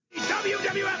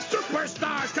WWF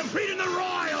superstars compete in the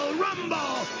Royal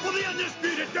Rumble for the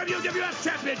undisputed WWF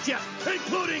Championship,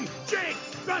 including Jake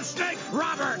the Snake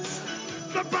Roberts,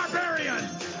 the Barbarian,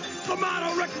 the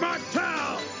Model Rick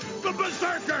Martel, the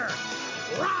Berserker,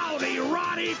 Rowdy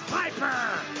Roddy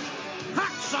Piper,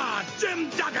 Hacksaw Jim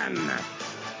Duggan,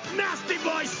 Nasty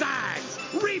Boy Sags,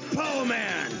 Repo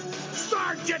Man,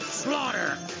 Sergeant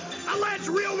Slaughter, alleged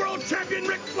real world champion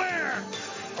Ric Flair,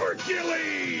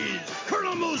 Hercules,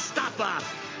 Colonel Mustafa,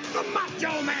 the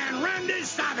Macho Man Randy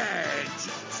Savage,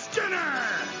 Skinner,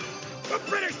 the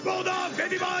British Bulldog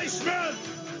Davey Boy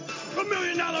Smith, the $1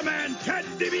 Million Man Ted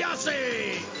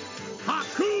DiBiase,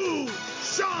 Haku,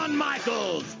 Shawn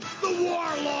Michaels, the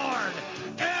Warlord,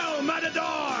 El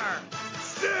Matador,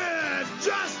 Sid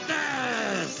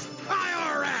Justice,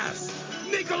 IRS,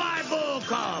 Nikolai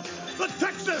Volkov, the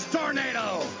Texas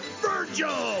Tornado,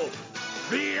 Virgil,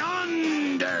 The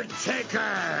Undertaker,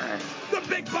 the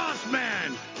Big Boss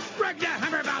Man, Greg the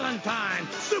Hammer Valentine,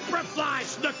 Superfly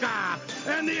Snuka,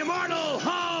 and the immortal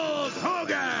Hulk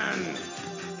Hogan.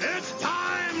 It's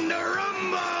time to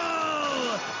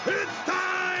rumble! It's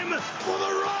time for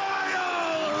the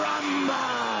Royal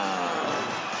Rumble!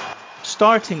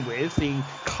 Starting with the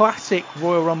classic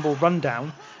Royal Rumble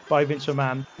rundown by Vince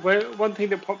McMahon. Well, one thing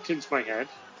that popped into my head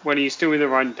when he's doing the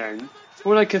rundown,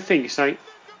 all I could think is like,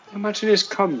 imagine his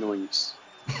cum noise.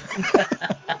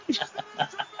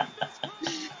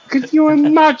 Could you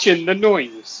imagine the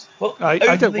noise? Well,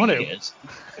 I don't want to.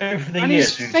 Over the And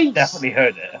years, his we've face. definitely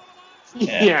heard it.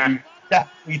 Yeah.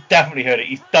 We've definitely heard it.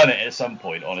 He's done it at some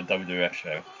point on a WWF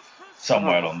show,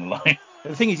 somewhere along the line.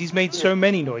 The thing is, he's made so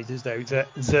many noises though that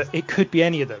it could be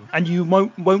any of them, and you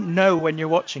won't know when you're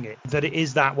watching it that it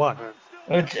is that one.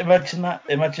 Imagine that.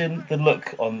 Imagine the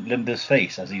look on Linda's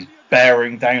face as he's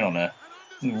bearing down on her,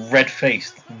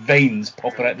 red-faced, veins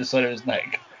popping out the side of his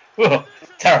neck. Oh,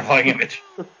 terrifying image.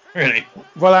 Really.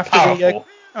 Well, Powerful.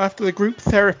 after the group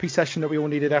therapy session that we all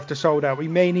needed after Sold Out, we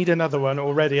may need another one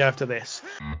already after this.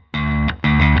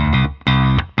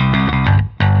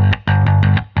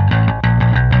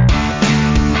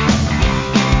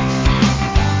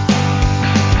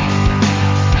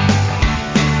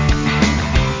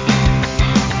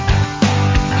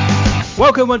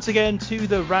 Welcome once again to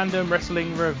the Random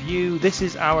Wrestling Review. This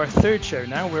is our third show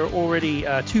now. We're already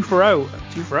 2 for 0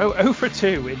 for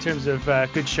 2 in terms of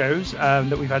good shows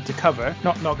that we've had to cover.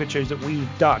 Not good shows that we've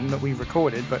done, that we've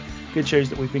recorded, but good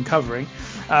shows that we've been covering.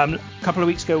 A couple of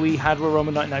weeks ago we had Royal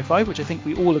Rumble 1995, which I think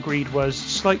we all agreed was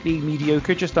slightly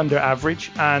mediocre, just under average.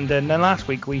 And then last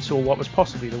week we saw what was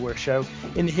possibly the worst show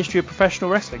in the history of professional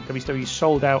wrestling, WWE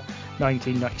Sold Out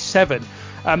 1997.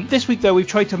 This week, though, we've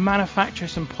tried to manufacture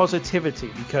some positivity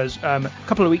because a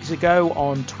couple of weeks ago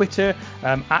on Twitter,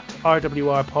 at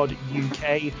RWRPod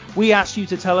UK, we asked you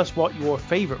to tell us what your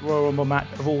favourite Royal Rumble match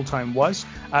of all time was.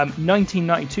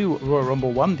 1992 Royal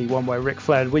Rumble 1, the one where Ric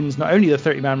Flair wins not only the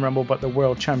 30-man Rumble but the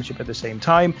World Championship at the same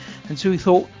time. And so we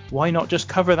thought, why not just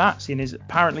cover that, seeing as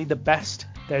apparently the best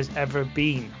there's ever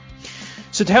been.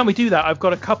 So to help me do that, I've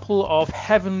got a couple of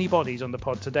heavenly bodies on the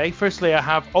pod today. Firstly, I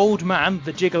have old man,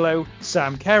 the gigolo,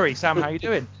 Sam Kerry. Sam, how you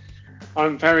doing?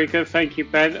 I'm very good, thank you,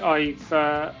 Ben.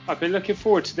 I've been looking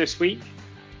forward to this week.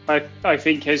 I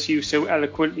think, as you so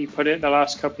eloquently put it, the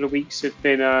last couple of weeks have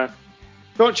been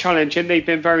not challenging. They've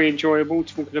been very enjoyable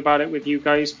talking about it with you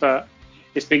guys, but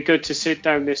it's been good to sit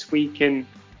down this week and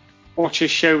watch a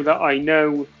show that I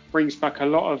know brings back a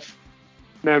lot of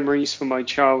memories from my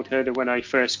childhood and when I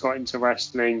first got into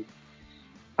wrestling,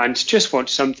 and just watch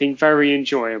something very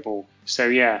enjoyable. So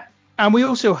yeah. And we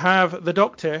also have the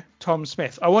Doctor, Tom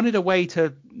Smith. I wanted a way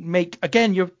to make,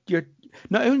 again, you're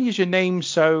not only is your name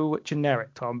so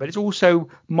generic, Tom, but it's also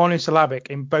monosyllabic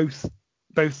in both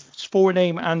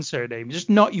forename and surname. Just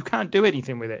not, you can't do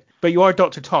anything with it. But you are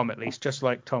Dr. Tom, at least, just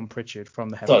like Tom Pritchard from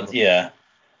the Heaven. Yeah.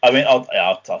 I mean,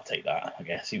 I'll take that. I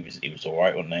guess he was all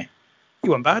right, wasn't he? He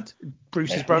wasn't bad.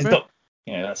 Bruce's brother.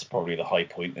 That's probably the high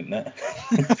point, isn't it?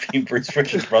 Being Bruce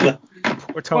Pritchard's brother.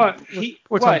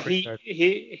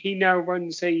 He now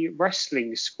runs a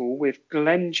wrestling school with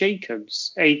Glenn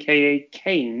Jacobs, a.k.a.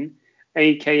 Kane,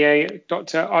 a.k.a.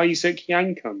 Dr. Isaac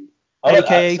Yankum.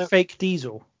 A.k.a. Fake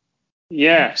Diesel.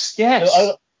 Yes.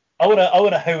 So I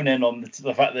want to hone in on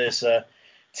the fact that there's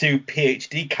 2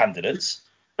 PhD candidates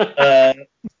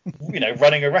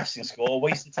running a wrestling school, a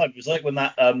waste of time. It was like when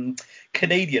that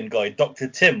Canadian guy, Dr.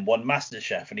 Tim, won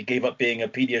MasterChef and he gave up being a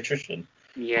pediatrician.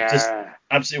 Yeah. Just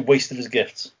absolute waste of his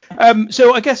gifts.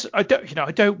 So I guess I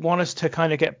don't want us to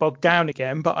kind of get bogged down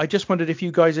again, but I just wondered if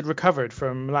you guys had recovered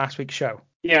from last week's show.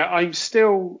 Yeah, I'm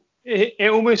still. It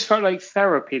almost felt like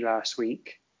therapy last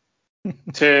week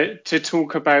to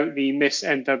talk about the Miss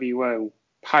NWO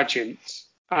pageant.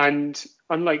 And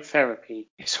unlike therapy,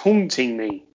 it's haunting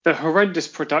me. The horrendous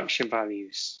production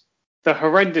values, the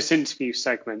horrendous interview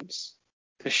segments,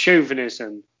 the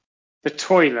chauvinism, the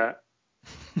toilet,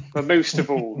 but most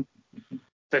of all,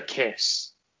 the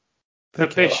kiss. The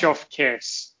Bischoff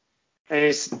kiss.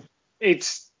 And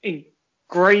it's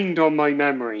ingrained on my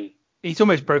memory. He's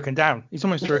almost broken down. He's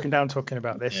almost broken down talking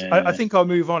about this. Yeah. I think I'll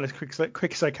move on as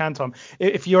quick as I can, Tom.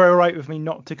 If you're all right with me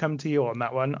not to come to you on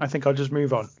that one, I think I'll just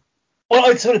move on. Well,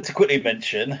 I just wanted to quickly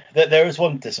mention that there is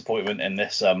one disappointment in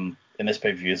this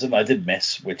pay-per-view that I did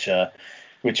miss, which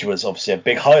was obviously a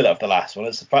big highlight of the last one.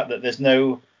 It's the fact that there's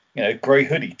no grey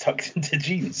hoodie tucked into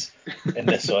jeans in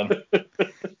this one.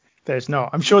 There's not.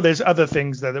 I'm sure there's other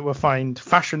things there that we'll find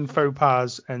fashion faux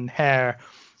pas and hair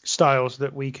styles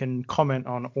that we can comment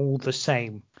on all the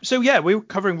same. So yeah, we're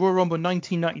covering Royal Rumble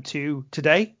 1992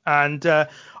 today, and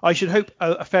I should hope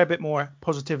a fair bit more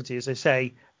positivity, as I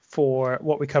say, for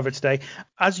what we covered today.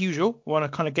 As usual, I want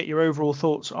to kind of get your overall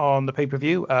thoughts on the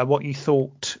pay-per-view, what you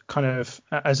thought kind of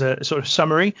as a sort of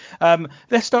summary.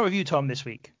 Let's start with you, Tom, this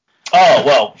week. Oh,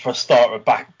 well, for a start, we're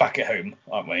back at home,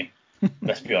 aren't we?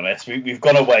 Let's be honest. We've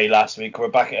gone away last week. We're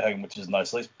back at home, which is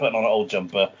nice. Let's put on an old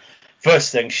jumper.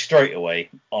 First thing, straight away,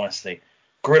 honestly,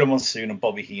 Gorilla Monsoon and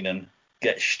Bobby Heenan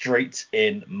get straight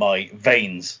in my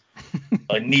veins.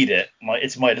 I need it.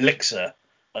 It's my elixir.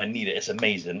 I need it. It's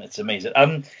amazing.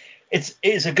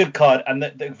 It's a good card, and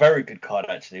the very good card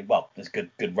actually. Well, it's a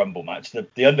good Rumble match.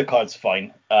 The undercard's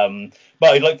fine. But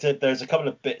I'd like to. There's a couple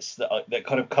of bits that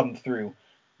kind of come through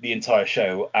the entire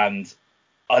show, and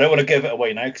I don't want to give it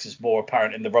away now because it's more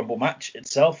apparent in the Rumble match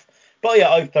itself. But yeah,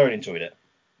 I've thoroughly enjoyed it.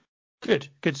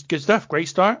 Good stuff. Great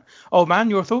start. Old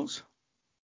man, your thoughts?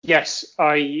 Yes,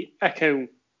 I echo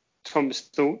Tom's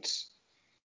thoughts.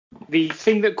 The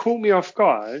thing that caught me off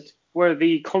guard were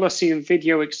the Coliseum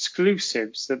video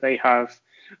exclusives that they have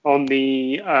on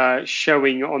the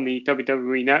showing on the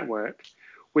WWE Network,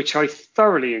 which I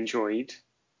thoroughly enjoyed.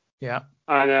 Yeah.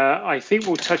 And I think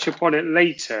we'll touch upon it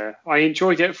later. I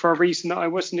enjoyed it for a reason that I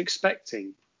wasn't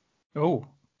expecting. Oh,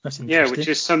 that's interesting. Yeah,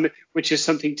 which is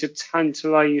something to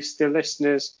tantalize the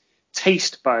listeners'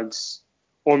 taste buds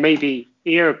or maybe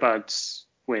earbuds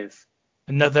with.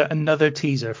 Another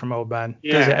teaser from Old Man.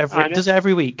 Yeah, does it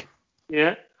every week.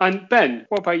 Yeah. And Ben,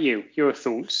 what about you? Your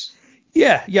thoughts?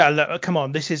 Yeah. Look, come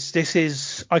on. This is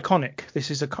iconic.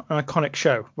 This is an iconic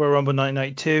show. Royal Rumble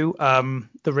 1992.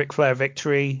 The Ric Flair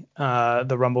victory.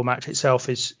 The Rumble match itself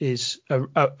is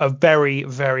a very,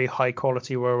 very high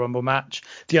quality Royal Rumble match.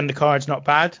 The undercard's not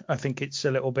bad. I think it's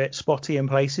a little bit spotty in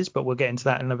places, but we'll get into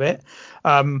that in a bit.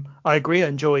 I agree. I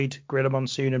enjoyed Gorilla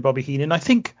Monsoon and Bobby Heenan. I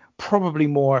think probably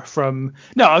more from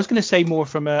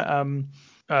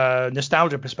a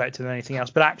nostalgia perspective than anything else,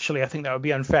 but actually I think that would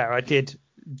be unfair. I did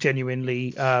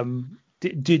genuinely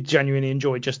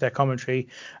enjoy just their commentary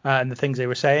and the things they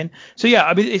were saying. So yeah,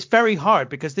 I mean, it's very hard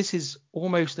because this is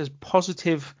almost as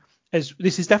positive as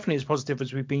definitely as positive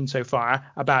as we've been so far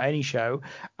about any show.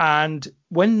 And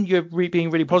when you're being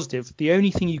really positive, the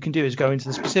only thing you can do is go into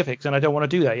the specifics, and I don't want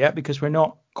to do that yet because we're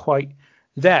not quite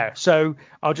there. So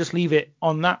I'll just leave it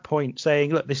on that point,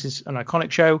 saying, look, this is an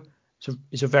iconic show.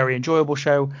 It's a very enjoyable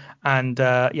show, and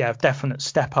a definite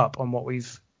step up on what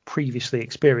we've previously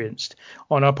experienced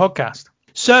on our podcast.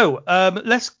 So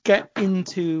let's get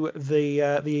into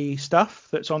the stuff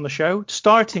that's on the show,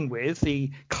 starting with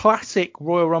the classic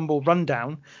Royal Rumble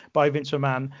rundown by Vince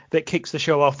McMahon that kicks the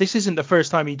show off. This isn't the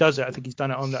first time he does it. I think he does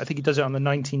it on the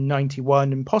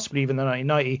 1991 and possibly even the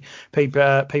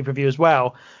 1990 pay-per-view as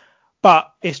well.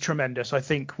 But it's tremendous. I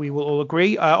think we will all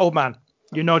agree. Old man,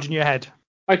 you're nodding your head.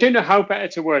 I don't know how better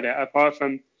to word it apart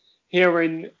from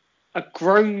hearing a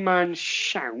grown man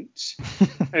shout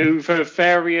over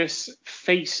various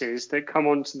faces that come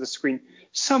onto the screen.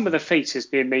 Some of the faces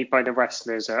being made by the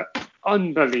wrestlers are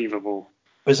unbelievable.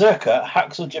 Berserker,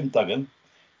 Hacksaw Jim Duggan,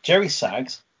 Jerry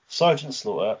Sags, Sergeant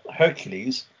Slaughter,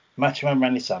 Hercules, Macho Man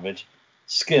Randy Savage,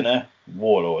 Skinner,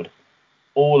 Warlord,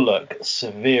 all look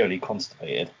severely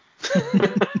constipated.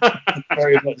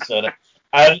 Very much so.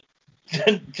 And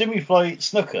Jimmy Fly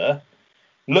Snooker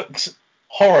looks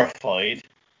horrified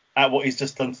at what he's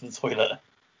just done to the toilet.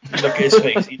 Look at his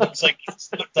face. He looks like he's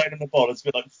looked down in the ball and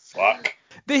been like, fuck.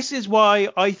 This is why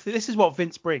this is what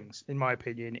Vince brings, in my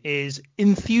opinion, is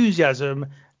enthusiasm,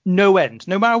 no end.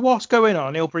 No matter what's going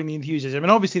on, he'll bring the enthusiasm.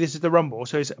 And obviously this is the Rumble,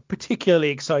 so it's a particularly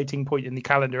exciting point in the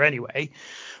calendar anyway.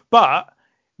 But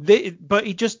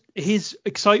his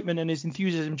excitement and his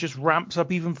enthusiasm just ramps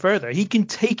up even further. He can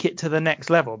take it to the next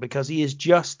level because he has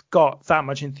just got that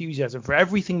much enthusiasm for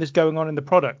everything that's going on in the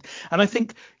product. And I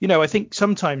think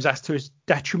sometimes that's to his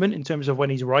detriment in terms of when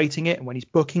he's writing it and when he's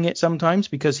booking it sometimes,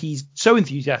 because he's so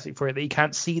enthusiastic for it that he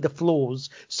can't see the flaws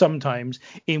sometimes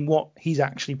in what he's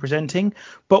actually presenting.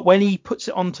 But when he puts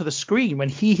it onto the screen, when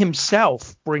he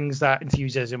himself brings that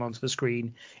enthusiasm onto the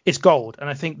screen, it's gold. And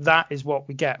I think that is what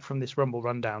we get from this Rumble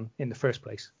rundown in the first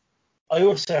place. I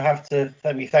also have to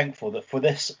be thankful that for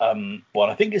this one,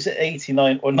 I think it's at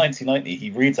 89 or 1990, he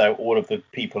reads out all of the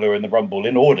people who are in the Rumble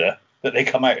in order that they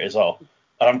come out as well.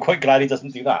 And I'm quite glad he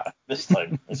doesn't do that this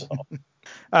time as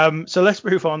well. So let's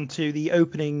move on to the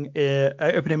opening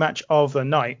match of the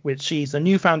night, which is the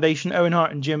New Foundation, Owen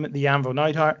Hart and Jim the Anvil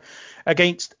Neidhart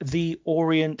against the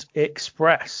Orient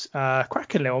Express.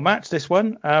 Cracking little match, this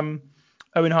one.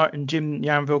 Owen Hart and Jim the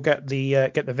Anvil get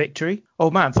the victory.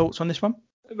 Old man, thoughts on this one?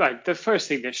 Right, the first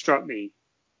thing that struck me,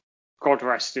 God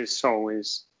rest his soul,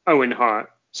 is Owen Hart.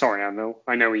 Sorry, Anvil,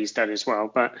 I know he's dead as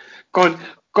well, but God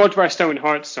rest Owen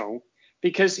Hart's soul,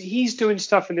 because he's doing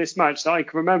stuff in this match that I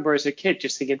can remember as a kid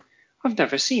just thinking, I've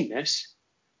never seen this.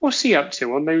 What's he up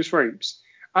to on those ropes?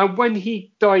 And when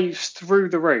he dives through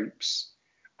the ropes,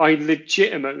 I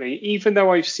legitimately, even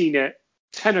though I've seen it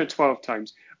 10 or 12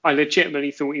 times, I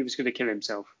legitimately thought he was going to kill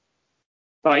himself.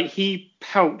 Like, he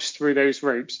pelts through those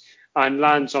ropes and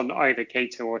lands on either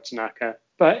Kato or Tanaka.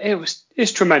 But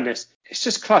it's tremendous. It's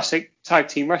just classic tag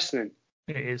team wrestling.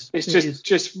 It is. It's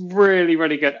just really,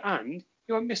 really good. And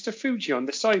you got Mr. Fuji on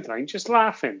the sideline just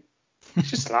laughing. He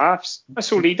just laughs.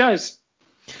 That's all he does.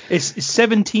 It's a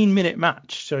 17-minute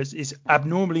match, so it's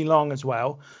abnormally long as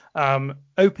well.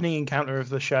 Opening encounter of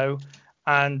the show,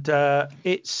 and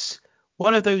it's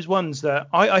one of those ones that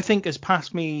I think has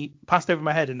passed over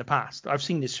my head in the past. I've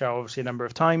seen this show obviously a number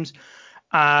of times,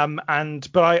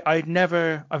 but I've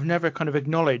never kind of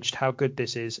acknowledged how good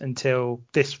this is until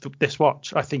this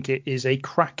watch. I think it is a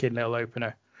cracking little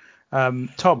opener.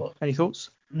 Tom, any thoughts?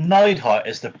 Neidhart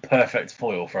is the perfect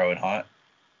foil for Owen Hart.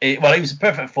 He was a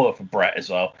perfect foil for Brett as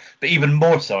well, but even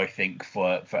more so, I think,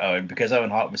 for Owen, because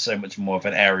Owen Hart was so much more of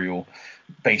an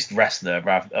aerial-based wrestler,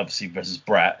 obviously, versus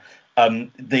Brett.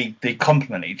 They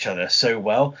complement each other so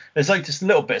well. There's like just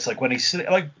little bits, like when he's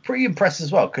like pretty impressed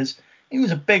as well, because he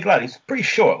was a big lad. He's pretty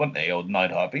short, wasn't he, old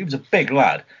Neidhart? But he was a big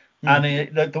lad. And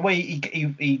the way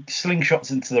he slingshots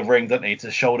into the ring, doesn't he,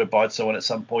 to shoulder bard someone at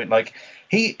some point. Like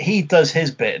he does his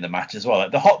bit in the match as well.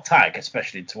 Like the hot tag,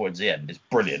 especially towards the end, is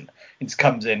brilliant. He just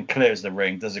comes in, clears the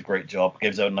ring, does a great job,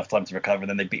 gives Owen enough time to recover, and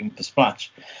then they beat him with the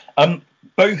splash.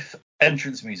 Both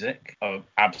entrance music are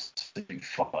absolutely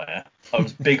fire. I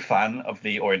was a big fan of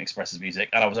the Orient Express's music,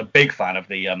 and I was a big fan of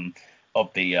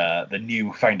the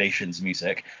New Foundation's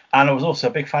music, and I was also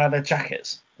a big fan of their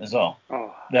jackets as well.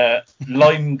 Oh. The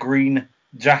lime green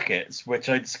jackets, which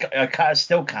I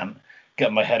still can't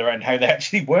get my head around how they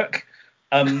actually work.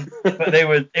 But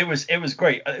it was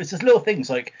great. It's just little things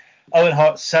like Owen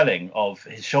Hart's selling of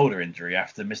his shoulder injury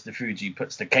after Mr. Fuji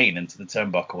puts the cane into the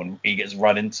turnbuckle and he gets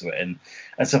run into it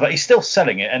and stuff. But he's still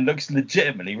selling it and looks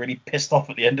legitimately really pissed off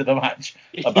at the end of the match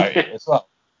about it as well.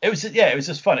 It was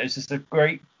just fun. It was just a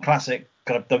great classic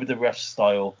kind of WWF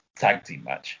style tag team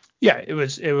match. Yeah, it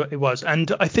was,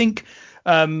 and I think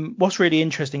what's really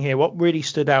interesting here, what really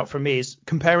stood out for me, is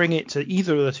comparing it to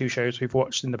either of the two shows we've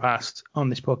watched in the past on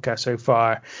this podcast so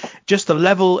far. Just the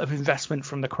level of investment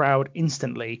from the crowd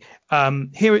instantly.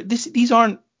 These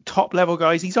aren't top level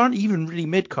guys. These aren't even really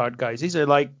mid card guys. These are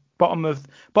like bottom of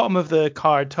the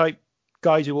card type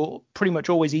guys who will pretty much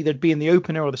always either be in the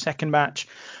opener or the second match.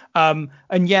 And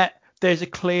yet there's a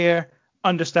clear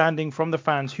understanding from the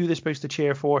fans who they're supposed to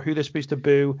cheer for, who they're supposed to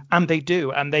boo, and they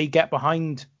do, and they get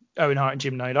behind Owen Hart and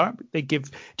Jim Neidhart.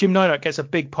 Jim Neidhart gets a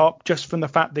big pop just from the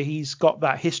fact that he's got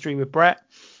that history with Brett,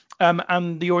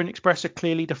 and the Orient Express are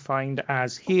clearly defined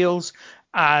as heels,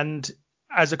 and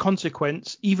as a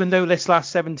consequence, even though this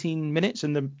last 17 minutes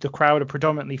and the crowd are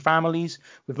predominantly families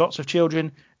with lots of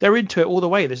children, they're into it all the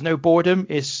way. There's no boredom.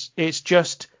 It's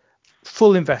just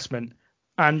full investment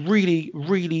and really,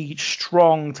 really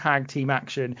strong tag team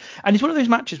action. And it's one of those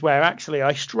matches where actually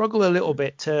I struggle a little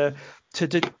bit to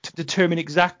determine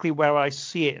exactly where I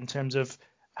see it in terms of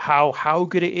how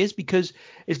good it is, because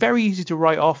it's very easy to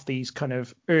write off these kind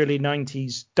of early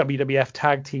 90s WWF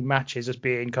tag team matches as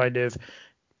being kind of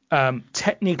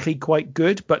technically quite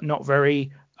good, but not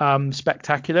very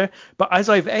spectacular. But as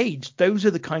I've aged, those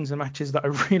are the kinds of matches that I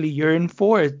really yearn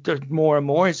for more and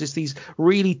more. Is just these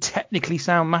really technically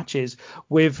sound matches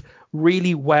with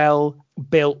really well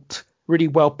built, really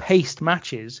well paced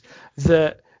matches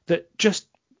that just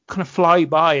kind of fly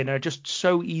by and are just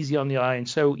so easy on the eye and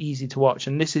so easy to watch.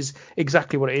 And this is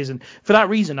exactly what it is. And for that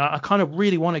reason, I kind of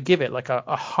really want to give it like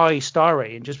a high star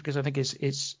rating, just because I think it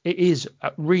is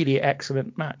a really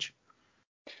excellent match.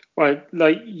 Well,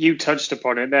 like you touched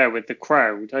upon it there with the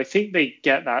crowd, I think they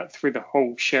get that through the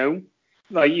whole show.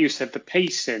 Like you said, the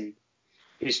pacing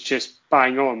is just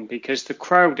bang on because the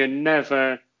crowd they're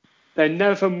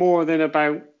never more than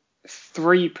about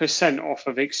 3% off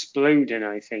of exploding,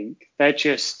 I think. They're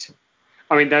just,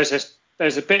 I mean, there's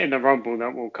a bit in the Rumble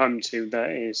that we'll come to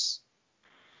that is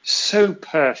so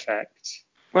perfect.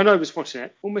 When I was watching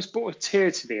it, almost brought a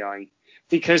tear to the eye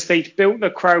because they'd built the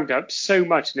crowd up so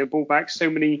much and it brought back so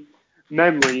many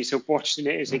memories of watching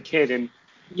it as a kid. And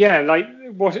yeah, like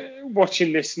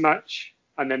watching this match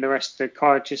and then the rest of the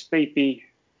card just made me,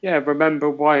 remember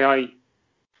why I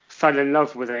fell in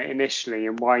love with it initially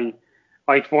and why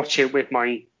I'd watch it with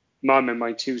my mum and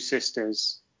my two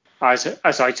sisters. As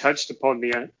I touched upon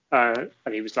I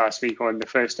think it was last week or in the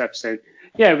first episode.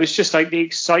 Yeah, it was just like the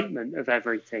excitement of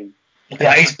everything.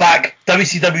 Yeah, he's back.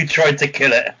 WCW tried to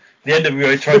kill it. The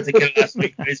NWO tried to kill it last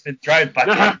week, but it's been dragged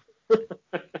back in.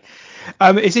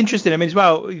 It's interesting. I mean, as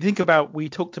well, you think about, we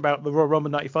talked about the Royal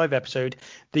Rumble 95 episode,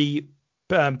 the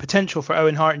potential for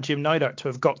Owen Hart and Jim Neidhart to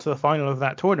have got to the final of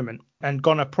that tournament and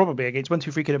gone up probably against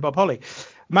 1-2-3 Kid and Bob Holly.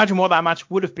 Imagine what that match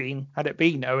would have been had it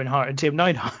been Owen Hart and Jim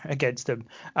Neidhart against them.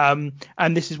 And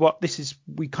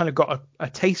we kind of got a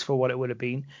taste for what it would have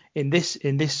been in this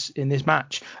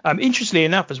match. Interestingly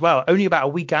enough, as well, only about a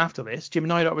week after this, Jim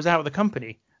Neidhart was out of the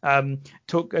company.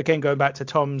 Going back to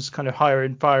Tom's kind of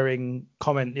firing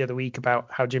comment the other week about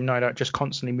how Jim Neidhart just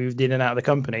constantly moved in and out of the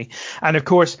company, and of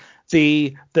course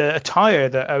the attire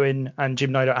that Owen and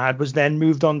Jim Neidhart had was then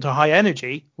moved on to High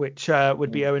Energy, which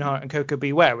would be Owen Hart and Coco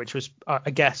Beware, which was I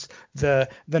guess the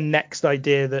next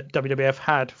idea that WWF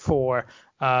had for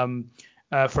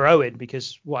Owen,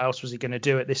 because what else was he going to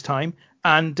do at this time?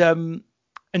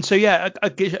 And so, yeah,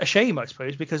 a shame, I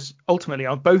suppose, because ultimately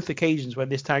on both occasions when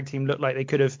this tag team looked like they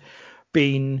could have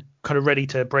been kind of ready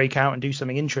to break out and do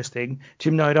something interesting,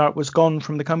 Jim Neidhart was gone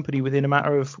from the company within a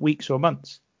matter of weeks or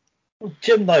months. Well,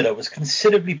 Jim Neidhart was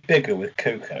considerably bigger with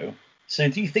Coco. So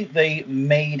do you think they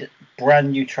made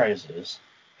brand new trousers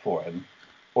for him?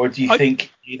 Or do you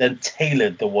think he then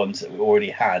tailored the ones that we already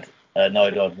had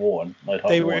Neidhart worn?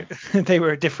 They were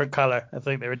a different colour. I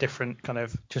think they were different, kind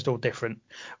of just all different.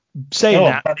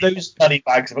 Those bloody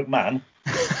bags of McMahon.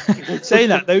 Saying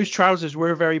that, those trousers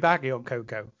were very baggy on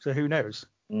Coco, so who knows?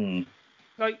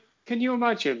 Like, can you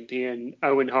imagine being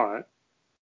Owen Hart?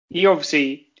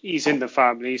 He's in the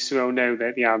family, so he'll know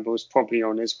that the Amble's probably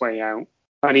on his way out.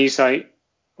 And he's like,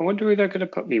 I wonder who they're going to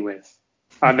put me with.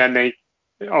 And then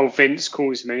Vince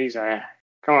calls him and he's like,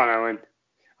 come on, Owen,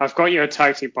 I've got you a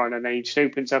tag team partner. And then he just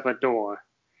opens up a door,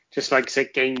 just like it's a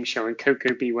game show, and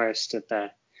Coco Beware stood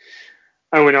there.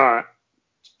 Owen Hart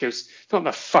goes, not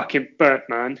the fucking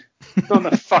Birdman. Not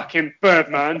the fucking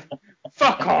Birdman.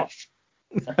 Fuck off.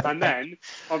 And then,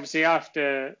 obviously,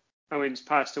 after Owen's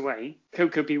passed away,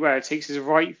 Coco Beware takes his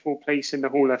rightful place in the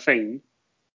Hall of Fame.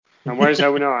 And where's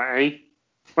Owen Hart, eh?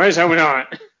 Where's Owen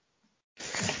Hart?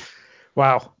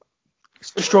 Wow.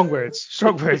 Strong words.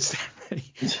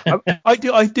 I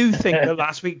do think that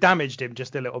last week damaged him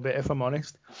just a little bit, if I'm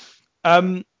honest.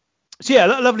 So yeah,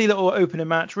 lovely little opening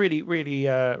match, really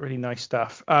nice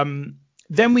stuff.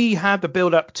 Then we had the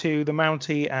build up to the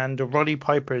Mountie and Roddy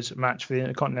Piper's match for the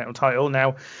Intercontinental title.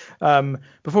 Now,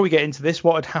 before we get into this,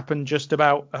 what had happened just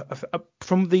about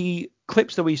from the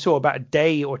clips that we saw about a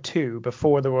day or two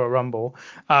before the Royal Rumble,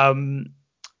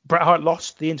 Bret Hart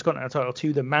lost the Intercontinental title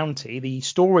to the Mountie. The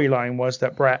storyline was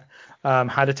that Bret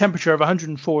had a temperature of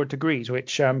 104 degrees,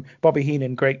 which Bobby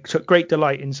Heenan took great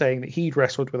delight in saying that he'd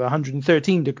wrestled with a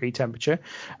 113 degree temperature.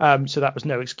 So that was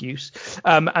no excuse.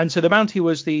 And so the Mountie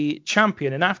was the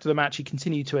champion. And after the match, he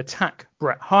continued to attack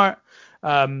Bret Hart.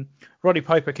 Roddy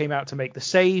Piper came out to make the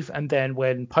save. And then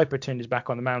when Piper turned his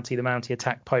back on the Mountie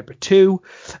attacked Piper too.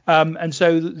 And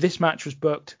so this match was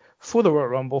booked for the Royal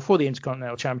Rumble, for the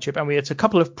Intercontinental Championship, and we had a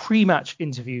couple of pre-match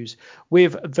interviews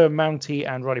with the Mountie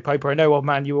and Roddy Piper. I know, old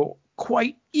man, you were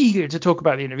quite eager to talk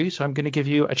about the interview, so I'm going to give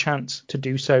you a chance to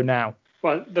do so now.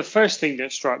 Well, the first thing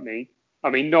that struck me,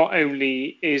 I mean, not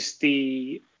only is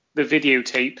the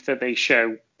videotape that they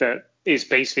show that is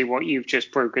basically what you've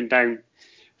just broken down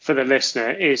for the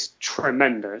listener is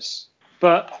tremendous,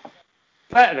 but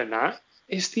better than that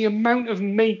is the amount of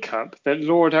makeup that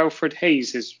Lord Alfred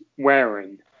Hayes is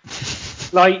wearing.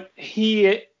 Like,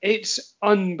 it's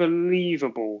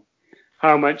unbelievable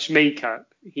how much makeup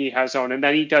he has on, and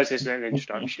then he does his little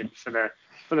introduction for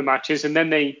the matches, and then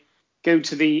they go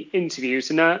to the interviews,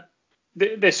 and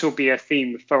this will be a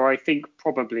theme for, I think,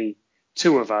 probably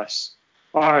two of us.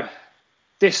 Our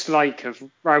dislike of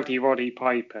Rowdy Roddy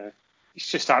Piper. He's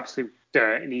just absolute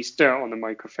dirt, and he's dirt on the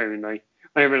microphone. I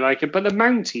don't really like it, but the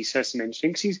Mountie says some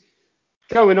interesting, because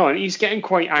going on. He's getting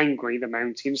quite angry, the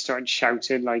Mountie, started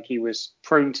shouting like he was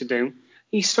prone to do.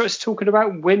 He starts talking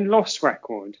about win-loss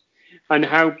record and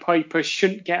how Piper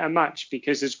shouldn't get a match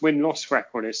because his win-loss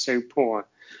record is so poor.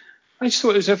 I just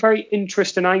thought it was a very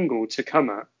interesting angle to come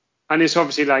at. And it's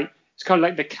obviously like, it's kind of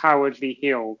like the cowardly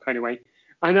heel kind of way.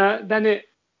 And then it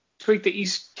twigged that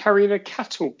he's carrying a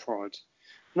cattle prod.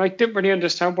 And I didn't really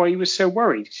understand why he was so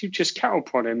worried. Because you just cattle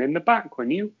prod him in the back,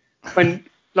 wouldn't you? When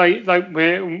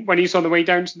when he's on the way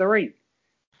down to the ring.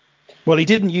 Well, he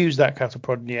didn't use that cattle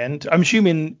prod in the end. I'm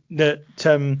assuming that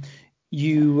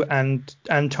you and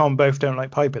Tom both don't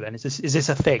like Piper. Then is this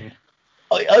a thing?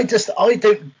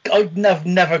 I've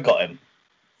never got him.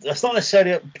 That's not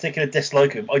necessarily a particular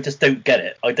dislike of him. I just don't get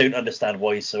it. I don't understand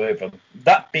why he's so over.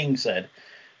 That being said,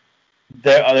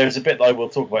 there's a bit that I will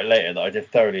talk about later that I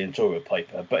did thoroughly enjoy with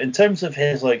Piper. But in terms of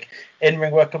his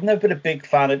in-ring work, I've never been a big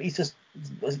fan of. He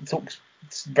talks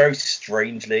very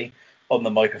strangely on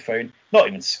the microphone. Not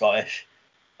even Scottish.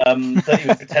 Don't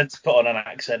even pretend to put on an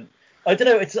accent. I don't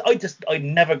know. I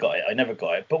never got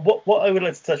it. But what I would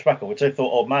like to touch back on, which I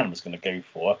thought Old Man was going to go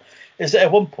for, is that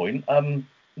at one point,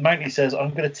 Mountie says, "I'm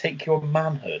going to take your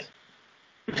manhood,"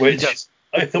 which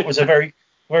I thought was a very,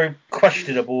 very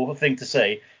questionable thing to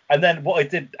say. And then what I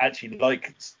did actually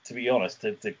like, to be honest,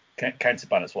 to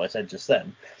counterbalance what I said just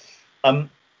then,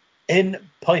 in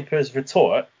Piper's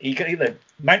retort,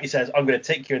 Mountie says, "I'm going to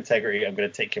take your integrity, I'm going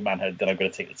to take your manhood, then I'm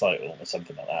going to take the title," or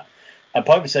something like that. And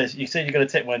Piper says, "You said you're going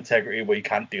to take my integrity, well, you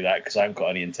can't do that because I haven't got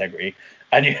any integrity.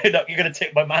 And you're going to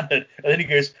take my manhood." And then he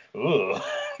goes, "Oh,"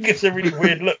 gives a really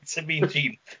weird look to Mean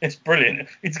Gene. It's brilliant.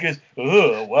 He just goes,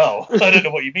 "Oh, well, I don't know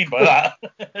what you mean by that."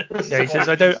 Yeah, he says,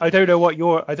 "I don't know what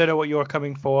you're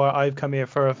coming for. I've come here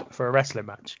for a wrestling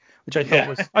match," which I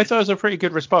thought was a pretty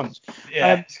good response.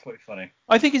 Yeah, it's quite funny.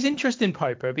 I think it's interesting,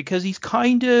 Piper, because he's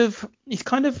kind of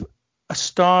a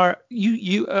star.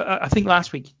 I think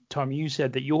last week, Tom, you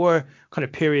said that your kind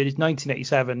of period is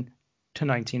 1987 to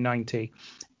 1990,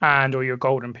 or your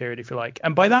golden period, if you like.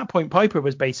 And by that point, Piper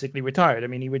was basically retired. I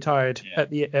mean, he retired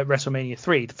at WrestleMania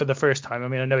 3 for the first time. I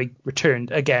mean, I know he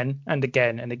returned again and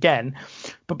again and again,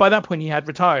 but by that point, he had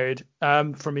retired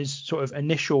from his sort of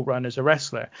initial run as a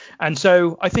wrestler. And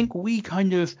so I think we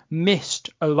kind of missed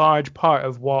a large part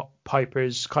of what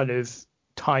Piper's kind of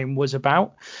time was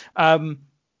about.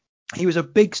 He was a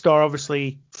big star,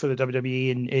 obviously, for the WWE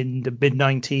in the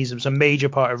mid-90s. It was a major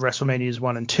part of WrestleManias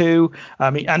 1 and 2,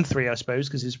 and 3, I suppose,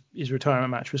 because his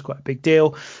retirement match was quite a big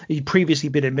deal. He'd previously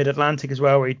been in Mid-Atlantic as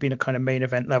well, where he'd been a kind of main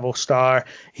event level star.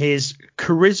 His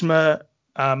charisma,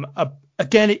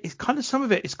 again, it's kind of some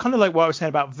of it. It's kind of like what I was saying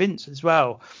about Vince as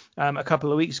well a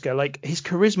couple of weeks ago. Like, his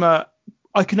charisma,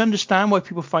 I can understand why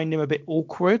people find him a bit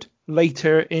awkward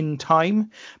later in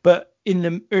time, but in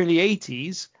the early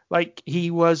 80s, like,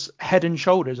 he was head and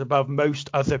shoulders above most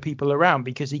other people around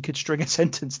because he could string a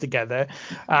sentence together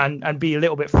and be a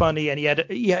little bit funny. And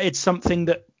it's something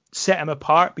that set him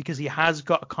apart because he has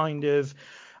got a kind of,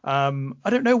 I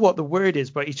don't know what the word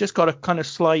is, but he's just got a kind of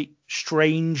slight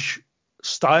strange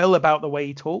style about the way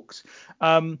he talks.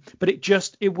 But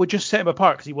it would just set him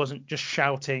apart because he wasn't just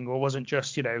shouting or wasn't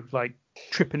just, like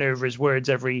tripping over his words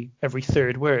every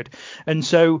third word. And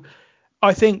so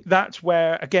I think that's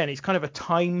where, again, it's kind of a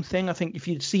time thing. I think if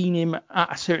you'd seen him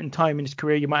at a certain time in his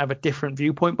career, you might have a different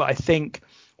viewpoint. But I think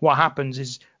what happens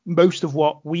is most of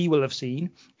what we will have seen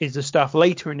is the stuff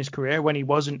later in his career when he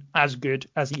wasn't as good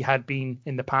as he had been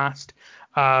in the past.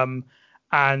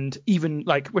 And even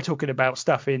like we're talking about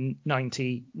stuff in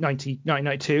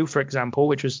 1992, for example,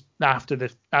 which was after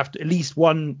at least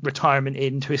one retirement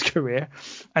into his career,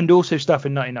 and also stuff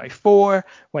in 1994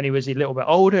 when he was a little bit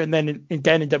older, and then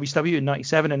again in WCW in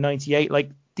 97 and 98.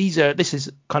 Like this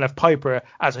is kind of Piper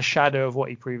as a shadow of what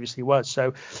he previously was.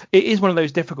 So it is one of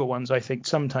those difficult ones, I think,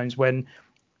 sometimes when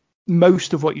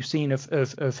most of what you've seen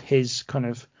of his kind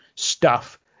of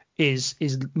stuff is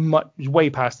way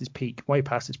past his peak, way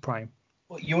past his prime.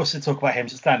 You also talk about him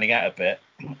standing out a bit,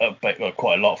 but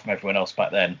quite a lot from everyone else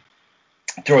back then.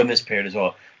 During this period as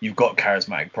well, you've got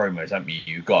charismatic promos, haven't you?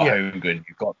 You've got Hogan,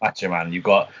 you've got Macho Man, you've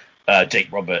got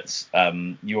Jake Roberts. You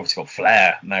obviously got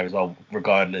Flair now as well,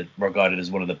 regarded as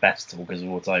one of the best talkers of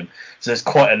all time. So there's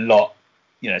quite a lot,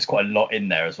 there's quite a lot in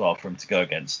there as well for him to go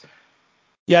against.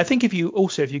 Yeah, I think if you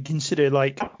consider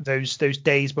like those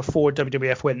days before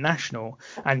WWF went national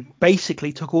and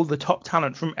basically took all the top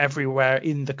talent from everywhere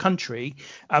in the country,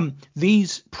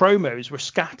 these promos were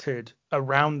scattered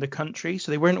around the country,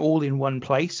 so they weren't all in one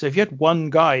place. So if you had one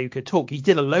guy who could talk, he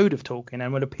did a load of talking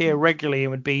and would appear regularly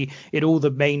and would be in all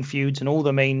the main feuds and all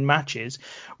the main matches.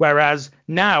 Whereas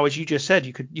now, as you just said,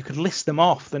 you could list them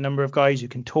off, the number of guys who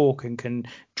can talk and can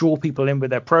draw people in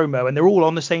with their promo, and they're all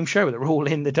on the same show. They're all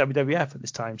in the WWF at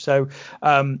this time. So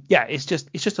it's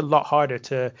just a lot harder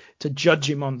to judge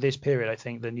him on this period, I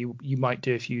think, than you might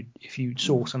do if you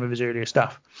saw some of his earlier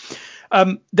stuff.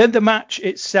 Then the match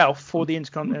itself for the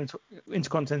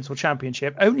Intercontinental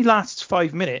Championship only lasts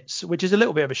 5 minutes, which is a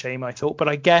little bit of a shame, I thought. But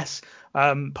I guess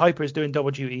Piper is doing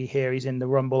double duty here. He's in the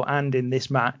Rumble and in this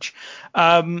match.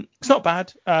 It's not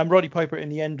bad. Roddy Piper in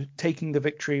the end taking the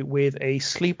victory with a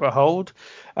sleeper hold.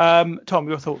 Tom,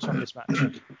 your thoughts on this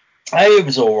match? It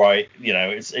was all right.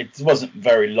 It wasn't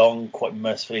very long, quite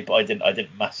mercifully, but I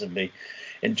didn't massively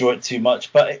enjoy it too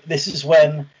much. But this is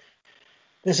when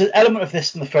there's an element of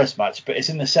this in the first match, but it's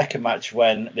in the second match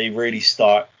when I really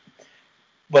start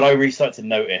to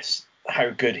notice how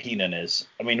good Heenan is.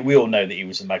 I mean, we all know that he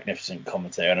was a magnificent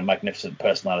commentator and a magnificent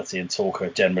personality and talker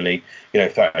generally,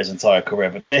 throughout his entire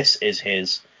career. But this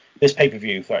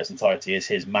pay-per-view throughout its entirety is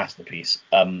his masterpiece.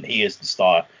 He is the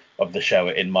star of the show,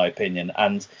 in my opinion.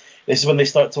 And this is when they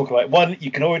start talking about, one,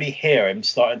 you can already hear him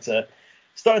starting to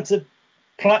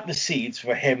plant the seeds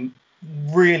for him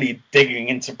really digging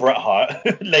into Bret Hart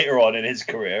later on in his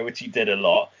career, which he did a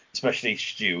lot, especially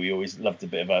Stu. He always loved a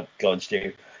bit of a go on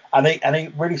Stu. And he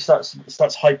really starts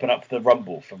hyping up the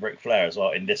Rumble for Ric Flair as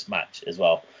well in this match as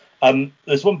well.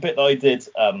 There's one bit that I did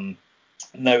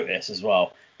notice as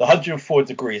well. The 104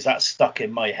 degrees, that stuck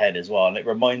in my head as well. And it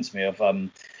reminds me of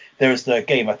there was the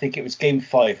game, I think it was game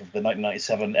 5 of the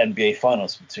 1997 NBA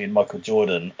Finals between Michael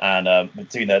Jordan and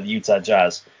between the Utah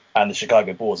Jazz and the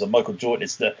Chicago Bulls. And Michael Jordan,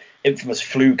 it's the infamous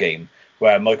flu game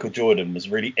where Michael Jordan was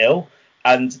really ill.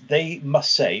 And they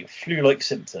must say flu-like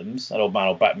symptoms, and old man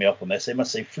will back me up on this, they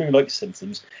must say flu-like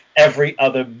symptoms every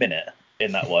other minute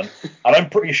in that one. And I'm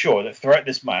pretty sure that throughout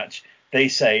this match, they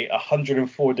say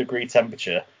 104 degree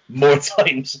temperature more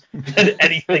times than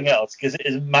anything else, because it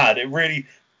is mad. It really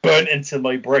burnt into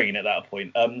my brain at that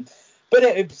point. But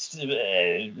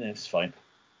it's fine.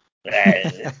 Yeah,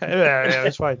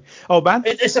 it's fine. Oh, man.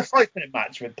 It's a 5-minute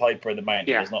match with Piper and the Mountain.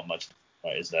 Yeah. There's not much,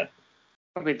 right, is there?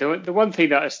 I mean, the one thing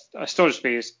that astonished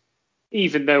me is,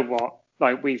 even though what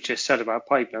we've just said about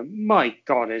Piper, my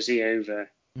God, is he over?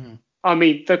 Mm. I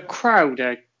mean, the crowd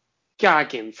are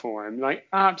gagging for him,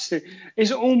 absolutely.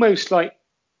 It's almost like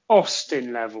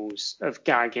Austin levels of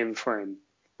gagging for him.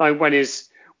 Like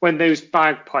when those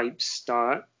bagpipes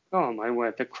start, oh my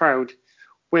word, the crowd,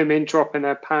 women dropping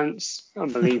their pants,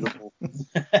 unbelievable.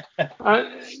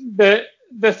 The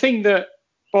thing that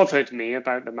bothered me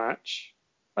about the match,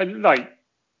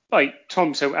 like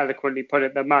Tom so eloquently put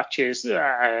it, the match is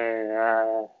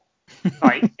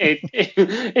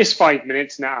it's 5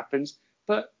 minutes and it happens.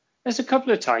 But there's a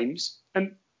couple of times,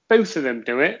 and both of them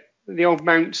do it. The old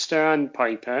Mounster and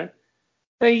Piper,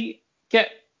 they get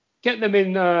them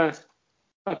in a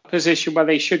position where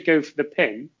they should go for the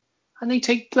pin, and they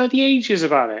take bloody ages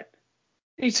about it.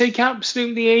 They take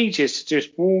absolutely ages to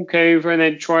just walk over and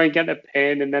then try and get a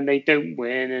pin, and then they don't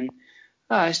win. And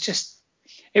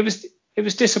it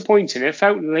was disappointing. It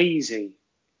felt lazy.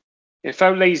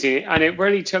 And it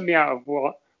really took me out of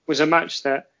what was a match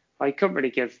that I couldn't really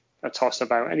give a toss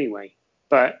about anyway.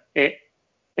 But it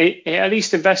at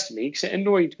least invested me because it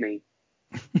annoyed me.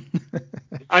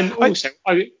 And also,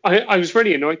 I was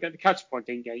really annoyed that the catch point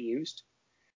didn't get used,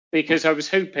 because I was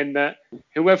hoping that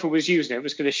whoever was using it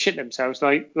was going to shit themselves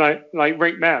like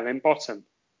Rick Mel in Bottom.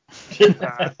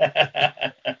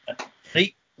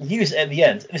 They use it at the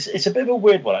end. It's a bit of a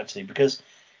weird one, actually, because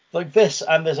like this,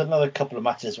 and there's another couple of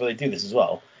matches where they do this as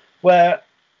well, where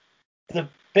the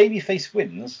babyface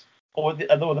wins, or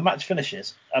the match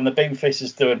finishes, and the babyface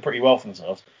is doing pretty well for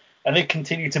themselves, and they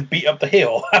continue to beat up the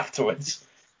heel afterwards.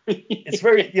 It's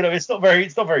very, it's not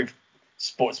very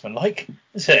sportsmanlike,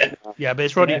 is it? Yeah, but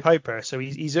it's Roddy Piper, so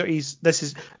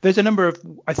there's a number of,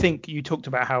 I think you talked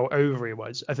about how over he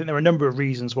was. I think there are a number of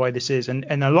reasons why this is, and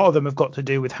a lot of them have got to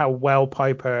do with how well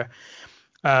Piper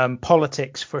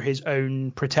politics for his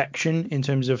own protection in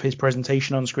terms of his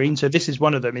presentation on screen. So this is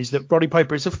one of them, is that Roddy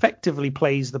Piper effectively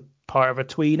plays the part of a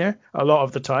tweener a lot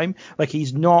of the time. Like,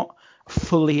 he's not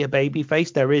fully a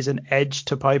babyface. There is an edge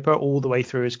to Piper all the way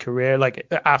through his career, like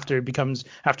after he turns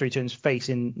face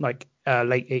in late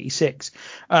 86.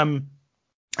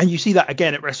 And you see that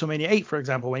again at WrestleMania 8, for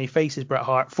example, when he faces Bret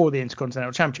Hart for the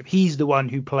Intercontinental Championship. He's the one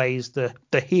who plays the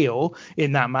heel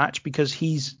in that match, because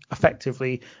he's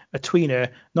effectively a tweener.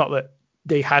 Not that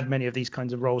they had many of these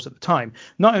kinds of roles at the time.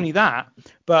 Not only that,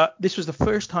 but this was the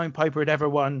first time Piper had ever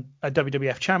won a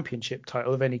WWF championship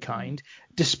title of any kind,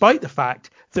 despite the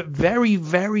fact that very,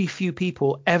 very few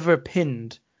people ever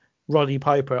pinned Roddy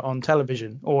Piper on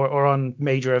television or on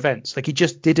major events. Like, he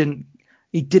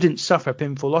didn't suffer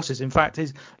pinfall losses. In fact,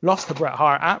 his loss to Bret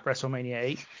Hart at WrestleMania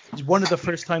 8 is one of the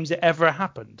first times it ever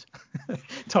happened.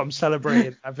 Tom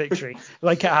celebrated that victory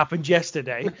like it happened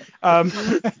yesterday.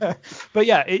 But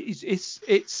yeah,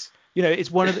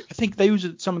 it's one of the, I think those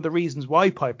are some of the reasons why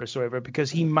Piper's so over, because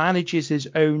he manages his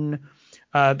own,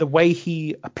 the way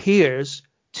he appears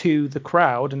to the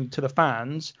crowd and to the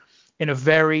fans in a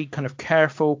very kind of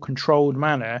careful, controlled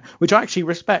manner, which I actually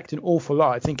respect an awful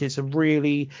lot. I think it's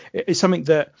something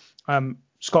that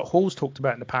Scott Hall's talked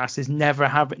about in the past, is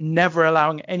never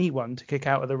allowing anyone to kick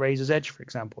out of the razor's edge, for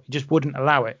example. He just wouldn't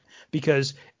allow it,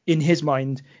 because in his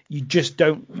mind, you just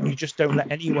don't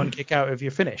let anyone kick out of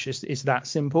your finish. It's that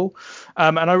simple.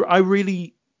 And I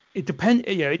really,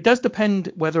 it does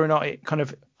depend whether or not it kind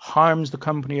of harms the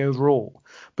company overall.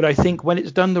 But I think when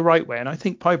it's done the right way, and I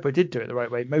think Piper did do it the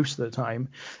right way most of the time,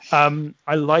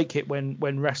 I like it when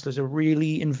wrestlers are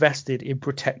really invested in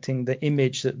protecting the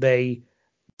image that they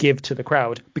give to the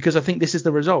crowd, because I think this is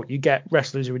the result. You get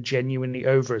wrestlers who are genuinely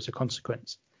over as a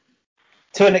consequence.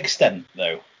 To an extent,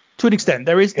 though. To an extent,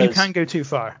 you can go too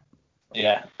far.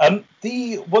 Yeah.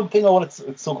 The one thing I wanted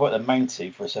to talk about the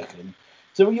Mountie for a second.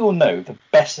 So we all know the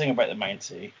best thing about the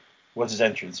Mountie was his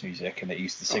entrance music, and it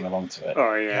used to sing along to it.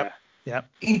 Oh, yeah. Yep.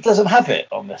 He doesn't have it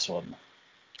on this one.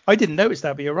 I didn't notice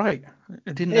that, but you're right.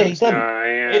 I didn't Yeah, notice he that.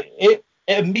 doesn't. It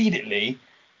immediately,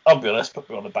 I'll be honest, put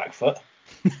me on the back foot.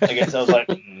 I guess I was like...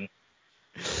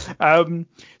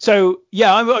 So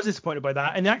yeah, I was disappointed by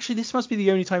that, and actually this must be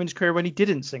the only time in his career when he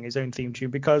didn't sing his own theme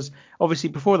tune, because obviously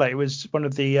before that it was one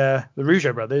of the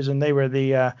Rougeau brothers, and they were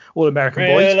the All-American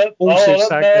Boys.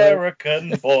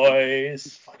 All-American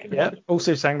Boys. Yeah,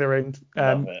 also sang their own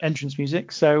entrance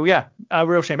music. So yeah, a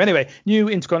real shame. Anyway, new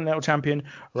Intercontinental Champion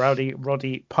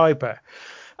Roddy Piper.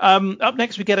 Up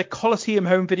next, we get a Coliseum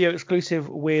home video exclusive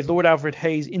with Lord Alfred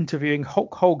Hayes interviewing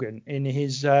Hulk Hogan in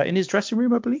his dressing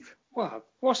room, I believe. Well,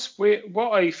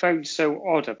 what I found so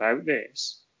odd about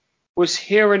this was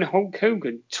hearing Hulk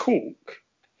Hogan talk.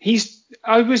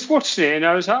 I was watching it and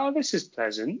I was like, oh, this is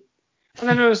pleasant. And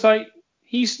then I was like,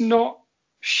 he's not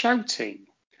shouting.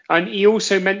 And he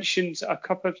also mentions a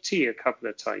cup of tea a couple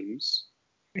of times,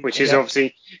 which is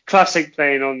obviously classic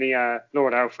playing on the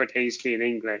Lord Alfred Hayes being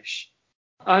English.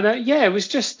 And it was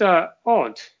just odd.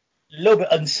 A little bit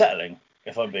unsettling,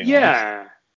 if I'm being honest. Yeah.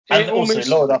 And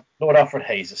also, Lord Alfred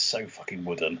Hayes is so fucking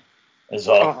wooden as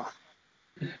well.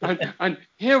 Oh. And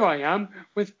here I am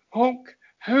with Hulk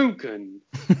Hogan.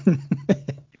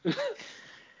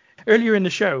 Earlier in the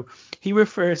show, he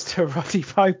refers to Roddy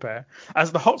Piper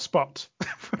as the hotspot.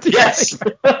 Yes.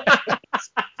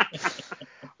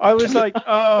 I was like,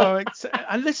 oh,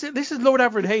 and this is Lord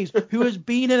Alfred Hayes, who has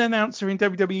been an announcer in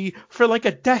WWE for like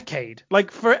a decade,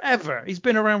 like forever. He's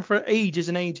been around for ages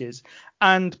and ages.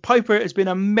 And Piper has been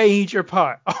a major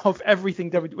part of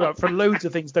everything for loads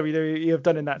of things WWE have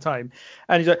done in that time.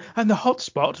 And he's like, and the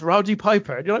hotspot, Roddy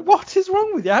Piper. And you're like, what is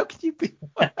wrong with you? How can you be?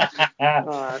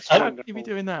 How can you be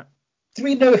doing that? Do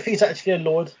we know if he's actually a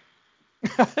lord?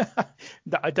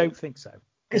 I don't think so.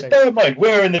 Because bear in mind,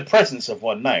 we're in the presence of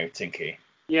one now, Tinky.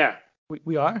 Yeah.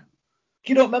 We are. Do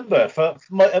you not remember for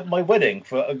my wedding,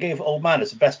 I gave old man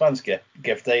as a best man's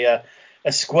gift a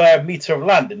square metre of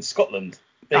land in Scotland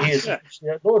that he is actually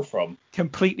a lord from?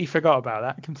 Completely forgot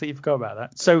about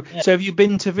that. So have you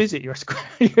been to visit your square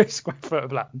foot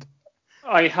of land?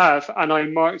 I have, and I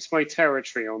marked my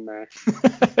territory on there.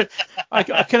 I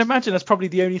can imagine that's probably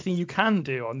the only thing you can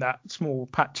do on that small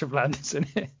patch of land, isn't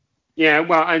it? Yeah,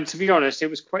 well, and to be honest, it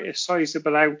was quite a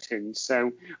sizable outing,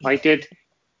 so I did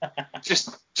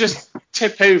just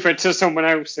tip over to someone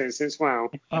else's as well.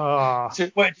 Oh.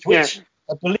 Which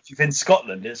I believe in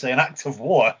Scotland is an act of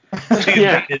war.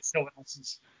 Yeah. Someone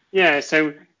else's. Yeah,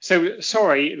 so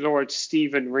sorry, Lord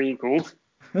Stephen Regal.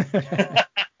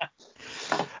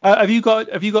 Have you got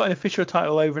an official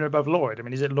title over and above Lord? I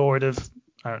mean, is it Lord of,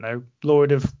 I don't know,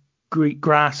 Lord of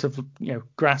grass of,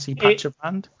 grassy patch of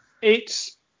land?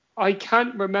 I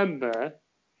can't remember,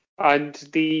 and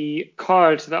the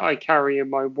card that I carry in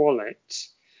my wallet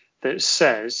that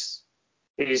says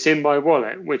it is in my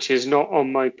wallet, which is not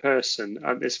on my person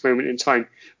at this moment in time.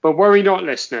 But worry not,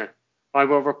 listener. I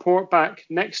will report back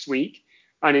next week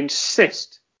and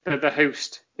insist that the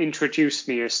host introduce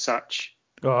me as such.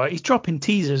 Oh, he's dropping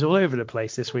teasers all over the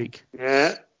place this week.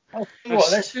 Yeah. I'll tell you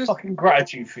what, there's fucking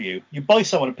gratitude for you. You buy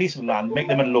someone a piece of land, make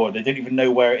them a lord, they don't even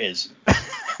know where it is.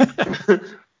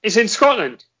 It's in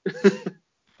Scotland.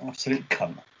 Absolute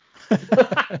cunt.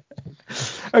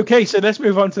 Okay, so let's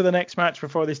move on to the next match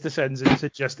before this descends into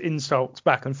just insults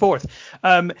back and forth.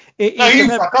 Fuck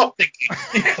off, Dickie.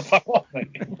 You fuck off,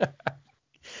 mate.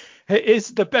 It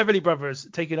is the Beverly Brothers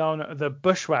taking on the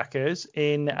Bushwhackers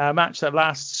in a match that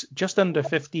lasts just under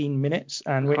 15 minutes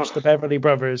and which the Beverly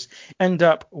Brothers end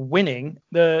up winning.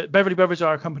 The Beverly Brothers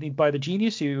are accompanied by the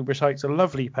Genius, who recites a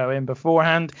lovely poem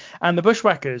beforehand, and the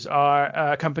Bushwhackers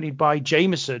are accompanied by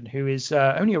Jameson, who is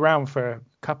only around for a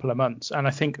couple of months, and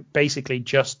I think basically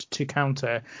just to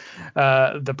counter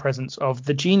the presence of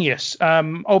the Genius.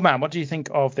 Old man, what do you think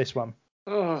of this one?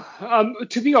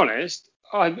 To be honest,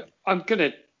 I'm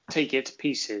gonna take it to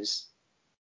pieces,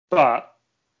 but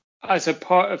as a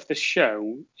part of the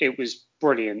show, it was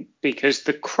brilliant because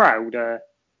the crowd are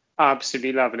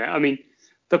absolutely loving it. I mean,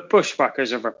 the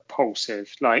Bushwhackers are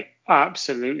repulsive, like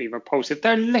absolutely repulsive.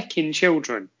 They're licking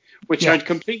children, which I'd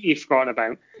completely forgotten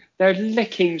about. They're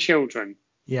licking children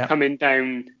coming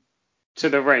down to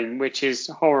the ring, which is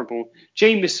horrible.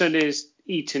 Jameson is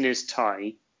eating his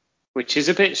tie, which is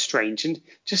a bit strange and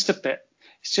it's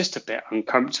just a bit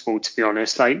uncomfortable, to be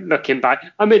honest. Like, looking back,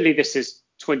 admittedly, this is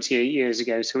 28 years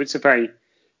ago, so it's a very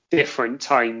different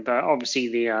time. But obviously,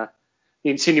 the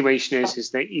insinuation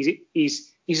is that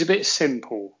he's a bit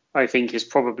simple, I think, is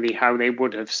probably how they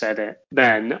would have said it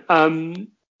then.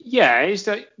 Is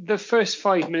that the first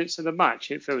 5 minutes of the match,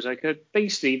 it feels like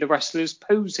basically the wrestlers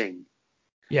posing.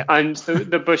 Yeah. And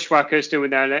the Bushwhackers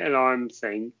doing their little arm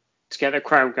thing to get the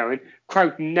crowd going.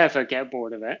 Crowd never get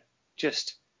bored of it.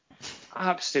 Just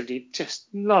absolutely just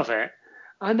love it.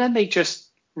 And then they just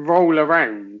roll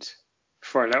around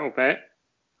for a little bit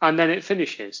and then it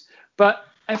finishes. But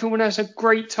everyone has a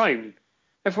great time.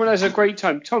 Tom,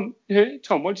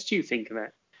 what did you think of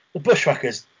it? The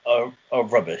Bushwhackers are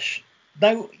rubbish.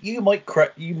 Now, you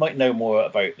might know more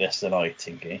about this than I,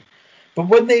 Tinky. But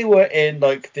when they were in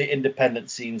like the independent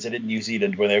scenes and in New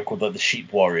Zealand, when they were called like the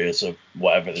Sheep Warriors or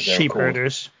whatever they were called, sheep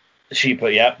herders.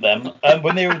 Them.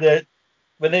 When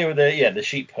they were the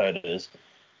sheep herders,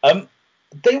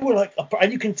 they were like,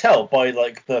 and you can tell by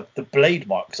like the blade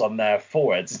marks on their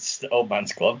foreheads. It's the old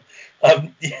man's club.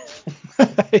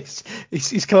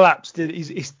 He's collapsed.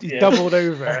 He's doubled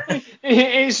over.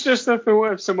 It's just the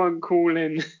thought of someone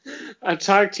calling a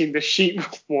tag team the Sheep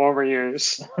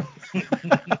Warriors.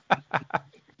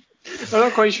 I'm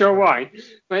not quite sure why,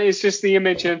 but it's just the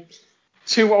image of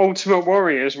two Ultimate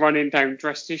Warriors running down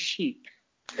dressed as sheep.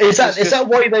 Is that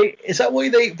why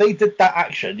they did that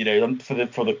action? You know, for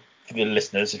the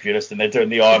listeners, if you're listening, they're doing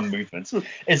the arm movements.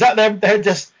 Is that them? They're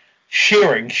just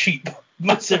shearing sheep,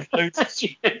 massive loads of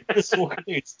sheep. Just walking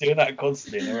dudes doing that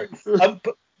constantly.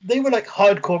 But they were like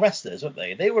hardcore wrestlers, weren't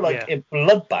they? They were like in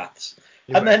bloodbaths.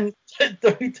 And then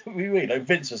WWE, like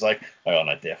Vince was like, "I got an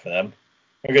idea for them.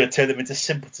 We're going to turn them into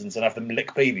simpletons and have them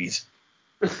lick babies."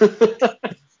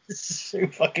 It's so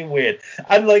fucking weird.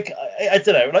 And like, I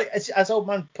don't know, like as old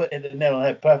man put it the nail on the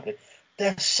head perfectly,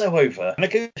 they're so over. And I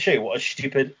can show you what a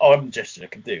stupid arm gesture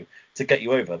can do to get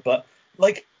you over. But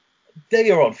like,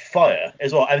 they are on fire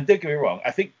as well. And don't get me wrong,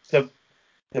 I think the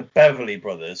Beverly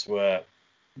Brothers were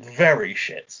very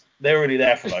shit. They were only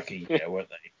there for like a year, weren't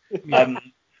they?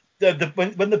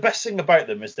 When the best thing about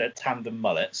them is their tandem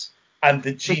mullets and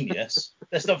the Genius.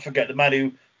 Let's not forget the man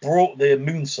who brought the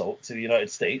moonsault to the United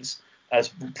States, as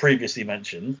previously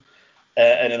mentioned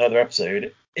in another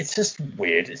episode. It's just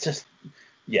weird. It's just,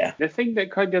 yeah. The thing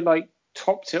that kind of like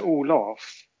topped it all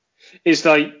off is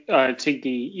like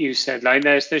Tinky, you said, like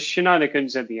there's the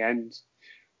shenanigans at the end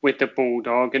with the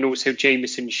Bulldog and also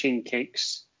Jameson shin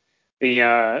kicks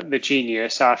the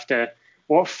Genius after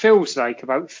what feels like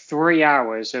about 3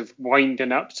 hours of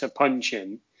winding up to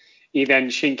punching. He then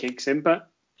shin kicks him, but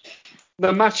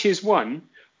the match is won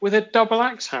with a double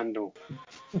axe handle.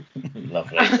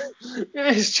 Lovely.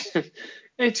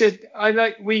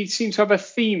 We seem to have a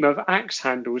theme of axe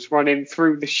handles running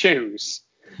through the shows.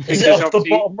 Is it off the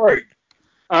bottom rope?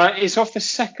 It's off the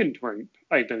second rope,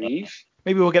 I believe.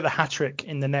 Maybe we'll get the hat trick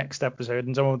in the next episode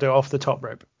and someone will do it off the top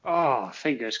rope. Oh,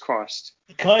 fingers crossed.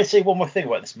 Can I say one more thing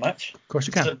about this match? Of course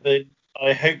you can.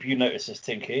 I hope you notice this,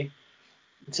 Tinky.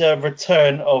 It's a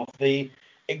return of the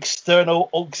external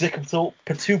occipital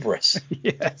protuberance.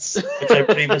 Yes. Which I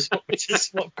believe is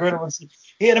what Gorilla wants.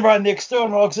 He had around the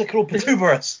external occipital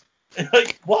protuberance.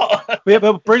 Like, what? Yeah,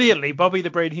 but brilliantly, Bobby the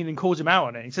Brain Heenan calls him out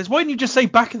on it. He says, "Why didn't you just say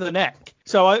back of the neck?"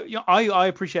 So I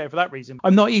appreciate it for that reason.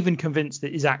 I'm not even convinced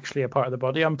it is actually a part of the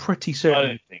body. I'm pretty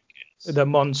certain that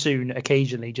Monsoon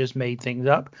occasionally just made things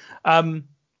up.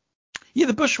 Yeah,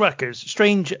 the Bushwhackers,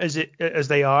 strange as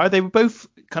they are, they were both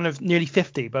kind of nearly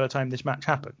 50 by the time this match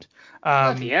happened.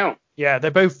 Bloody hell. Yeah,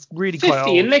 they're both really quite 50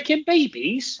 old. and licking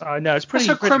babies? I know, it's That's pretty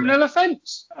a criminal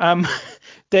offence.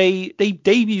 They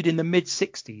debuted in the mid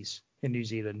 60s in New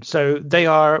Zealand, so they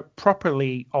are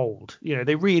properly old. You know,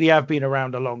 they really have been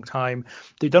around a long time.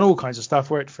 They've done all kinds of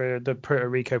stuff. Worked for the Puerto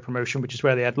Rico promotion, which is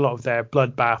where they had a lot of their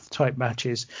bloodbath type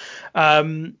matches.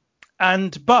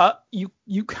 But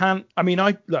you can't. I mean,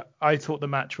 I thought the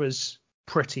match was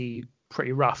pretty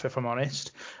rough, if I'm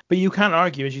honest. But you can't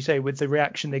argue, as you say, with the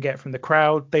reaction they get from the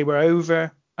crowd. They were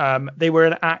over. They were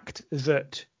an act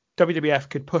that WWF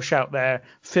could push out there,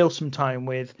 fill some time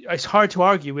with. It's hard to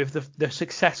argue with the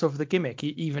success of the gimmick,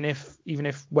 even if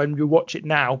when you watch it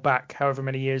now, back however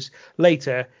many years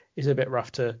later, is a bit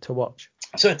rough to watch.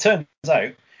 So it turns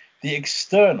out the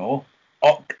external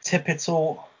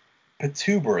occipital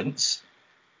protuberance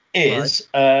is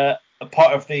a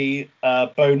part of the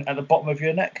bone at the bottom of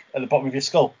your neck, at the bottom of your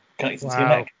skull, connected to your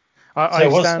neck. I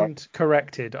stand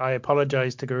corrected. I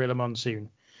apologise to Gorilla Monsoon.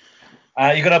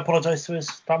 You got to apologise to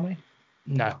his family?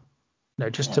 No,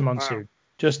 just to Monsoon. Wow.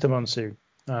 Just to Monsoon.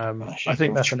 I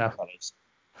think that's enough.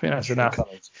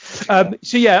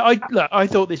 So yeah, I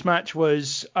thought this match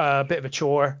was a bit of a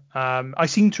chore. I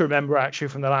seem to remember actually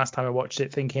from the last time I watched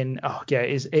it thinking, oh yeah,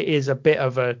 it is a bit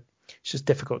of a. It's just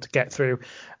difficult to get through.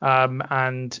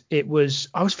 And I was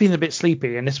feeling a bit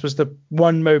sleepy. And this was the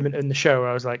one moment in the show where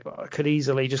I was like, I could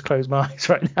easily just close my eyes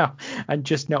right now and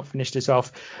just not finish this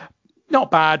off. Not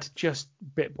bad, just a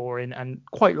bit boring and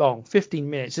quite long, 15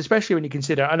 minutes, especially when you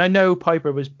consider. And I know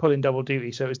Piper was pulling double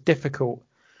duty, so it was difficult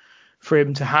for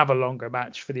him to have a longer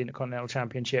match for the Intercontinental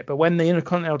Championship. But when the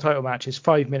Intercontinental title match is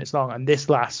 5 minutes long and this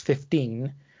lasts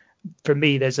 15, for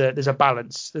me, there's a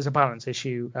balance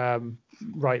issue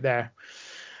right there.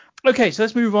 Okay, so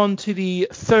let's move on to the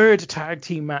third tag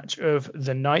team match of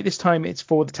the night. This time it's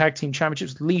for the tag team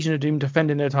championships. Legion of Doom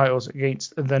defending their titles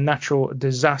against the Natural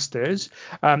Disasters.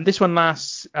 This one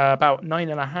lasts about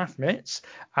 9.5 minutes,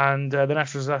 and the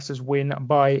Natural Disasters win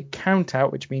by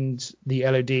countout, which means the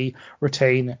LOD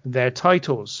retain their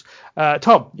titles.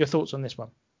 Tom, your thoughts on this one?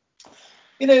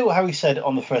 You know how we said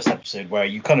on the first episode where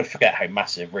you kind of forget how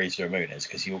massive Razor Ramon is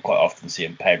because you'll quite often see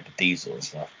him paired with Diesel and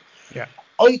stuff. Yeah.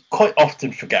 I quite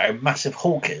often forget how massive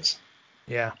Hulk is.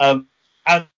 Yeah. And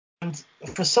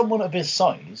for someone of his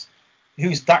size,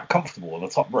 who's that comfortable on the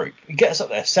top rope, he gets up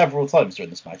there several times during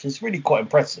this match. It's really quite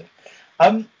impressive.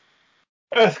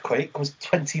 Earthquake was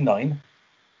 29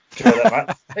 during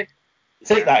that match.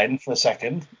 Take that in for a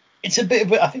second. It's a bit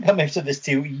of I think I may have said this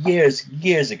to you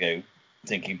years ago,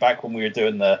 thinking back when we were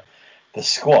doing the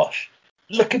squash.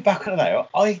 Looking back on it now,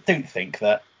 I don't think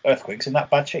that Earthquake's in that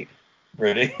bad shape,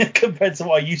 really, compared to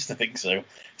what I used to think so. Do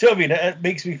you know what I mean? It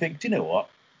makes me think, do you know what?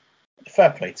 Fair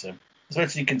play to him,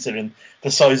 especially considering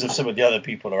the size of some of the other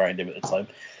people around him at the time.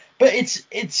 But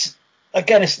it's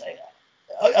again,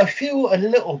 I feel a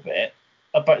little bit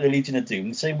about the Legion of Doom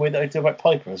the same way that I do about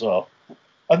Piper as well.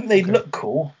 I think they look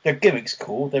cool, their gimmick's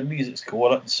cool, their music's cool,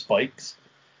 I like the spikes,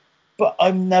 but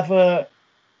I'm never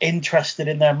interested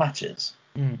in their matches.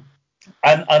 And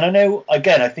I know,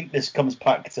 again, I think this comes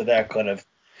back to their kind of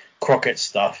Crockett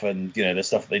stuff and, you know, the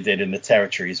stuff they did in the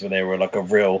territories where they were like a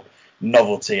real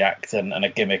novelty act and a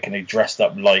gimmick, and they dressed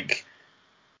up like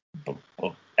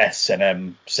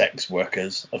S&M sex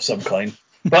workers of some kind.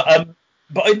 But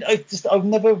I've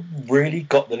never really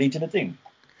got the Legion of Doom.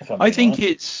 I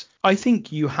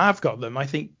think you have got them. I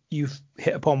think you've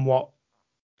hit upon what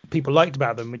people liked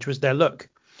about them, which was their look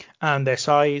and their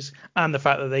size and the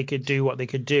fact that they could do what they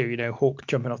could do. You know, Hawk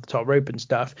jumping off the top rope and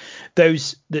stuff.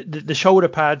 The shoulder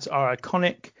pads are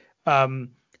iconic.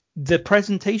 The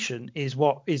presentation is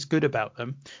what is good about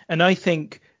them, and I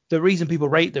think the reason people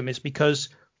rate them is because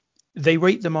they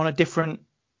rate them in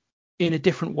a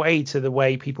different way to the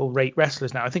way people rate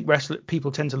wrestlers now. I think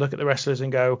people tend to look at the wrestlers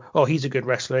and go, oh, he's a good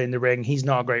wrestler in the ring. He's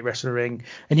not a great wrestler in the ring,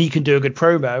 and he can do a good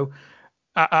promo.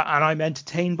 And I'm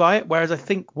entertained by it. Whereas I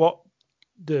think what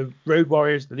the Road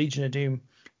Warriors, the Legion of Doom,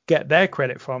 get their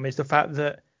credit from is the fact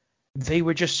that they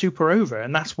were just super over.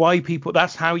 And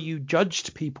that's how you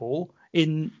judged people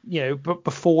in, you know,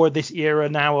 before this era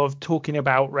now of talking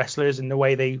about wrestlers and the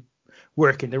way they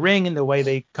work in the ring and the way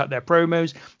they cut their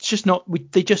promos. It's just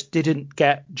they just didn't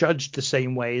get judged the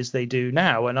same way as they do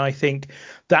now. And I think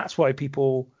that's what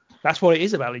it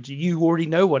is about Legion. You already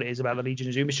know what it is about the Legion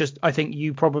of Doom. It's just, I think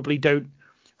you probably don't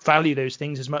value those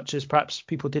things as much as perhaps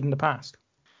people did in the past.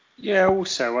 Yeah,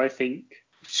 also, I think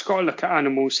you've just got to look at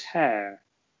Animal's hair.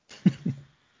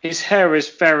 His hair is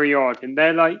very odd. And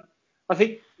they're like, I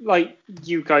think like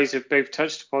you guys have both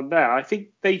touched upon there, I think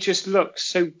they just look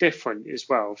so different as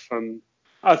well from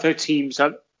other teams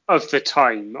of the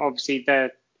time. Obviously,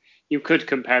 you could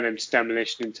compare them to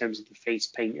Demolition in terms of the face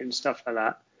paint and stuff like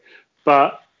that.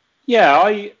 But yeah,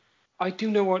 I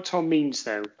do know what Tom means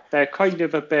though. They're kind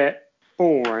of a bit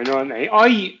boring, aren't they?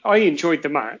 I enjoyed the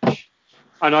match,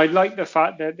 and I like the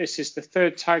fact that this is the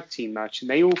third tag team match, and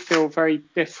they all feel very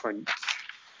different.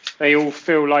 They all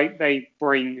feel like they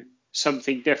bring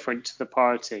something different to the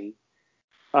party.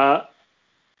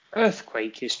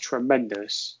 Earthquake is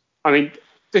tremendous. I mean,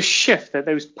 the shift that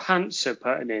those pants are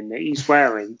putting in that he's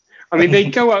wearing. I mean, they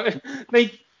go out,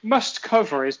 they must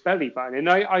cover his belly button. And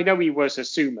I know he was a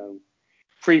sumo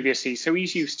previously, so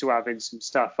he's used to having some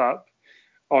stuff up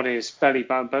on his belly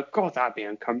button. But God, that'd be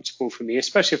uncomfortable for me,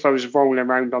 especially if I was rolling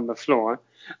around on the floor.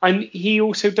 And he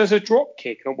also does a drop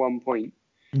kick at one point.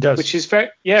 He does. Which is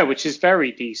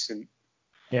very decent.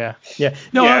 Yeah.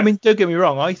 No, I mean, don't get me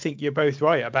wrong. I think you're both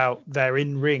right about their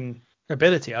in-ring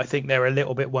ability. I think they're a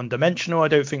little bit one-dimensional. I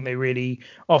don't think they really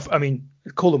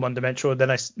call them one-dimensional.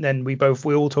 Then we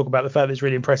all talk about the fact that it's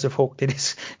really impressive Hawk did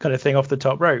his kind of thing off the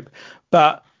top rope.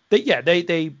 But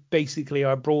they basically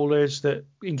are brawlers that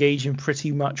engage in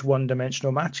pretty much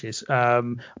one-dimensional matches.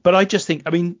 But I just think,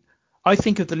 I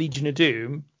think of the Legion of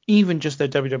Doom, even just their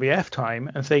WWF time,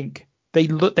 and think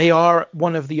they are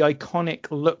one of the iconic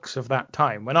looks of that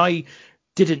time. When I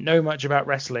didn't know much about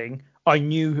wrestling, I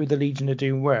knew who the Legion of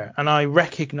Doom were, and I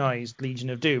recognized Legion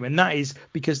of Doom, and that is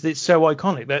because it's so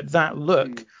iconic. That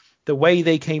look, the way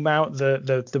they came out,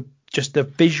 the just the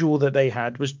visual that they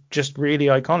had was just really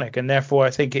iconic, and therefore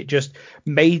I think it just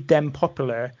made them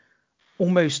popular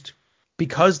almost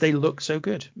because they look so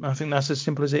good. I think that's as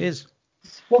simple as it is.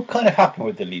 What kind of happened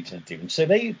with the Legion of Doom? So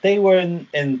they were in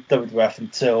WWF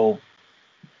until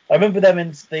I remember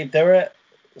them they were at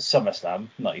SummerSlam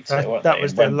 '92. That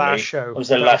was their last show. It was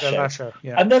their last show.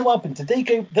 Yeah. And then what happened? Did they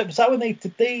go? Was that when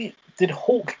did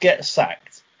Hawk get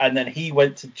sacked and then he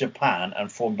went to Japan and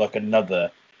formed like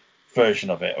another version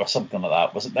of it or something like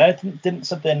that? Was it there? Didn't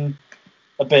something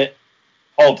a bit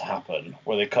odd happen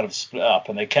where they kind of split up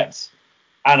and they kept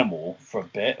Animal for a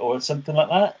bit or something like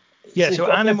that? Yeah.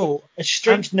 So Animal a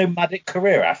strange nomadic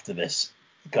career after this.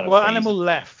 Animal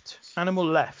left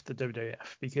the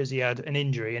WWF because he had an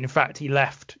injury, and in fact he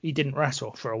left. He didn't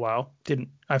wrestle for a while.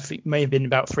 I think it may have been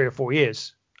about 3 or 4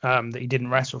 years that he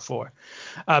didn't wrestle for.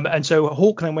 And so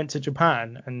Hawk then went to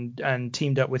Japan and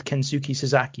teamed up with Kensuke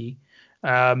Sasaki,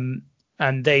 and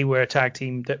they were a tag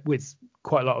team that with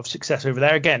quite a lot of success over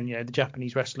there. Again, the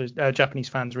Japanese Japanese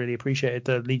fans really appreciated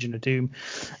the Legion of Doom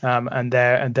and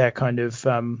their kind of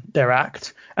their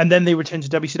act. And then they returned to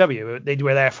WCW. They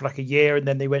were there for like a year, and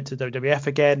then they went to WWF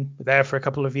again. Were there for a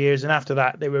couple of years, and after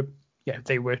that they were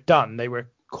done. They were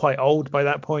quite old by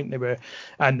that point.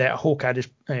 Hawk had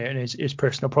his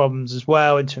personal problems as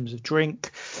well in terms of drink,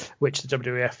 which the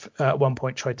WWF at one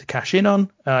point tried to cash in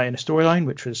on in a storyline,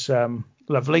 which was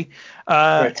lovely.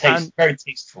 Very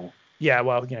tasteful. Yeah,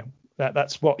 well,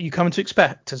 that's what you come to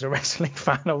expect as a wrestling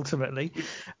fan ultimately.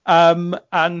 And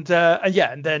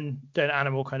then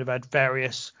Animal kind of had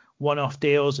various one-off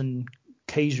deals and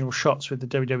occasional shots with the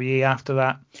WWE after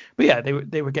that. But yeah,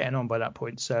 they were getting on by that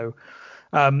point. So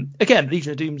again,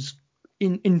 Legion of Doom's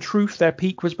in truth their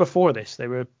peak was before this. They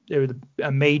were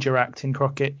a major act in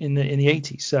Crockett in the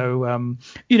 80s. So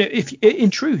if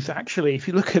in truth actually, if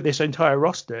you look at this entire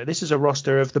roster, this is a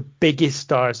roster of the biggest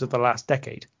stars of the last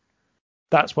decade.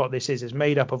 That's what this is. It's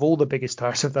made up of all the biggest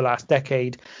stars of the last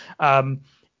decade, and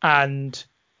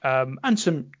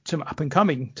some up and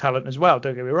coming talent as well.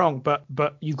 Don't get me wrong,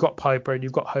 but you've got Piper and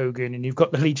you've got Hogan and you've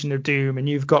got the Legion of Doom and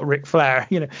you've got Ric Flair.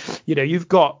 You've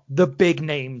got the big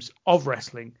names of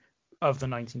wrestling of the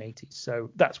 1980s. So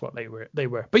that's what they were.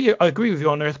 But yeah, I agree with you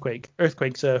on Earthquake.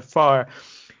 Earthquake's a far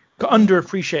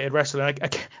underappreciated wrestler.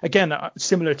 Again,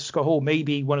 similar to Scott Hall,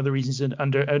 maybe one of the reasons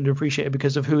underappreciated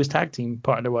because of who his tag team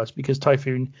partner was, because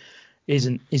Typhoon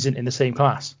isn't in the same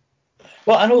class.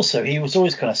 Well, and also he was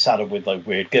always kind of saddled with like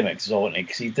weird gimmicks, wasn't he?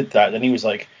 Because he did that. Then he was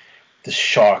like the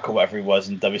Shark or whatever he was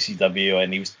in WCW,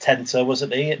 and he was Tenta,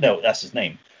 wasn't he? No, that's his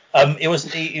name. He was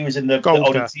in the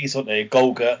Oddities, wasn't he?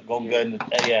 Golga, and,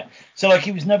 yeah. So like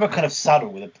he was never kind of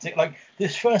saddled with a particular, like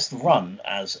this first run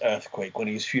as Earthquake when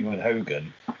he was feuding with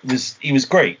Hogan he was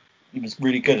great. He was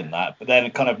really good in that, but then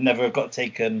kind of never got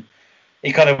taken.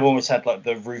 He kind of almost had like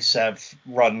the Rusev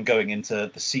run going into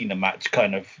the Cena match,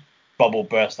 kind of bubble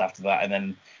burst after that, and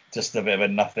then just a bit of a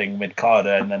nothing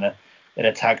mid-carder, and then in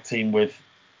a tag team with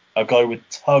a guy with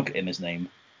Tug in his name.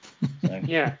 So.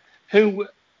 Yeah, who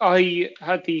I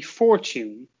had the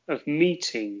fortune of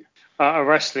meeting at a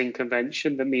wrestling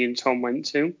convention that me and Tom went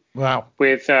to. Wow.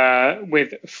 With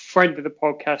friend of the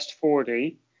podcast,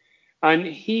 40. And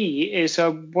he is a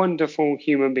wonderful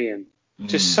human being.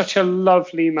 Just such a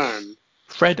lovely man.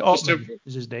 Fred Ottman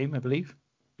is his name, I believe.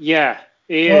 Yeah,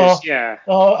 he is, yeah.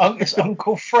 Oh, it's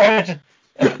Uncle Fred.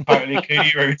 Apparently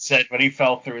Cody Rhodes said when he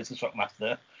fell through as the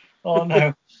Shockmaster. Oh,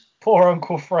 no. Poor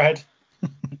Uncle Fred.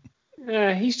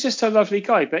 He's just a lovely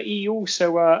guy. But he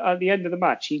also, at the end of the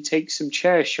match, he takes some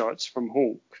chair shots from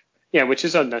Hulk. Yeah, which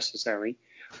is unnecessary.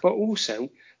 But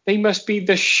also, they must be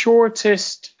the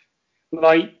shortest,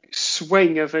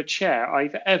 swing of a chair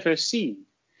I've ever seen.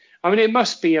 I mean, it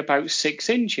must be about 6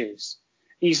 inches.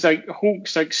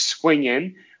 Hulk's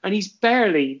swinging, and he's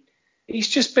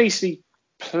just basically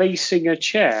placing a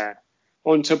chair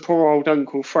onto poor old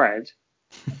Uncle Fred,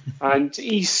 and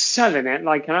he's selling it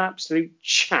like an absolute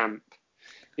champ,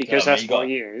 because that's what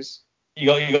he is.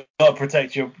 You got to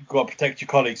protect your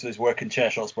colleagues with his working chair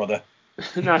shots, brother.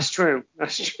 That's true.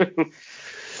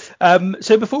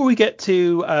 So before we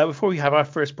have our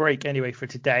first break anyway for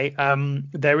today,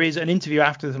 there is an interview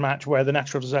after the match where the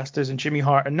Natural Disasters and Jimmy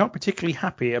Hart are not particularly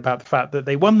happy about the fact that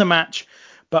they won the match,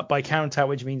 but by count out,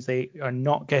 which means they are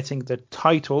not getting the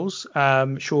titles.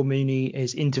 Sean Mooney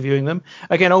is interviewing them.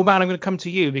 Again, old man, I'm going to come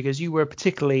to you because you were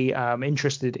particularly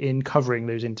interested in covering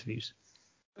those interviews.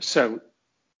 So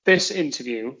this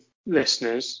interview,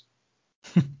 listeners,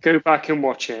 go back and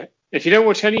watch it. If you don't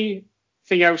watch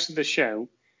anything else of the show,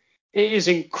 it is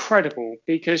incredible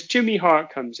because Jimmy Hart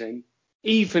comes in.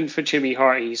 Even for Jimmy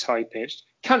Hart, he's high-pitched.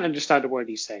 Can't understand a word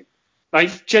he's saying.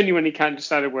 Genuinely can't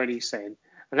understand a word he's saying.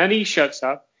 And then he shuts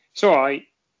up. It's all right.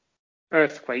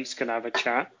 Earthquake's going to have a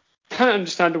chat. Can't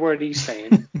understand a word he's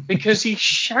saying because he's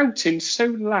shouting so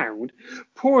loud.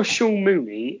 Poor Sean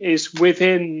Mooney is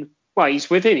within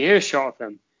earshot of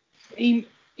them. He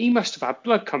must have had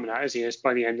blood coming out his ears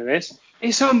by the end of this.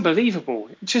 It's unbelievable.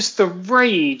 Just the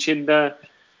rage and the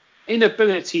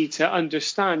inability to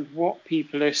understand what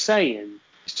people are saying.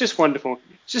 It's just wonderful.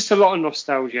 It's just a lot of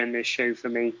nostalgia in this show for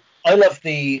me. I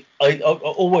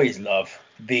always love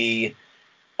the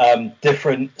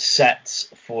different sets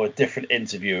for different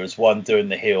interviewers, one doing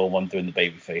the heel, one doing the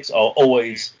babyface.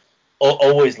 Always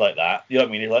like that. You know what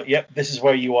I mean? You're like, yep, this is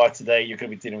where you are today. You're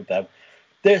going to be dealing with them.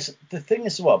 There's the thing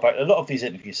as well about a lot of these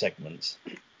interview segments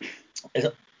is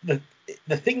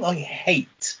the thing I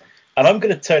hate, and I'm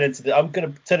going to turn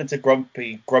into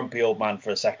grumpy old man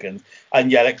for a second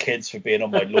and yell at kids for being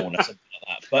on my lawn or something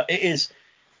like that. But it is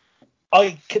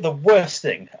the worst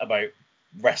thing about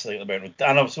wrestling at the moment,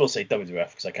 and I will say WWF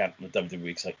because I can't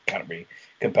really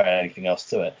compare anything else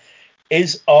to it,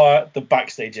 are the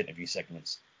backstage interview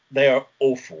segments. They are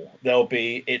awful.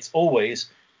 It's always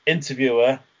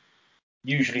interviewer,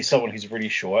 usually someone who's really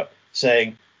short,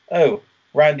 saying, "Oh,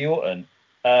 Randy Orton,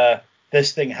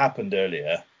 this thing happened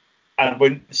earlier," and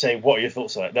won't say, "What are your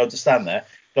thoughts on it?" They'll just stand there.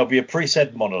 There'll be a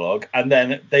pre-said monologue, and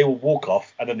then they will walk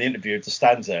off, and then the interviewer just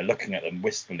stands there looking at them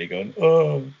wistfully, going,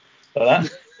 "Oh," like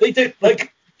that. They don't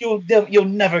you'll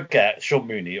never get Sean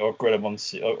Mooney or Gorilla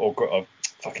Monsoon or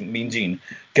fucking Mean Gene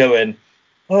going,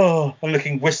 "Oh," and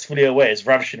looking wistfully away as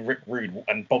Ravishing Rick Rude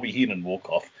and Bobby Heenan walk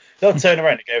off. They'll turn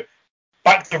around and go,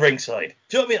 "Back to ringside."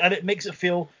 Do you know what I mean? And it makes it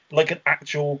feel like an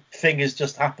actual thing has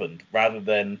just happened rather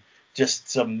than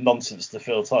just some nonsense to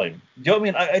fill time. Do you know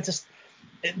what I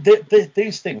mean?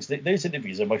 These things, those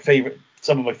interviews are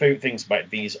some of my favorite things about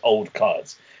these old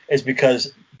cards is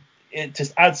because it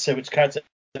just adds so much character.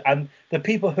 And the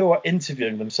people who are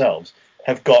interviewing themselves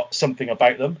have got something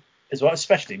about them as well,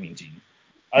 especially Mean Gene.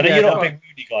 I know you're not a big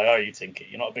Mooney guy, are you, Tinky?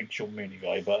 You're not a big Sean Mooney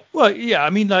guy, but well, yeah.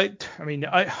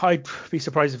 I'd be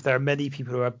surprised if there are many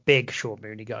people who are big Sean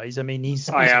Mooney guys. I mean, he's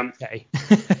okay.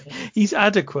 He's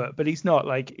adequate, but he's not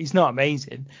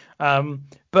amazing.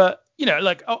 But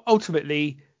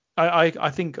ultimately, I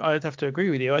think I'd have to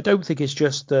agree with you. I don't think it's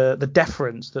just the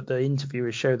deference that the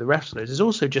interviewers show the wrestlers. It's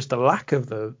also just the lack of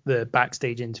the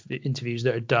backstage interviews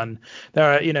that are done. There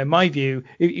are, in my view,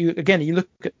 you look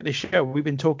at this show, we've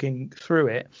been talking through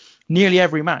it. Nearly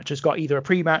every match has got either a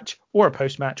pre-match or a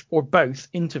post-match or both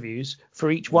interviews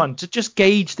for each one to just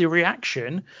gauge the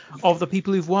reaction of the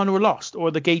people who've won or lost,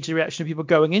 or gauge the reaction of people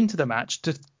going into the match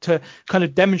to kind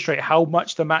of demonstrate how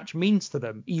much the match means to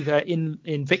them, either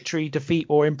in victory, defeat,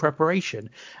 or in preparation.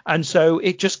 And so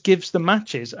it just gives the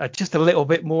matches just a little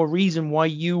bit more reason why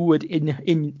you would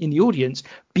in the audience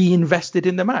be invested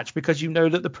in the match, because you know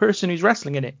that the person who's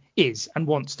wrestling in it is and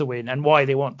wants to win, and why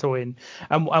they want to win,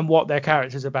 and what their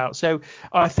character's about. So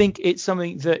I think it's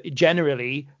something that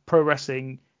generally pro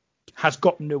wrestling has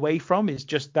gotten away from, is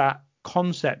just that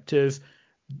concept of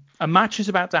a match is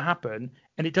about to happen,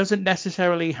 and it doesn't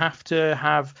necessarily have to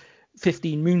have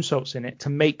 15 moonsaults in it to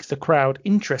make the crowd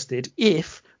interested.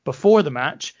 If before the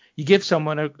match you give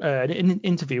someone an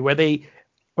interview where they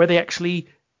actually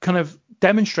kind of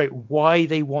demonstrate why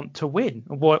they want to win,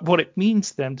 what it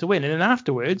means to them to win, and then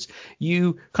afterwards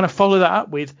you kind of follow that up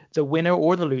with the winner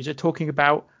or the loser talking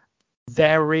about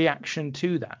their reaction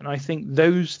to that. And I think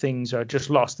those things are just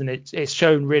lost, and it's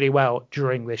shown really well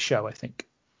during this show, I think.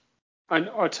 And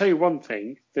I'll tell you one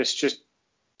thing that's just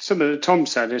something that Tom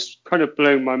said has kind of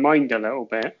blown my mind a little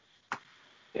bit.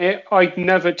 I'd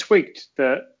never twigged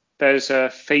that there's a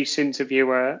face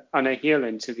interviewer and a heel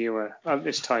interviewer at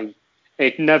this time.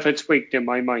 It never twigged in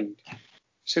my mind.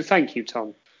 So thank you,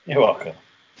 Tom. You're welcome.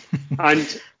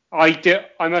 And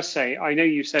I must say, I know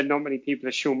you said not many people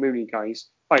are Sean Mooney guys.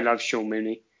 I love Sean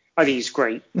Mooney. I think he's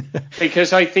great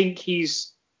because I think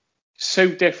he's so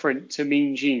different to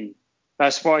Mean Gene.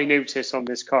 That's what I noticed on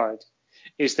this card,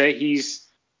 is that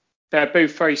they're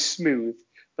both very smooth,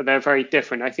 but they're very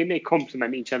different. I think they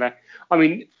complement each other. I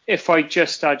mean, if I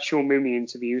just had Sean Mooney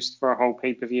interviews for a whole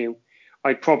pay-per-view,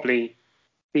 I'd probably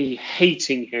be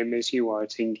hating him as you are,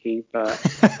 Tinky. But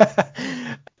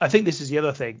I think this is the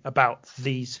other thing about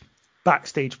these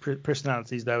backstage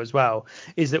personalities, though, as well,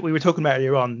 is that we were talking about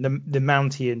earlier on the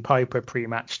Mountie and Piper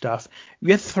pre-match stuff.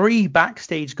 We had 3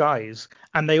 backstage guys,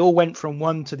 and they all went from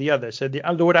one to the other. So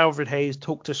Lord Alfred Hayes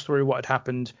talked us through what had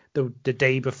happened the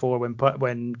day before when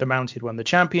the Mountie had won the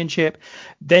championship.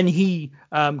 Then he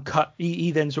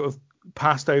then sort of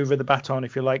passed over the baton,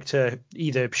 if you like, to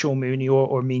either Sean Mooney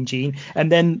or Mean Gene,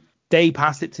 and then they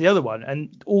passed it to the other one,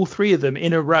 and all 3 of them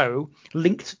in a row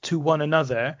linked to one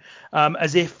another,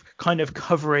 as if kind of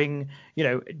covering,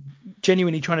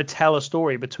 genuinely trying to tell a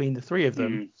story between the 3 of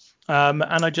them. And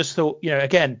I just thought,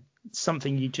 again,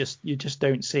 something you just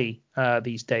don't see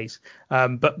these days.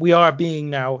 But we are being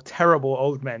now terrible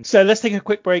old men. So let's take a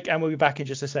quick break, and we'll be back in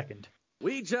just a second.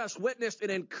 We just witnessed an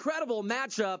incredible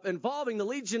matchup involving the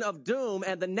Legion of Doom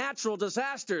and the Natural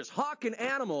Disasters. Hawk and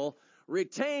Animal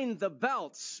retained the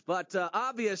belts, but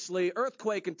obviously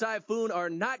Earthquake and Typhoon are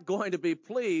not going to be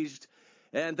pleased,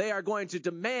 and they are going to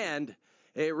demand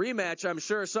a rematch, I'm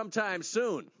sure, sometime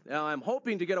soon. Now, I'm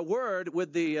hoping to get a word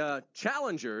with the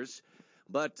challengers,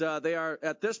 but they are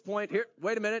at this point here.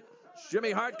 Wait a minute. Jimmy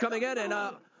Hart coming in, and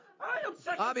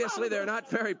obviously they're not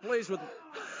very pleased with.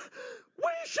 We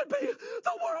should be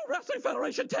the World Wrestling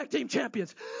Federation Tag Team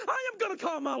Champions. I am going to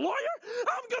call my lawyer.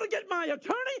 I'm going to get my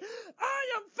attorney. I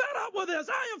am fed up with this.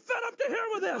 I am fed up to here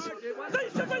with this.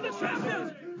 They should be the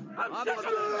champions. I'm sick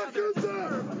of this.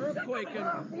 Earthquake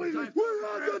and We had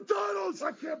the titles.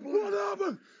 I can't believe what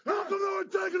happened. How come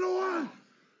they were taken away?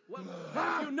 Well,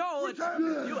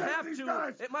 you have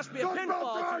to. It must be a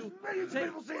pinfall to. Millions of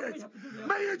people see it.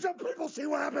 Millions of people see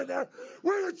what happened there.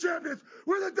 We're the champions.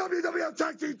 We're the WWF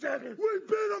Tag Team Champions. We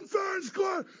beat them fair and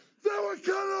square. They were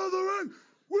counted out of the ring.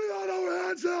 We had our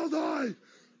hands held high.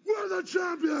 We're the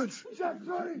champions. You're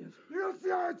going to see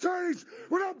our attorneys.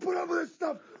 We're not putting up with this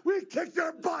stuff. We kick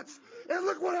their butts. And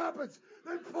look what happens.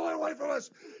 They pull it away from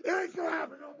us. It ain't going to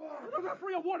happen no more. The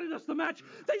referee awarded us the match.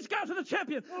 These guys are the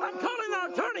champion. I'm calling our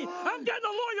attorney. I'm getting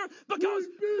a lawyer because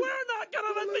we're not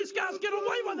going to let these guys get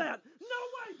away with that.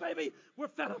 No way, baby. We're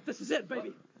fed up. This is it,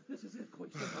 baby. This is it, Queen.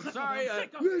 I'm sorry.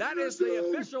 That is the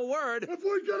official word. If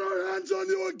we get our hands on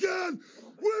you again,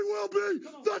 we will be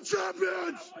the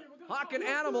champions. Hawk and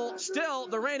Animal still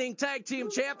the reigning tag team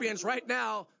champions right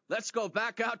now. Let's go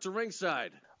back out to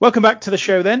ringside. Welcome back to the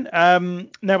show then.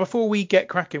 Now, before we get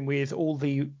cracking with all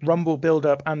the Rumble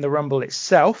build-up and the Rumble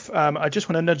itself, I just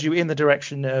want to nudge you in the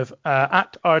direction of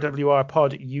at RWR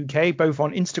Pod UK, both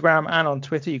on Instagram and on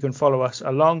Twitter. You can follow us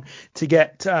along to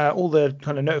get all the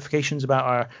kind of notifications about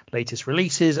our latest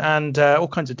releases and all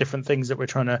kinds of different things that we're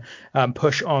trying to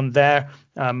push on there.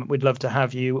 We'd love to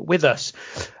have you with us.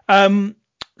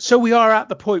 So we are at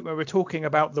the point where we're talking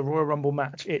about the Royal Rumble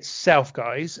match itself,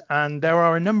 guys, and there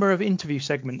are a number of interview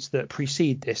segments that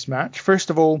precede this match. First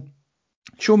of all,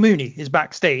 Sean Mooney is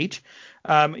backstage.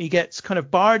 He gets kind of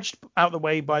barged out the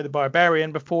way by the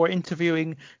Barbarian before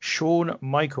interviewing Shawn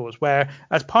Michaels, where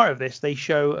as part of this, they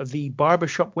show the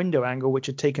barbershop window angle, which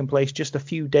had taken place just a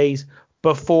few days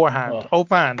beforehand.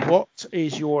 Old man, what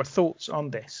is your thoughts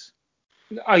on this?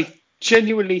 I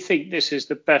genuinely think this is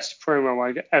the best promo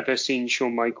I've ever seen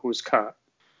Shawn Michaels cut.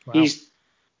 Wow.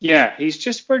 He's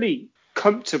just really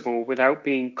comfortable without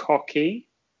being cocky,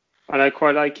 and I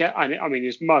quite like it. I mean,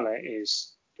 his mullet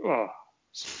is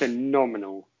it's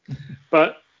phenomenal.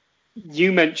 But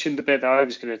you mentioned the bit that I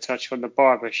was going to touch on, the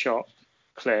barbershop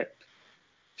clip.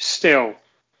 Still,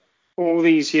 all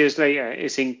these years later,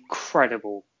 it's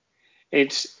incredible.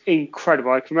 It's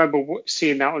incredible. I can remember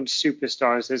seeing that on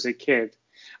Superstars as a kid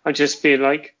and just being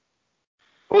like,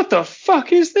 what the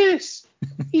fuck is this?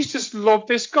 He's just lobbed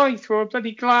this guy through a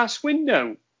bloody glass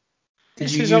window. Did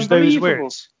This you is use those unbelievable.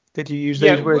 words? Did you use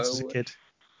Yeah, those words as a kid?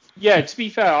 Yeah, to be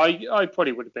fair, I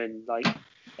probably would have been like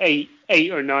eight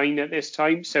or nine at this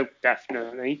time, so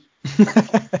definitely.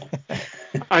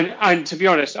 And to be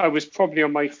honest, I was probably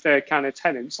on my third can of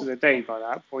Tenants of the day by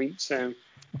that point. So,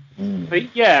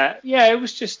 but yeah, it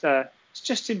was just it's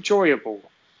just enjoyable.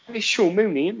 It's Sean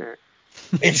Mooney, isn't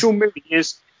it? Sean Mooney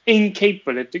is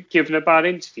incapable of giving a bad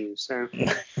interview. So,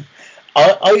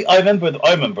 I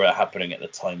remember it happening at the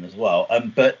time as well.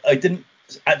 But I didn't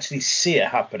actually see it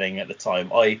happening at the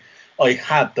time. I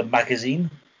had the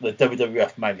magazine, the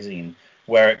WWF magazine,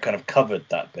 where it kind of covered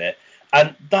that bit,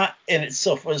 and that in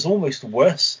itself was almost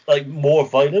worse, like more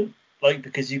violent, like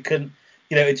because you couldn't,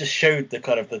 it just showed the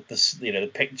kind of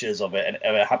the pictures of it and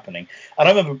of it happening. And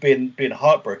I remember being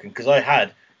heartbroken because I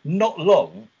had not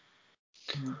long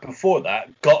before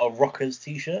that got a Rockers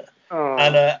t-shirt.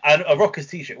 And a Rockers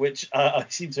t-shirt, which I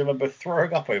seem to remember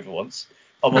throwing up over once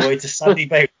on my way to Sandy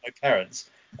Bay with my parents.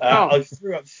 I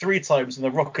threw up 3 times, and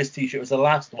the Rockers t-shirt was the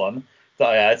last one that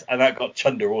I had, and that got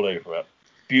chunder all over it.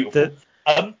 Beautiful.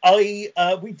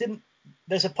 We didn't.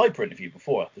 There's a Piper interview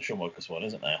before the Shawn Michaels one,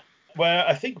 isn't there? Where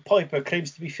I think Piper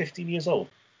claims to be 15 years old.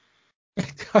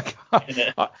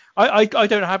 I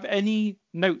don't have any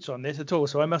notes on this at all,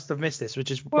 so I must have missed this,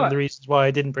 which is one of the reasons why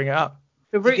I didn't bring it up.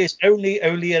 Because only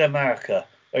in America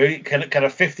can a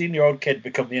 15-year-old kid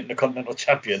become the Intercontinental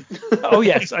Champion. Oh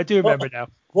yes, I do remember now.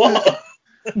 What?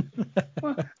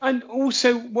 And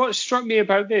also, what struck me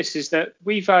about this is that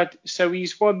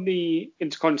he's won the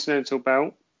Intercontinental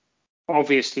belt,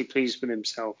 obviously pleased with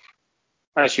himself,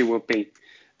 as you would be.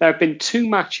 There have been 2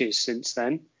 matches since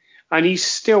then, and he's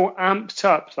still amped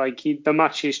up like the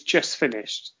match is just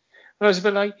finished. And I was a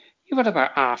bit like, you've had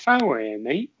about half hour here,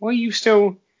 mate. Why are you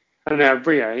still... And then I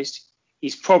realised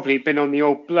he's probably been on the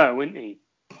old blow, isn't he?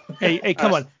 Hey,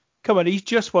 come on. He's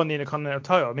just won the Intercontinental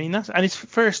title. I mean, and his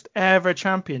first ever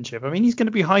championship. I mean, he's going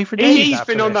to be high for days. He's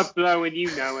been on the blow, and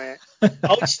you know it.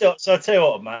 So I'll tell you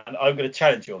what, man. I'm going to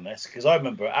challenge you on this because I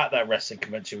remember at that wrestling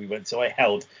convention we went to, I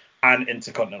held an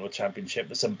Intercontinental Championship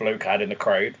that some bloke had in the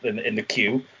crowd in the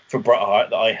queue for Bret Hart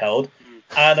that I held,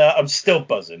 and I'm still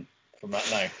buzzing from that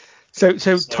now.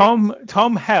 So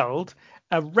Tom held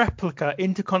a replica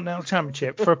Intercontinental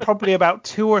Championship for probably about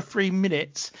 2 or 3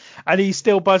 minutes, and he's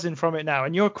still buzzing from it now.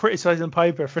 And you're criticizing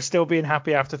Piper for still being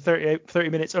happy after 30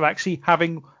 minutes of actually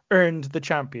having earned the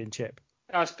championship.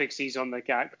 That's because he's on the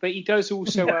gag, but he does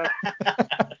also.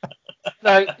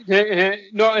 Not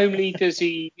only does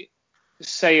he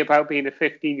say about being a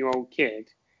 15-year-old kid,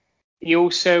 he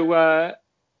also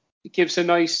gives a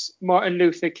nice Martin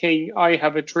Luther King "I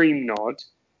Have a Dream" nod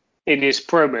in his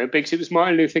promo, because it was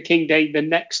Martin Luther King Day the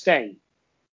next day,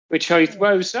 which I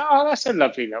was, that's a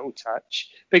lovely little touch,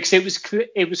 because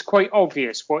it was quite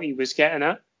obvious what he was getting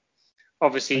at.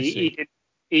 Obviously,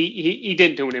 he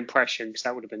didn't do an impression because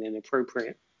that would have been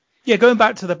inappropriate. Yeah, going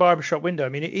back to the barbershop window, I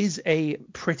mean, it is a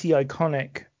pretty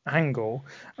iconic angle,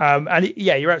 and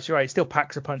you're absolutely right. It still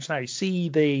packs a punch now. You see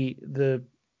the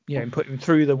put him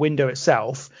through the window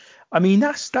itself. I mean,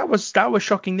 that was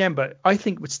shocking then, but I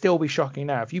think would still be shocking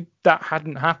now if that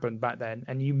hadn't happened back then,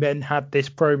 and you then had this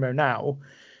promo now,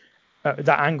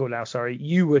 that angle now. Sorry,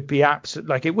 you would be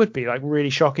it would be like really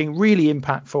shocking, really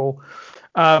impactful.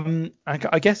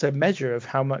 I guess a measure of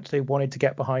how much they wanted to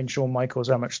get behind Shawn Michaels,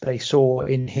 how much they saw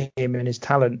in him and his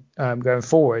talent going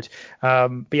forward.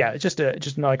 But yeah, just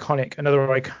another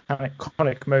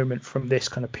iconic moment from this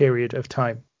kind of period of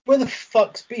time. Where the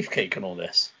fuck's Beefcake and all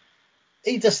this?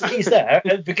 He's there at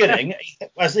the beginning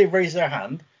as they raise their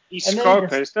hand. He's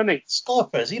Scarpers, doesn't he?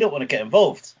 Scarpers, you don't want to get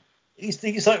involved.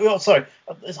 He's like, oh, sorry,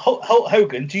 Hulk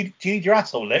Hogan, do you need your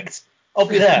asshole licked? I'll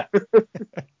be there.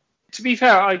 To be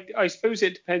fair, I suppose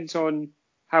it depends on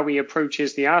how he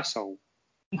approaches the asshole.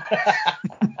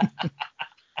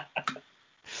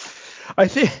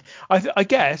 I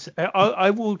guess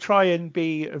I will try and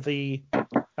be the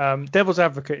devil's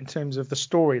advocate in terms of the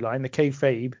storyline, the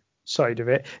kayfabe side of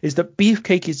it, is that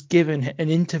Beefcake is given an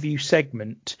interview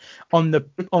segment on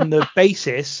the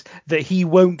basis that he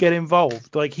won't get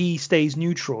involved, like he stays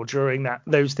neutral during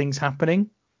those things happening.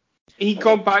 He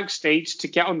gone backstage to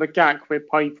get on the gag with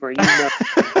Piper.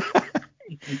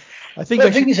 I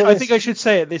think I should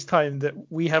say at this time that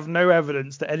we have no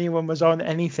evidence that anyone was on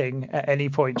anything at any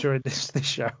point during this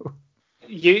show.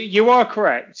 You are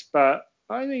correct, but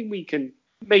I think we can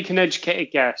make an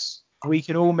educated guess. We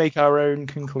can all make our own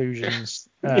conclusions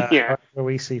where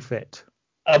we see fit.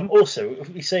 Also, if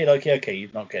we say like, yeah, okay, you're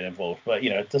not getting involved, but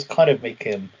it does kind of make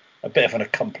him a bit of an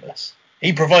accomplice.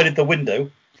 He provided the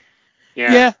window.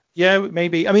 Yeah,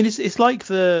 maybe. I mean, it's like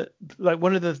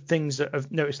one of the things that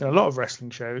I've noticed in a lot of wrestling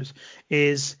shows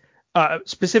is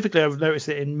specifically I've noticed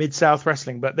it in Mid-South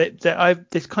Wrestling, but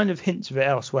there's kind of hints of it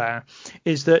elsewhere.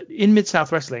 Is that in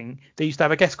Mid-South Wrestling they used to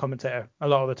have a guest commentator a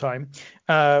lot of the time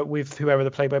with whoever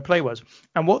the play-by-play was,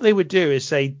 and what they would do is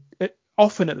say,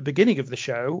 often at the beginning of the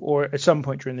show or at some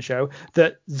point during the show,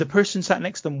 that the person sat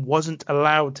next to them wasn't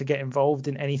allowed to get involved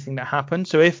in anything that happened.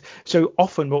 So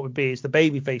often what would be is the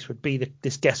babyface would be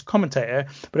this guest commentator,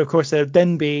 but of course there would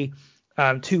then be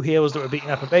two heels that were beating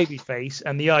up a babyface,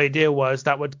 and the idea was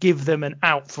that would give them an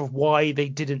out for why they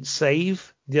didn't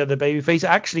save the other babyface. It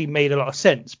actually made a lot of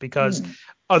sense because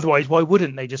otherwise, why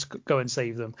wouldn't they just go and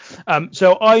save them?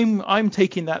 So I'm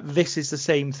taking that this is the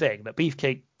same thing, that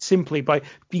Beefcake, simply by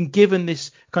being given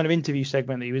this kind of interview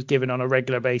segment that he was given on a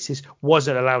regular basis,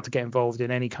 wasn't allowed to get involved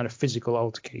in any kind of physical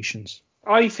altercations.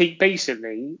 I think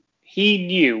basically he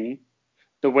knew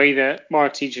the way that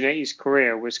Marty Jannetty's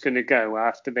career was going to go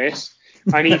after this,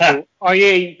 and he thought, I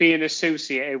ain't being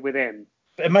associated with him.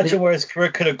 But imagine where his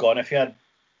career could have gone if he had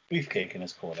Beefcake in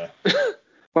his corner.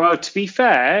 Well, to be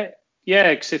fair,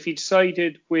 yeah, because if he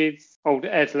sided with old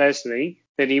Ed Leslie,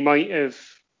 then he might have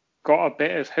got a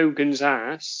bit of Hogan's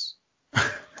ass,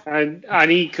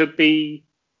 and he could be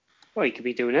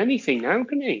doing anything now,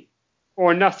 couldn't he?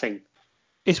 Or nothing.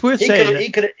 It's worth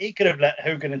saying he could have let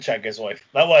Hogan and shag his wife.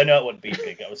 That way I know it wasn't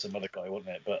Beefcake. That was some other guy,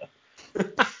 wasn't it? But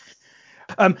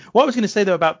what I was going to say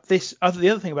though about the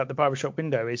other thing about the barbershop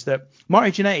window is that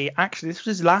Marty Jannetty, actually this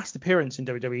was his last appearance in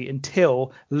WWE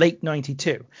until late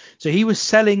 '92. So he was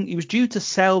due to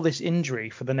sell this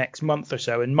injury for the next month or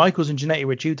so, and Michaels and Jannetty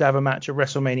were due to have a match at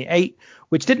WrestleMania 8,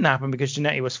 which didn't happen because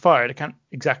Jannetty was fired. I can't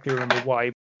exactly remember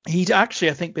why. He'd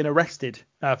actually, I think, been arrested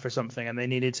for something, and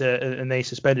they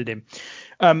suspended him.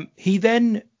 He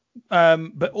then,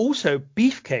 but also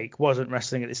Beefcake wasn't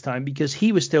wrestling at this time because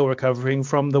he was still recovering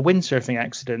from the windsurfing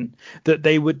accident that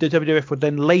the WWF would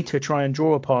then later try and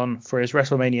draw upon for his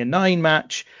WrestleMania 9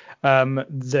 match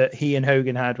that he and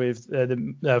Hogan had with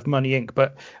Money Inc.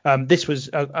 But this was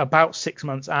about 6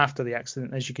 months after the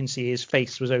accident. As you can see, his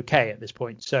face was okay at this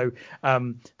point. So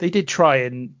they did try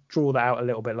and draw that out a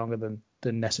little bit longer than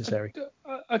necessary.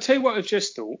 I'll tell you what I've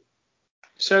just thought.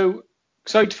 So,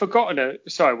 because I'd forgotten it.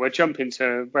 Sorry, we're jumping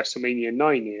to WrestleMania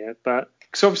 9 here, but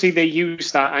because obviously they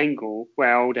used that angle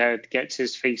where old Ed gets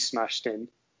his face smashed in,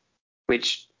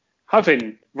 which,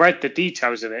 having read the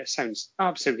details of it, sounds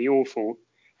absolutely awful.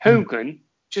 Hogan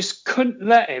just couldn't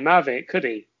let him have it, could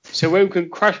he? So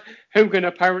Hogan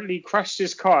apparently crashed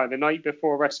his car the night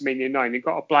before WrestleMania 9 and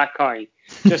got a black eye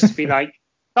just to be like,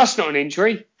 that's not an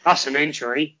injury. That's an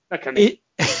injury. Look at me.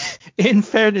 In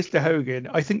fairness to Hogan,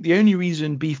 I think the only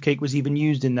reason Beefcake was even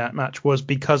used in that match was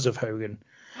because of Hogan.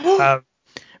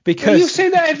 Because you say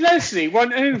that Ed Leslie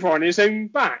went over on his own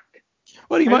back.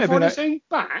 Well, he might have been on his own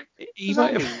back. He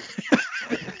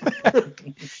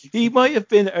might have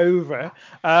been over,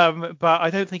 but I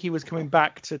don't think he was coming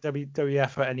back to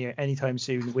WWF anytime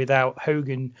soon without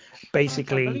Hogan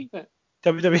basically.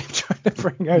 WWE trying to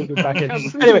bring Hogan back in.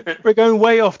 Anyway, we're going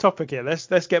way off topic here.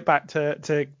 Let's get back to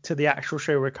the actual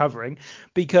show we're covering,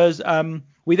 because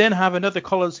we then have another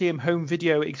Coliseum home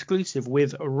video exclusive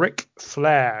with Ric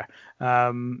Flair.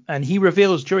 And he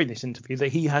reveals during this interview that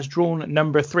he has drawn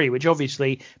number 3, which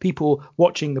obviously people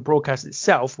watching the broadcast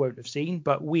itself won't have seen,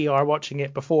 but we are watching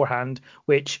it beforehand,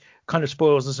 which kind of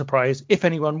spoils the surprise if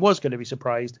anyone was going to be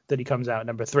surprised that he comes out at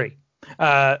number 3.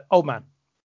 Old man.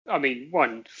 I mean,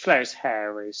 Flair's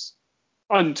hair is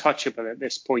untouchable at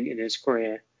this point in his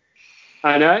career.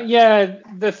 And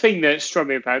the thing that struck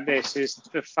me about this is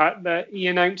the fact that he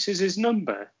announces his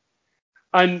number.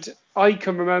 And I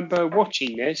can remember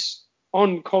watching this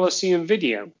on Coliseum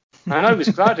Video. And I was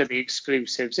glad of the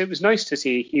exclusives. It was nice to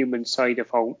see a human side of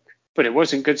Hulk. But it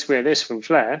wasn't good to hear this from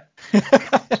Flair.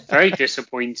 Very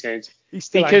disappointed.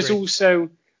 Because angry. Also,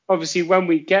 obviously, when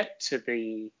we get to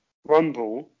the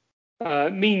Rumble,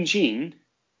 Mean Gene,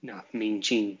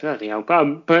 bloody hell,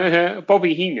 but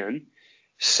Bobby Heenan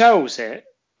sells it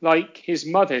like his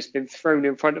mother's been thrown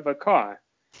in front of a car.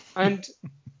 And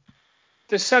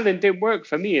the selling didn't work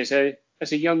for me as a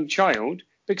young child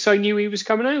because I knew he was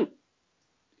coming out.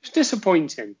 It was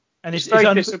disappointing. And it's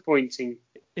very disappointing.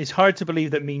 It's hard to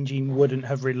believe that Mean Gene wouldn't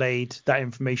have relayed that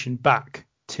information back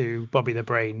to Bobby the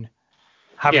Brain,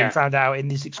 having found out in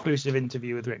this exclusive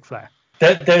interview with Ric Flair.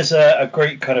 There's a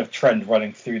great kind of trend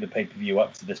running through the pay-per-view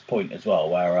up to this point as well,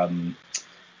 where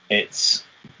it's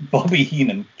Bobby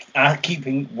Heenan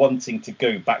keeping wanting to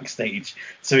go backstage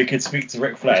so he could speak to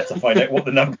Ric Flair to find out what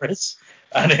the number is,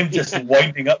 and him just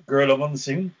winding up Gorilla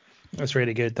Monsoon. That's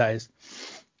really good, that is.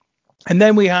 And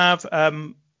then we have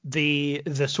the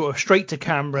sort of straight to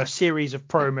camera series of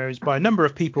promos by a number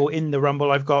of people in the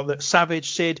Rumble. I've got that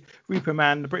Savage, Sid, Reaper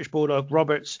Man, the British Bulldog,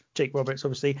 Jake Roberts,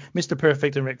 obviously, Mr.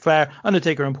 Perfect and Ric Flair,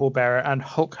 Undertaker and Paul Bearer, and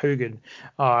Hulk Hogan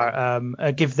are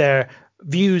give their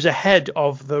views ahead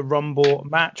of the Rumble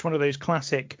match. One of those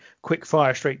classic quick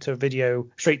fire straight to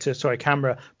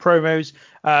camera promos.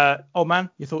 Old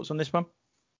man, your thoughts on this one?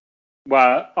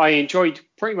 Well, I enjoyed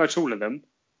pretty much all of them.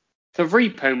 The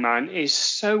Repo Man is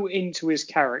so into his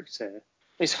character.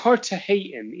 It's hard to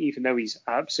hate him, even though he's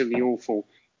absolutely awful.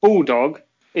 Bulldog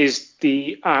is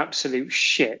the absolute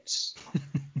shits.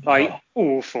 Like,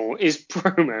 awful. His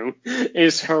promo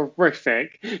is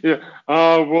horrific.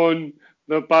 I won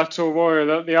the Battle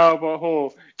Royal at the Albert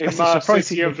Hall in my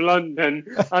city of London.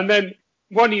 And then,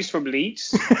 he's from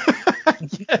Leeds.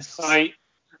 Yes.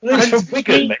 He's from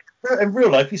Wigan, mate. In real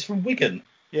life, he's from Wigan.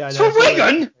 Yeah, I know. From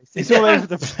Wigan? It's all over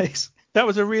the place. That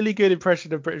was a really good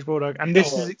impression of British Bulldog, and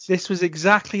this was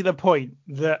exactly the point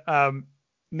that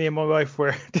me and my wife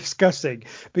were discussing,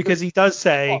 because he does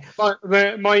say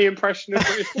my impression of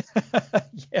British.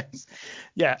 Yes,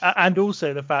 yeah, and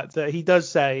also the fact that he does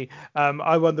say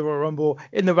I won the Royal Rumble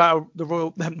in the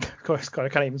Royal God, I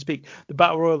can't even speak, the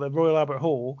Royal Albert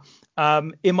Hall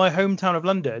in my hometown of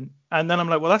London. And then I'm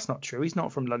like, well, that's not true. He's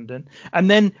not from London.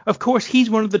 And then, of course, he's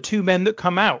one of the two men that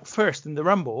come out first in the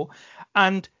Rumble,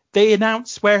 and they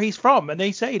announce where he's from, and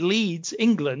they say Leeds,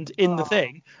 England, in the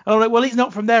thing. And I'm like, well, he's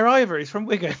not from there either. He's from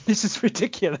Wigan. This is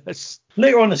ridiculous.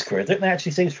 Later on in his career, don't they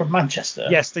actually say he's from Manchester?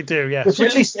 Yes, they do. Yes, which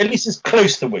at least is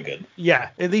close to Wigan.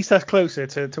 Yeah, at least that's closer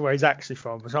to where he's actually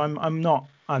from. So I'm not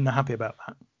happy about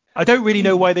that. I don't really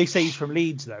know why they say he's from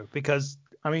Leeds though, because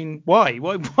I mean, why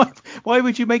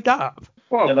would you make that up?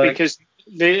 Well, because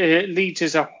Leeds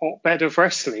is a hotbed of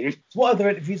wrestling. What other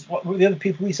interviews? What were the other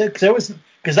people we said?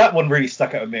 Because that one really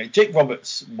stuck out with me. Jake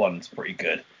Roberts' one's pretty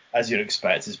good, as you'd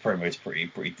expect. His promo is pretty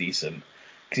decent,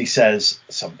 because he says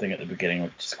something at the beginning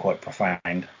which is quite profound,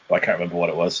 but I can't remember what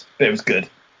it was. But it was good.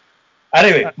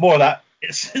 Anyway, more of that.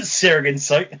 It's Searing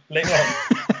Insight later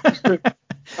on.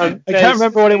 I can't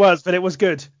remember what it was, but it was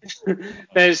good.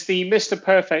 There's the Mr.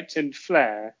 Perfect and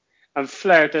Flair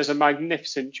does a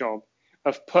magnificent job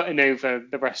of putting over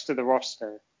the rest of the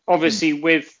roster. Obviously,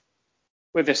 with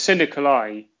a cynical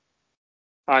eye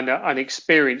and an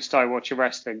experienced eye watching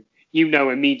wrestling, you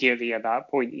know immediately at that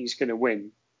point he's going to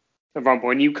win the Rumble,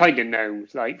 and you kind of know,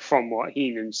 like, from what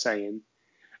Heenan's saying.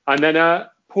 And then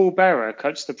Paul Bearer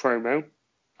cuts the promo,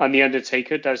 and the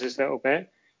Undertaker does his little bit.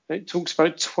 It talks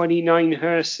about 29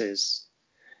 hearses.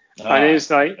 And it's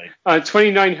like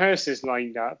 29 hearses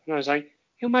lined up. And I was like, can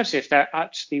you imagine if there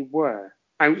actually were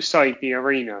outside the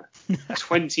arena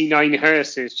 29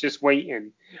 hearses just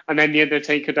waiting, and then the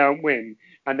Undertaker don't win,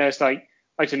 and there's like,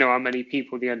 I don't know how many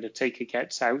people the Undertaker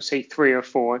gets out, say 3 or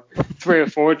 4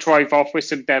 drive off with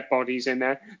some dead bodies in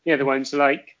there. The other ones are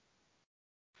like,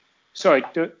 sorry,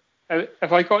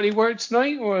 have I got any work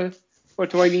tonight, or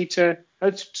do I need to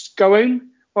just go home?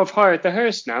 Well, I've hired the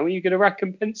hearse now. Are you going to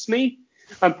recompense me?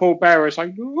 And Paul Bearer's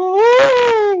like,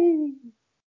 whoa!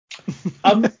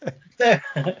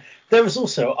 There was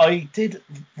also, I did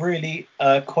really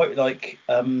quite like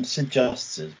Sid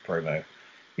Justice's promo.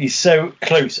 He's so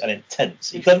close and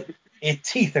intense. His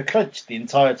teeth are clenched the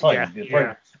entire time.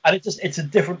 Yeah. And it's a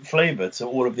different flavour to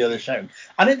all of the other shown.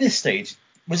 And at this stage,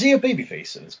 was he a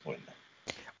babyface at this point?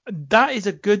 That is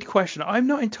a good question. I'm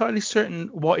not entirely certain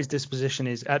what his disposition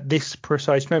is at this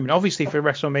precise moment. Obviously, for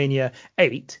WrestleMania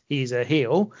 8, he's a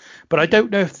heel, but I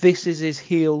don't know if this is his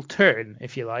heel turn,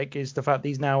 if you like, is the fact that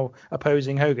he's now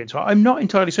opposing Hogan. So I'm not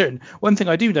entirely certain. One thing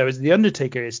I do know is The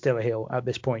Undertaker is still a heel at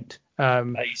this point.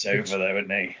 He's over there,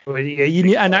 isn't he?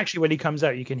 Yeah, and actually, when he comes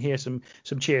out, you can hear some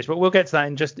cheers. But we'll get to that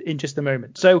in just a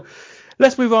moment. So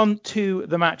let's move on to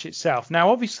the match itself.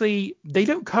 Now, obviously, they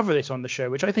don't cover this on the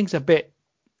show, which I think is a bit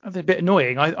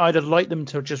annoying. I'd have liked them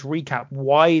to just recap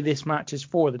why this match is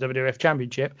for the WWF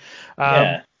Championship.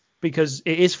 Because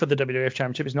it is for the WWF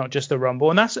Championship. It's not just the Rumble.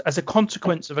 And that's as a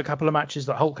consequence of a couple of matches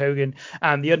that Hulk Hogan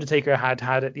and The Undertaker had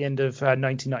at the end of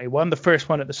 1991. The first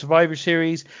one at the Survivor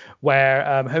Series,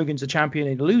 where Hogan's the champion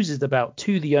and loses the belt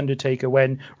to The Undertaker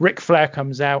when Ric Flair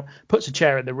comes out, puts a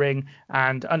chair in the ring,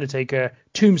 and Undertaker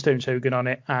tombstones Hogan on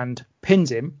it and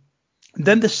pins him.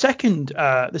 Then the second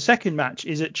match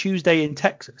is at Tuesday in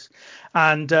Texas,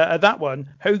 and at that one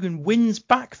Hogan wins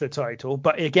back the title,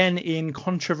 but again in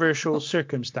controversial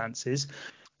circumstances.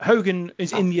 Hogan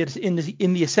is in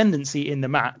the ascendancy in the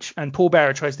match, and Paul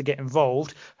Bearer tries to get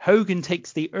involved. Hogan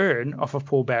takes the urn off of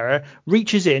Paul Bearer,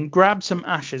 reaches in, grabs some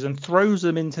ashes, and throws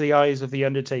them into the eyes of the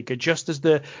Undertaker, just as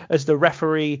the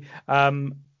referee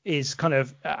is kind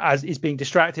of is being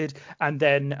distracted, and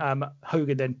then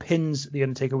Hogan then pins the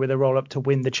Undertaker with a roll up to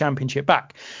win the championship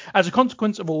back. As a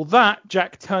consequence of all that,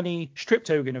 Jack Tunney stripped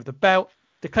Hogan of the belt,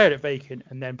 declared it vacant,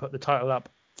 and then put the title up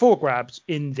for grabs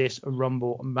in this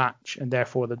Rumble match, and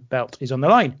therefore the belt is on the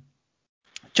line.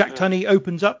 Jack Tunney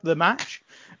opens up the match,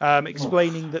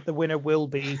 explaining that the winner will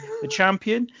be the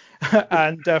champion.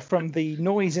 And from the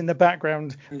noise in the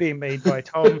background being made by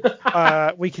Tom,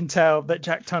 we can tell that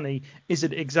Jack Tunney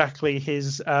isn't exactly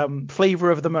his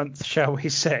flavour of the month, shall we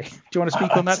say. Do you want to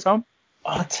speak on that, Tom?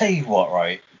 I'll tell you what,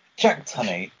 right? Jack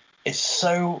Tunney is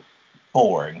so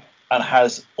boring and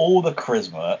has all the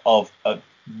charisma of a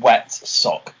wet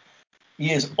sock.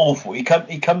 He is awful. He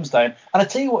comes down, and I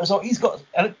tell you what, as well, he's got.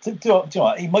 Do you know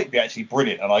what? He might be actually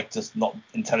brilliant, and I'm just not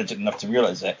intelligent enough to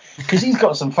realise it, because he's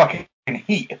got some fucking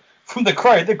heat from the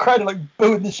crowd. The crowd are like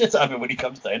booing the shit out of him when he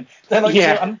comes down. They're like,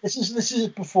 yeah. So, and this is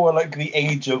before like the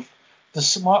age of the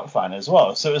smart fan as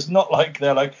well. So it's not like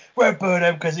they're like, we're booing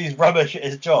him because he's rubbish at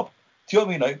his job. Do you know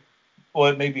what I mean? Like,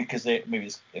 or maybe because maybe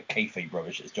it's a kayfabe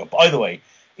rubbish at his job. But either way,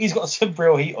 he's got some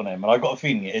real heat on him, and I've got a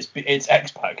feeling it's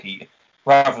X-Pac heat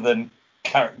rather than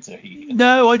character heat.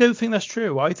 No, I don't think that's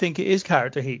true. I think it is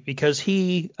character heat, because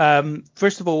he,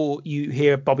 first of all, you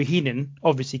hear Bobby Heenan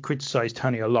obviously criticise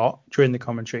Tunney a lot during the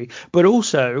commentary, but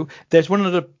also there's one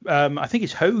of the, I think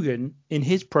it's Hogan in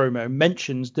his promo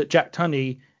mentions that Jack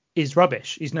Tunney is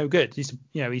rubbish. He's no good. He's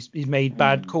made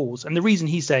bad calls, and the reason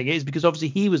he's saying it is because obviously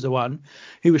he was the one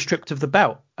who was stripped of the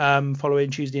belt following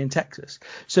Tuesday in Texas.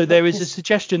 So there is a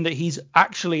suggestion that he's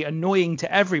actually annoying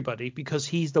to everybody because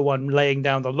he's the one laying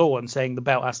down the law and saying the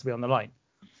belt has to be on the line.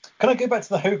 Can I go back to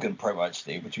the Hogan promo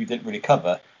actually, which we didn't really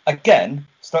cover? Again,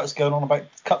 starts going on about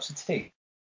cups of tea.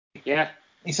 Yeah.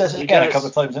 He says it again a couple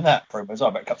of times in that promo as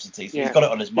well about cups of tea. So Yeah. He's got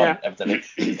it on his mind, evidently.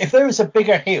 If there was a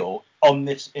bigger heel in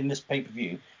this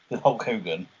pay-per-view than Hulk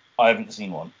Hogan, I haven't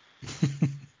seen one.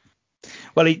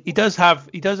 Well, he does have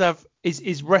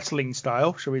his wrestling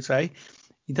style, shall we say?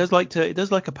 He does like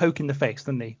a poke in the face,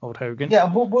 doesn't he, old Hogan? Yeah,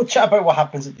 we'll chat about what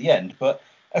happens at the end, but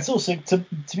it's also to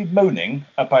be moaning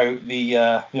about the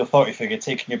authority figure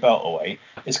taking your belt away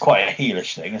is quite a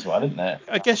heelish thing as well, isn't it?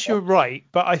 I guess you're right,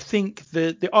 but I think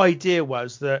the idea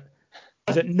was that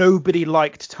nobody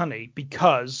liked Tunney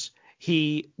because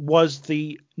he was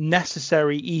the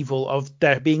necessary evil of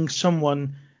there being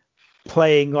someone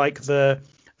playing like the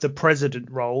president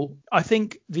role. I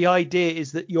think the idea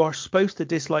is that you're supposed to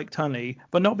dislike Tunney,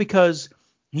 but not because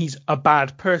he's a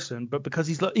bad person, but because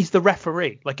he's the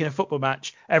referee. Like in a football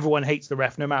match, everyone hates the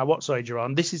ref no matter what side you're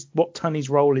on. This is what Tunney's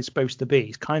role is supposed to be.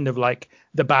 He's kind of like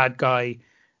the bad guy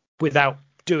without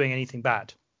doing anything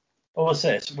bad. Well, what's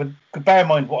this? Bear in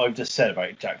mind what I've just said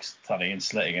about Jack Tunney and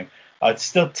slitting him. I'd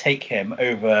still take him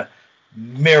over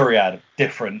myriad of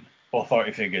different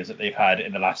authority figures that they've had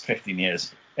in the last 15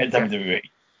 years in WWE.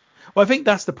 Well, I think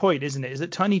that's the point, isn't it? Is that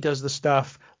Tunney does the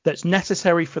stuff that's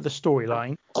necessary for the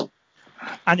storyline,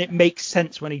 and it makes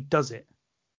sense when he does it.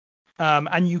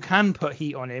 And you can put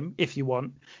heat on him if you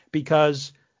want,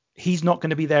 because he's not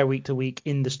going to be there week to week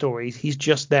in the stories. He's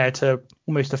just there to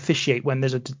almost officiate when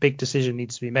there's a big decision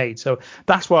needs to be made. So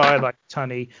that's why I like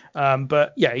Tunney.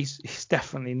 But yeah, he's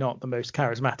definitely not the most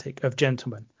charismatic of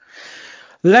gentlemen.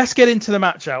 Let's get into the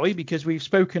match, shall we? Because we've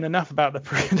spoken enough about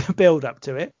the build up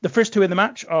to it. The first two in the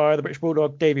match are the British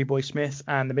Bulldog, Davey Boy Smith,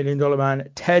 and the $1 Million Man,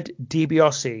 Ted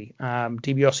DiBiase.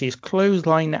 DiBiase is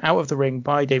clotheslined out of the ring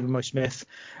by Davey Boy Smith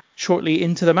shortly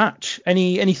into the match.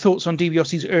 Any thoughts on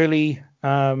DiBiase's early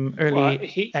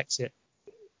exit?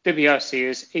 DiBiase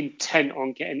is intent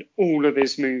on getting all of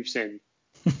his moves in.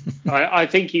 I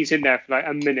think he's in there for like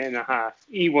a minute and a half.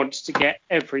 He wants to get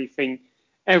everything,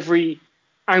 every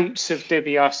ounce of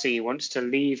DiBiase he wants to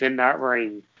leave in that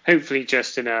ring. Hopefully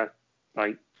just in a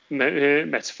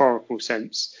metaphorical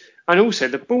sense. And also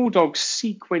the Bulldog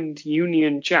sequined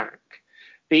Union Jack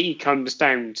that he comes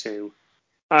down to.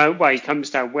 He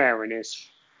comes down wearing is.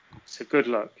 It's a good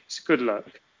look.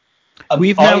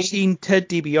 We've now seen Ted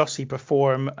DiBiase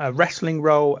perform a wrestling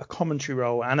role, a commentary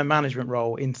role, and a management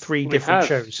role in three different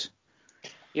shows.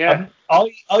 Yeah.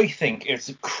 I think it's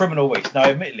a criminal waste. Now,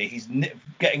 admittedly, he's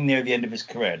getting near the end of his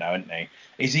career now, isn't he?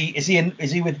 Is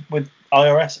he with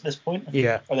IRS at this point?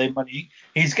 Yeah. Are they money?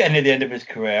 He's getting near the end of his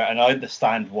career, and I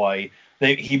understand why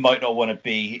he might not want to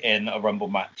be in a Rumble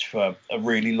match for a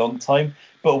really long time.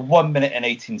 But 1 minute and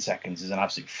 18 seconds is an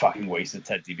absolute fucking waste of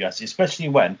Ted DiBiase, especially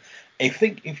when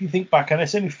if you think back, and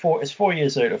it's only 4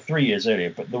 years earlier, 3 years earlier,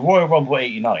 but the Royal Rumble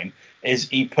 '89 is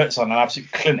he puts on an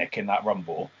absolute clinic in that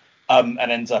Rumble, and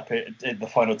ends up in the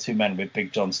final two men with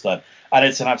Big John Studd, and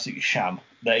it's an absolute sham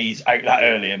that he's out that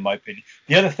early, in my opinion.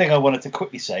 The other thing I wanted to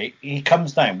quickly say, he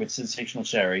comes down with Sensational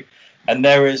Sherry, and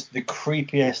there is the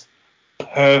creepiest,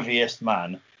 perviest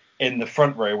man in the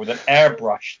front row with an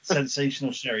airbrushed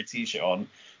Sensational Sherry t-shirt on,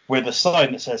 with a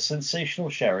sign that says Sensational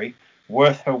Sherry,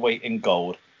 worth her weight in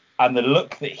gold. And the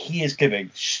look that he is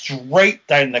giving straight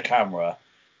down the camera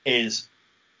is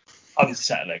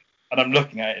unsettling. And I'm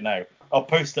looking at it now. I'll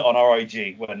post it on our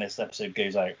IG when this episode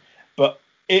goes out. But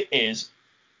it is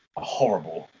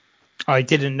horrible. I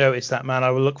didn't notice that, man. I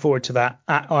will look forward to that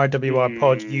at RWR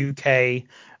Pod UK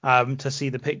to see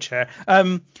the picture.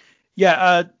 So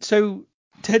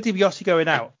Ted DiBiase going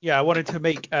out. Yeah, I wanted to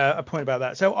make a point about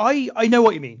that. So I know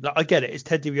what you mean. Like, I get it. It's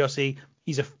Ted DiBiase.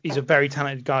 He's a very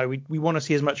talented guy. We want to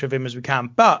see as much of him as we can.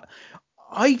 But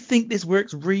I think this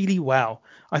works really well.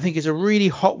 I think it's a really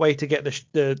hot way to get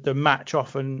the match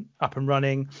up and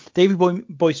running. Davey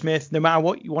Boy Smith, no matter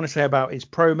what you want to say about his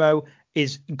promo,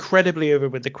 is incredibly over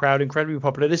with the crowd, incredibly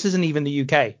popular. This isn't even the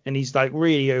UK, and he's like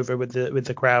really over with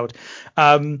the crowd.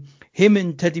 Him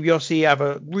and Ted DiBiase have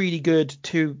a really good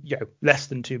less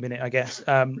than 2 minute, I guess,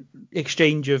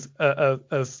 exchange of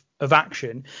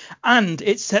action, and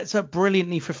it sets up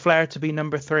brilliantly for Flair to be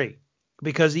number 3.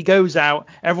 Because he goes out,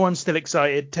 everyone's still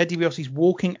excited. Ted DiBiase's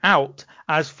walking out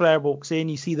as Flair walks in.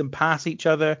 You see them pass each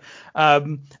other.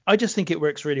 I just think it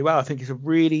works really well. I think it's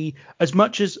as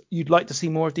much as you'd like to see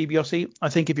more of DiBiase, I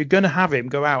think if you're going to have him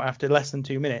go out after less than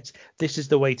 2 minutes, this is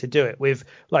the way to do it, with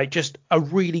like just a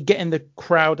really getting the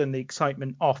crowd and the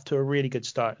excitement off to a really good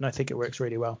start. And I think it works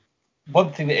really well.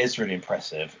 One thing that is really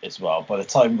impressive as well, by the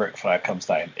time Ric Flair comes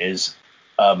down, is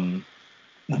the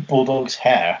Bulldog's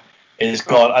hair is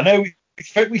gone. I know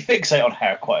we fixate on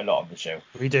hair quite a lot on the show.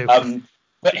 We do.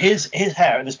 But his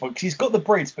hair at this point, because he's got the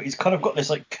braids, but he's kind of got this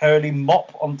like curly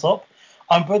mop on top.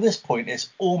 And by this point,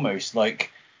 it's almost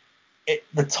like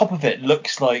the top of it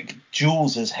looks like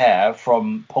Jules's hair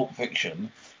from Pulp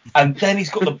Fiction, and then he's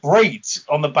got the braids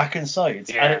on the back and sides,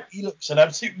 and he looks an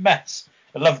absolute mess.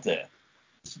 I loved it.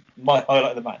 It's my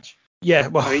highlight of the match. Yeah,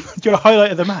 well, your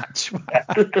highlight of the match.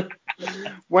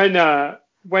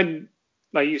 When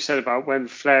like you said about when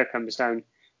Flair comes down,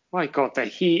 my God, the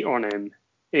heat on him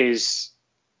is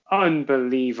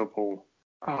unbelievable.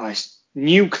 Oh, it's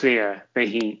nuclear, the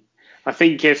heat. I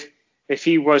think if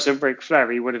he wasn't Ric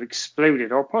Flair, he would have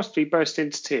exploded or possibly burst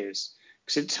into tears,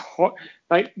 because it's hot.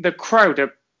 Like, the crowd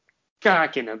are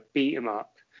gagging to beat him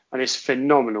up, and it's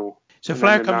phenomenal. So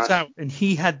Flair comes out, and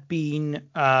he had been,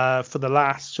 for the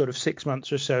last sort of 6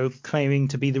 months or so, claiming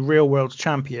to be the real world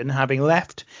champion, having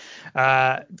left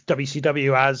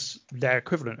WCW as their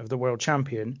equivalent of the world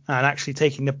champion, and actually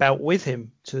taking the belt with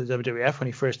him to the WWF when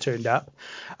he first turned up.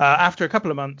 After a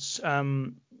couple of months,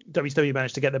 WCW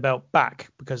managed to get the belt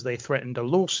back because they threatened a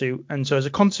lawsuit, and so as a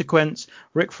consequence,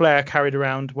 Ric Flair carried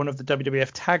around one of the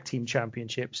WWF Tag Team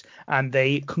Championships, and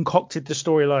they concocted the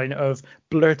storyline of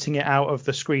blurting it out of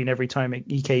the screen every time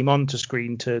he came onto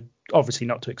screen, to obviously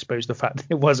not to expose the fact that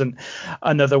it wasn't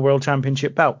another World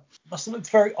Championship belt. Must have looked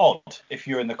very odd if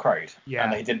you're in the crowd, yeah,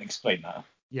 and they didn't explain that.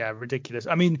 Yeah, ridiculous.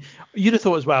 I mean, you'd have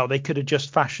thought as well they could have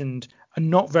just fashioned a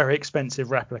not very expensive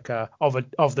replica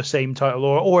of the same title,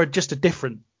 or just a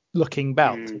different looking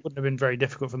belt. It wouldn't have been very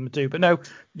difficult for them to do, but no,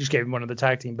 just gave him one of the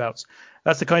tag team belts.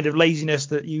 That's the kind of laziness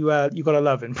that you got to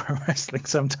love in pro wrestling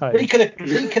sometimes. But he could have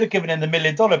given him the $1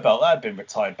 million belt. That had been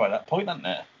retired by that point, hadn't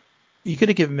it? You could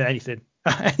have given him anything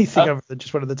other than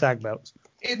just one of the tag belts.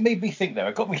 It made me think, though.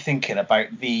 It got me thinking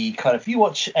about the kind of, if you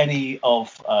watch any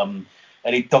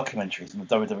documentaries on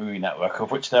the WWE Network, of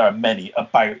which there are many,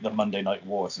 about the Monday Night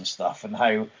Wars and stuff, and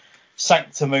how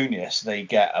sanctimonious they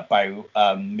get about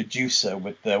Medusa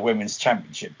with the women's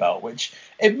championship belt, which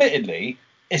admittedly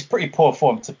is pretty poor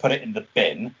form to put it in the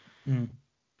bin.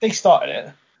 They started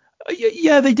it.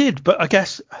 Yeah, they did, but I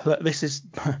guess this is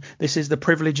the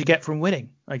privilege you get from winning,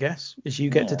 I guess, is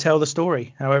you get to tell the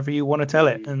story however you want to tell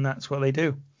it, and that's what they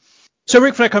do. So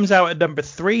Ric Flair comes out at number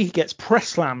 3. He gets press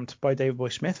slammed by Davey Boy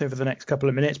Smith over the next couple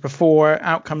of minutes before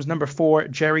out comes number 4,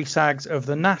 Jerry Saggs of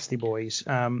the Nasty Boys.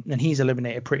 And he's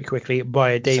eliminated pretty quickly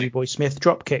by a Davey Boy Smith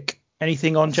dropkick.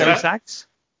 Anything on Jerry Saggs?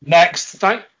 Next.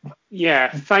 Thank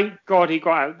God he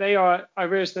got out. I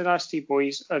realize the Nasty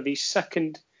Boys are the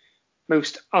second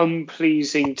most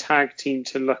unpleasing tag team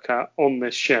to look at on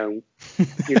this show.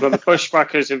 You've got the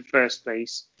Bushwhackers in first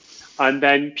place. And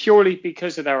then purely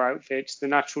because of their outfits, the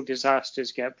Natural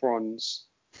Disasters get bronze,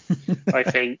 I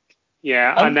think.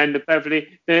 Yeah, and then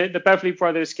the Beverly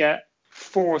brothers get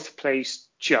 4th place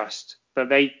but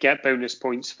they get bonus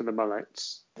points for the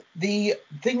mullets. The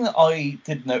thing that I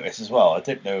did notice as well, I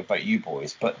don't know about you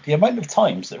boys, but the amount of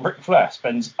times that Ric Flair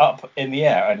spends up in the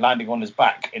air and landing on his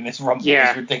back in this Rumble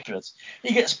is ridiculous.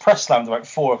 He gets press slammed about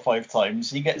 4 or 5 times.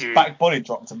 He gets back body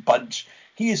dropped a bunch.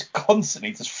 He is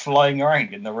constantly just flying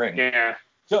around in the ring. Yeah.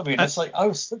 Do you know what I mean? It's like, I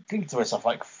was thinking to myself,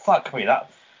 like, fuck me, that.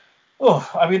 Oh,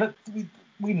 I mean,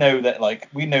 we know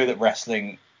that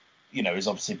wrestling, is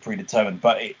obviously predetermined,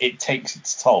 but it takes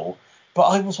its toll. But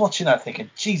I was watching that thinking,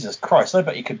 Jesus Christ, I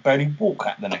bet he could barely walk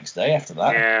the next day after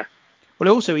that. Yeah. Well,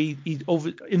 also, he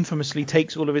infamously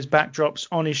takes all of his backdrops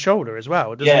on his shoulder as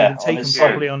well. Doesn't even take them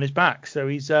properly on his back. So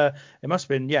it must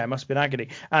have been agony.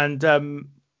 And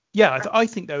I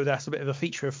think though that's a bit of a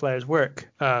feature of Flair's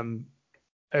work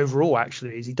overall.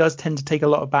 Actually, is he does tend to take a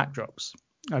lot of backdrops.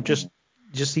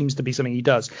 Just seems to be something he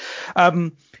does.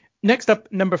 Next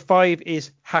up, number 5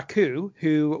 is Haku,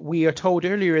 who we are told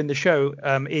earlier in the show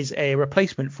is a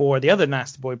replacement for the other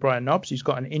Nasty Boy, Brian Knobbs, who's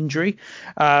got an injury.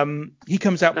 He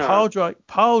comes out,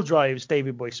 pile drives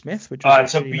David Boy Smith, which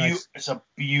was really nice. It's a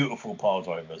beautiful pile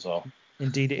driver as well.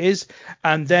 Indeed it is.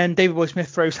 And then David Boy Smith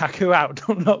throws Haku out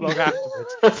not long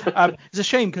afterwards. It's a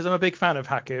shame because I'm a big fan of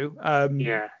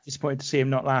Haku. Disappointed to see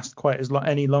him not last quite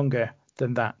any longer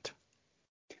than that.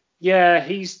 Yeah,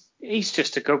 he's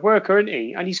just a good worker, isn't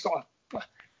he? And he's got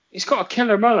a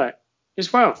killer mullet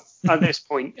as well at this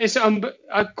point. It's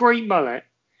a great mullet.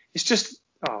 It's just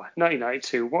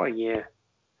 1992. What a year!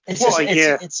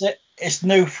 It's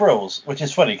no frills, which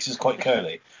is funny because it's quite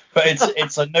curly. But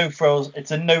it's a no frills.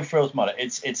 It's a no frills mullet.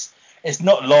 It's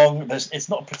not long. It's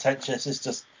not pretentious. It's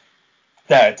just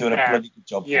there doing a bloody good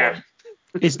job for him.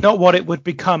 It's not what it would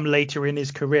become later in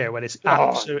his career when it's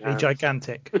absolutely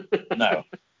gigantic. No.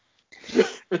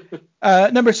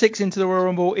 Number 6 into the Royal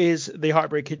Rumble is the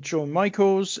Heartbreak Kid Shawn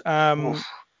Michaels.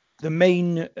 The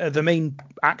main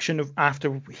action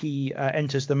after he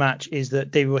enters the match is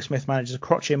that David Boy Smith manages to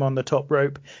crotch him on the top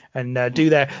rope and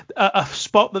do a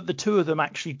spot that the two of them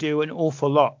actually do an awful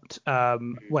lot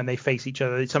when they face each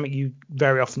other. It's something you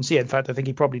very often see. In fact, I think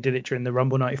he probably did it during the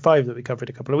Rumble 95 that we covered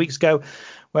a couple of weeks ago,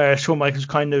 where Shawn Michaels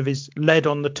kind of is led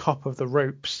on the top of the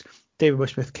ropes. David Boy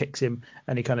Smith kicks him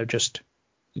and he kind of just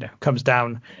comes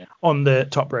down on the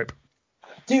top rope.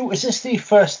 Is this the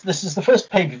first? This is the first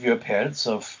pay-per-view appearance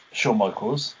of Shawn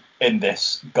Michaels in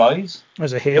this, guys.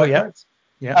 As a heel, yeah.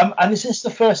 And is this the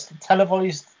first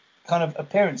televised kind of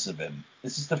appearance of him?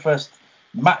 This is the first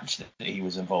match that he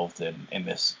was involved in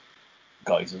this,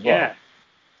 guys, as well. Yeah.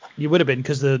 You would have been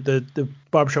because the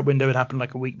barbershop window had happened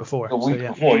like a week before.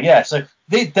 Before, yeah. So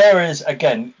there is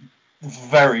again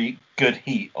very good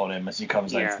heat on him as he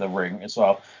comes into the ring as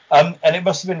well. And it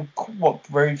must have been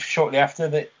very shortly after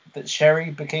that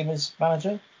Sherry became his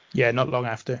manager. Yeah, not long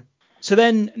after. So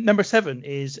then number 7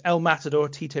 is El Matador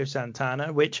Tito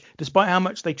Santana, which despite how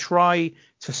much they try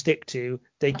to stick to,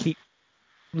 they keep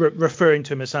referring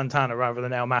to him as Santana rather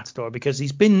than El Matador because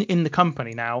he's been in the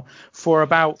company now for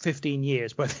about 15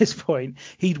 years by this point.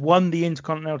 He'd won the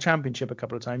Intercontinental Championship a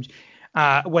couple of times.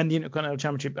 When the Intercontinental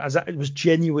Championship as it was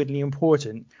genuinely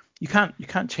important. You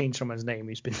can't change someone's name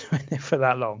who's been doing it for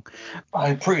that long.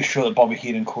 I'm pretty sure that Bobby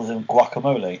Heenan calls him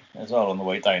guacamole as well on the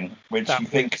way down, which that you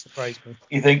think surprised me.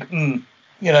 You think, a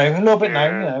little bit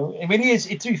now. I mean, he is.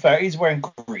 To be fair, he's wearing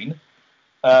green,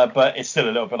 but it's still a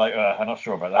little bit like I'm not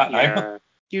sure about that now.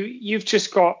 You've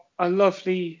just got a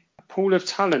lovely pool of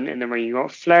talent in the ring. You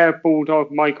got Flair,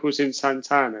 Bulldog, Michaels, and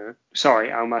Santana.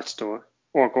 Sorry, El Matador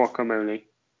or Guacamole,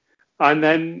 and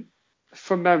then.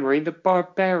 From memory, the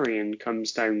Barbarian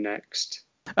comes down next.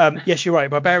 Yes, you're right.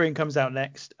 Barbarian comes out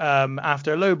next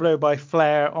after a low blow by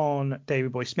Flair on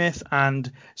David Boy Smith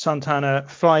and Santana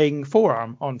flying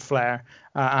forearm on Flair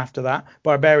after that.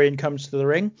 Barbarian comes to the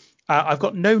ring. I've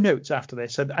got no notes after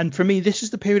this. And for me, this is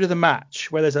the period of the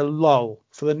match where there's a lull.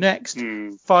 For the next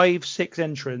 5-6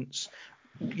 entrants,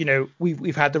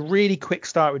 we've had the really quick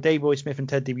start with Dave Boy Smith and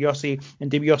Ted DiBiase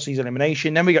and DiBiase's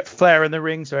elimination. Then we got Flair in the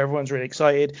ring, so everyone's really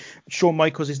excited. Shawn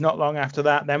Michaels is not long after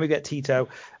that. Then we get Tito.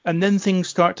 And then things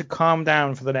start to calm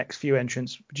down for the next few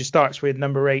entrants, which starts with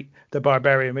number 8, the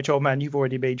Barbarian, which, old man, you've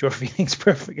already made your feelings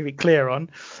perfectly clear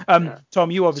on. Tom,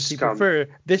 you obviously prefer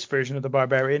this version of the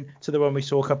Barbarian to the one we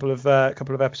saw a couple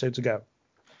of episodes ago.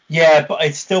 Yeah, but I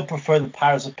still prefer the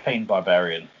Powers of Pain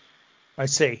Barbarian. I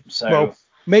see. So... Well,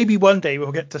 maybe one day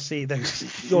we'll get to see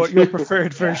your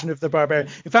preferred version of the Barbarian.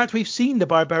 In fact, we've seen the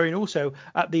Barbarian also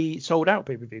at the Sold Out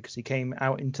pay-per-view because he came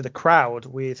out into the crowd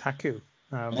with Haku.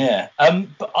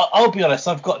 But I'll be honest,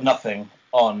 I've got nothing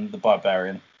on the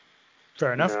Barbarian.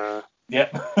 Fair enough.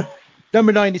 Yep.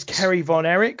 Number 9 is Kerry Von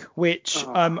Erich, which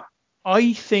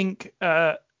I think,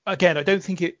 again, I don't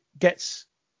think it gets...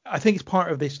 I think it's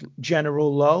part of this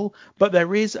general lull, but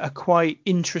there is a quite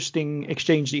interesting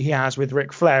exchange that he has with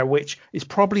Ric Flair, which is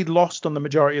probably lost on the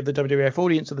majority of the WWF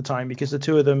audience at the time, because the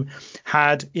two of them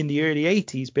had, in the early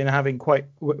 80s,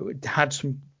 had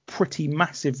some pretty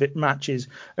massive matches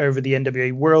over the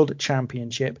NWA World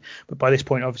Championship. But by this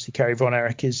point, obviously, Kerry Von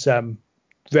Erich is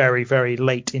very, very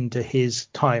late into his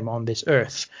time on this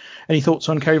earth. Any thoughts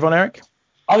on Kerry Von Erich?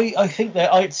 I think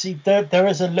that I'd see there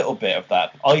is a little bit of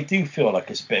that. I do feel like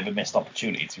it's a bit of a missed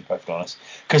opportunity, to be perfectly honest,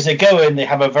 because they go in, they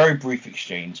have a very brief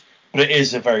exchange, but he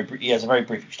has a very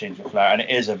brief exchange with Flair, and it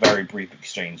is a very brief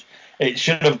exchange. It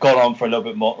should have gone on for a little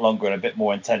bit more longer and a bit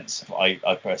more intense,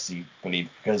 I personally believe,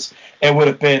 because it would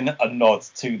have been a nod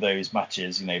to those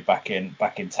matches, back in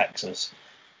Texas.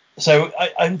 So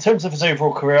in terms of his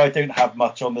overall career, I don't have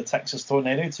much on the Texas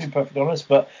Tornado, to be perfectly honest,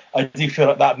 but I do feel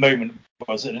like that moment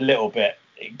was a little bit.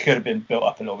 It could have been built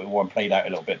up a little bit more and played out a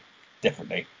little bit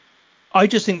differently. I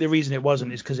just think the reason it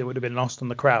wasn't is because it would have been lost on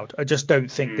the crowd. I just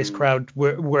don't think this crowd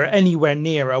were anywhere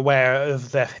near aware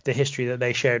of the history that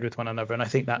they shared with one another, and I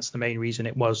think that's the main reason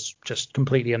it was just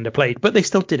completely underplayed. But they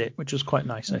still did it, which was quite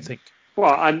nice, I think.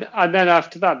 Well, and then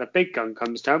after that, the big gun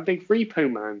comes down, Big Repo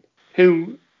Man,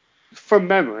 who, from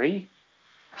memory,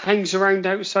 hangs around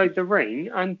outside the ring,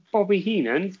 and Bobby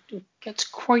Heenan gets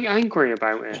quite angry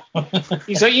about it.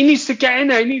 He's like, he needs to get in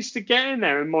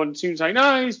there, and Monsoon's like,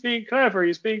 no, he's being clever. I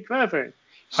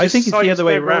think it's the other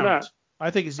way around.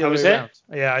 I think it's the other way it? around.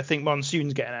 Yeah, I think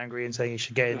Monsoon's getting angry and saying he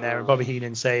should get in there, and Bobby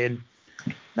Heenan saying,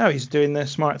 no, he's doing the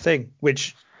smart thing,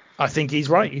 which I think he's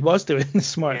right. He was doing the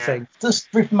smart thing. Does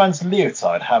Reaperman's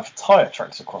leotard have tyre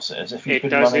tracks across it as if he's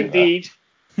been running indeed.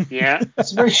 Yeah.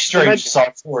 It's a very strange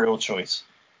sartorial choice.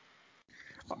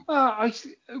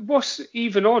 What's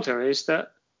even odder is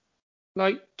that,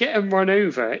 like, getting run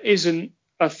over isn't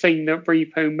a thing that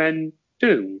repo men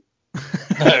do.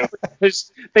 No. Because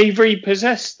they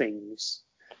repossess things.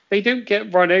 They don't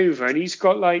get run over, and he's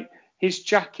got, like, his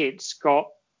jacket's got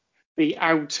the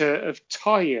outer of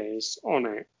tyres on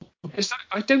it. It's like,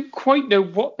 I don't quite know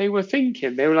what they were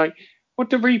thinking. They were like, what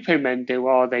do repo men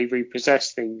do? They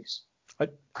repossess things. I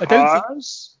don't think...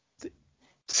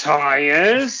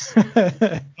 Tires.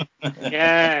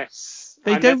 Yes.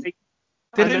 They don't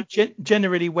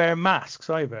generally wear masks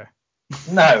either.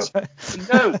 No.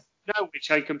 No, which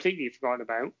I completely forgot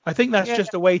about. I think that's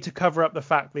just a way to cover up the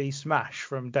fact that he's Smash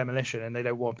from Demolition, and they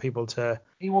don't want people to.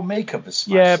 He will make up a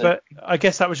Smash. Yeah, but I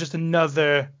guess that was just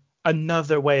another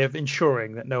way of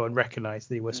ensuring that no one recognised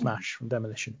that he was Smash from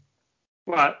Demolition.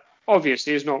 Well,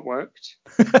 obviously, it's not worked.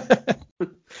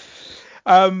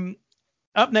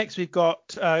 Up next, we've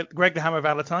got Greg the Hammer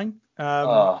Valentine.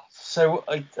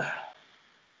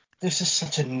 This is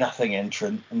such a nothing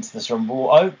entrant into this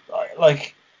Rumble. I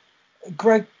like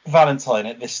Greg Valentine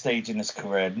at this stage in his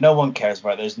career. No one cares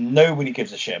about. Nobody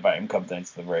gives a shit about him coming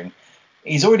into the ring.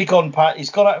 He's already gone out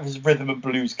of his rhythm and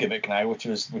blues gimmick now, which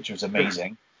was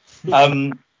amazing.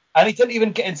 And he didn't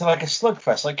even get into like a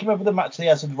slugfest. Like, you remember the match he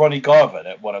has with Ronnie Garvin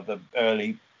at one of the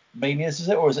early Manias, is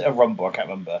it, or is it a Rumble? I can't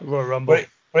remember. Royal Rumble.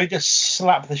 Where he just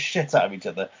slapped the shit out of each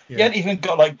other. Yeah. He hadn't even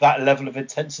got like that level of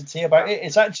intensity about it.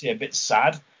 It's actually a bit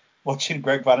sad watching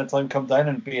Greg Valentine come down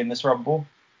and be in this Rumble.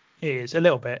 He is a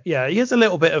little bit. Yeah, he has a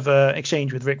little bit of an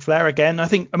exchange with Ric Flair again. I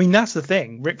mean, that's the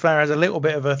thing. Ric Flair has a little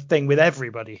bit of a thing with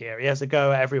everybody here. He has a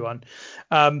go at everyone.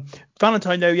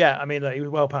 Valentine, though, yeah, I mean, he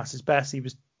was well past his best. He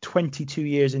was 22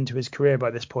 years into his career by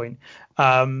this point.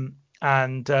 And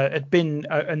had been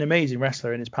an amazing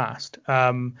wrestler in his past.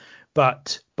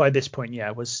 But by this point,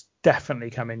 was definitely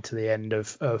coming to the end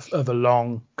of a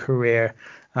long career,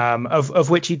 of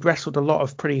which he'd wrestled a lot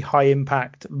of pretty high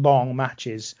impact, long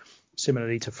matches,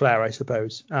 similarly to Flair, I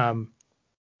suppose. But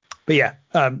yeah,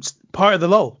 part of the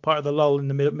lull in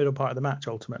the middle part of the match,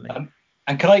 ultimately.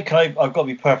 And can I? I've got to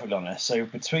be perfectly honest. So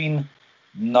between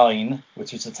 9,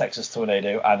 which was the Texas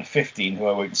Tornado, and 15, who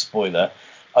I won't spoiler,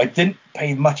 I didn't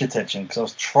pay much attention because I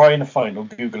was trying to find on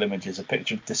Google Images a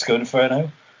picture of Disco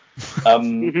Inferno.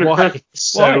 Why?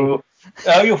 So,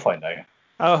 you'll find out.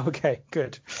 Oh, okay,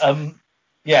 good. So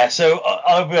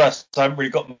I'll be honest, I haven't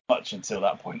really got much until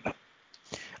that point.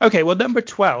 Okay, well, number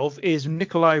 12 is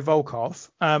Nikolai Volkov,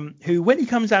 who, when he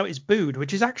comes out, is booed,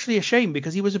 which is actually a shame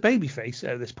because he was a babyface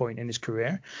at this point in his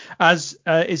career, as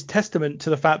is testament to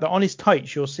the fact that on his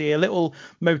tights you'll see a little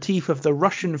motif of the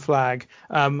Russian flag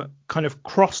kind of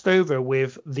crossed over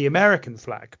with the American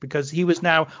flag, because he was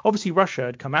now, obviously Russia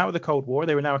had come out of the Cold War,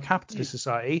 they were now a capitalist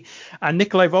society, and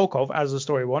Nikolai Volkov, as the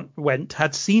story went,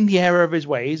 had seen the error of his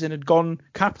ways and had gone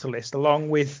capitalist along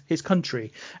with his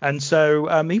country. And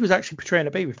so he was actually portraying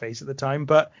a babyface at the time,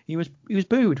 but he was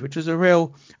booed, which was a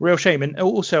real shame. And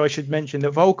also I should mention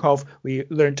that Volkov, we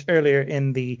learned earlier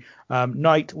in the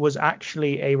night, was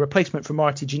actually a replacement for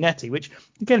Marty Jannetty, which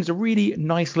again is a really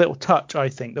nice little touch, I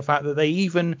think. The fact that they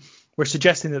even were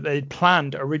suggesting that they'd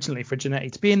planned originally for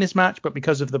Jannetty to be in this match, but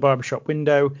because of the barbershop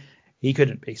window, he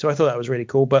couldn't be. So I thought that was really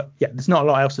cool. But yeah, there's not a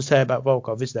lot else to say about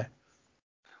Volkov, is there?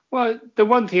 Well, the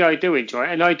one thing I do enjoy,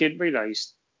 and I didn't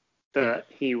realise that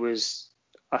he was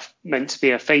meant to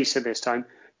be a face at this time,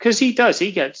 because he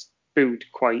gets booed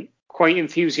quite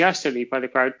enthusiastically by the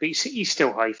crowd, but he's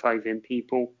still high-fiving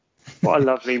people. What a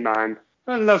lovely man.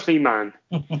 A lovely man.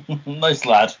 Nice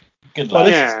lad. Good Well,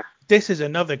 lad. Yeah. This is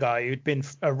another guy who'd been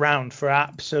around for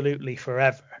absolutely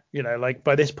forever. You know, like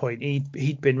by this point,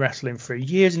 he'd been wrestling for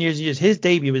years and years and years. His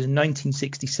debut was in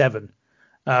 1967.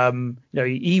 You know,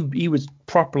 he was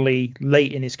properly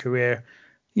late in his career.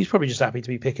 He's probably just happy to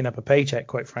be picking up a paycheck,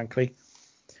 quite frankly.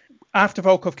 After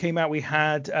Volkov came out, we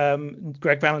had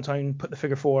Greg Valentine put the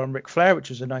figure 4 on Ric Flair, which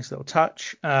was a nice little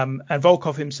touch. And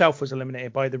Volkov himself was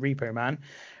eliminated by the Repo Man.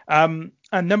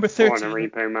 And number 13,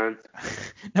 Repo Man.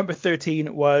 number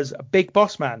 13 was Big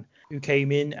Boss Man, who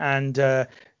came in and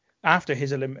after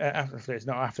his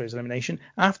elimination,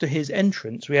 after his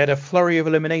entrance, we had a flurry of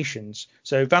eliminations.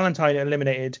 So Valentine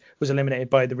was eliminated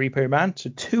by the Repo Man, so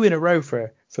 2 in a row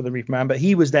for the Repo Man, but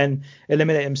he was then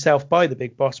eliminated himself by the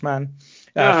Big Boss Man.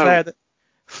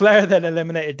 Flair then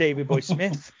eliminated Davey Boy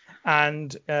Smith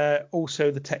and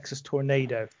also the Texas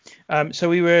Tornado. So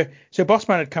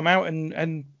Bossman had come out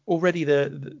and already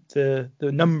the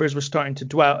numbers were starting to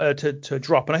to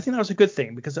drop, and I think that was a good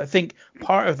thing, because I think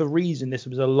part of the reason this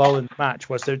was a lull in the match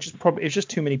was it was just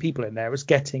too many people in there. It was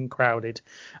getting crowded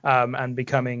and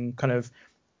becoming kind of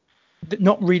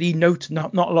not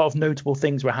a lot of notable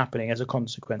things were happening as a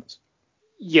consequence.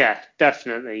 Yeah,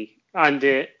 definitely, and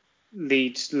it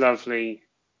leads lovely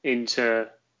into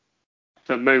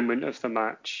the moment of the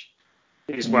match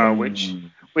as well, which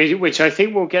I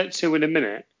think we'll get to in a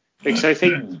minute, because I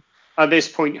think at this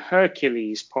point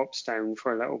Hercules pops down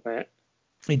for a little bit.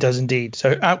 He does indeed.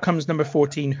 So out comes number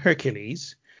 14,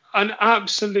 Hercules. An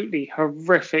absolutely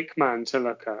horrific man to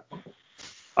look at.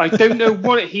 I don't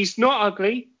know he's not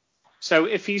ugly, so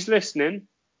if he's listening,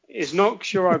 it's not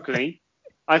 'cause you're ugly.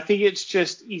 I think it's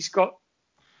just he's got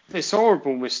this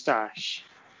horrible moustache.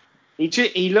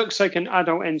 He looks like an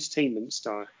adult entertainment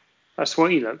star. That's what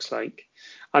he looks like.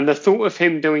 And the thought of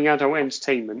him doing adult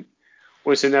entertainment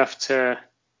was enough to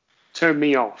turn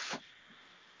me off.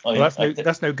 Well,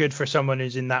 that's no good for someone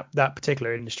who's in that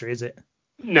particular industry, is it?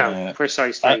 No,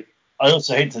 precisely. I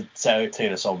also hate to say out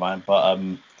Taylor Soul Man, but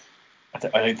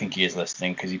I don't think he is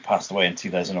listening, because he passed away in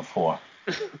 2004.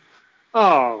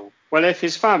 Oh, well, if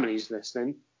his family's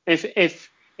listening, if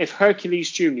Hercules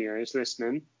Jr. is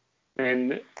listening,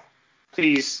 then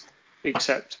please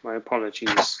accept my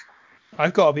apologies.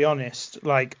 I've got to be honest,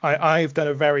 like I've done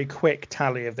a very quick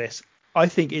tally of this. I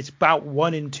think it's about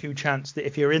 1 in 2 chance that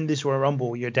if you're in this Royal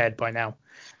Rumble, you're dead by now.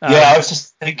 Yeah, I was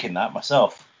just thinking that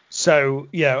myself. So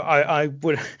yeah, I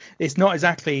would. It's not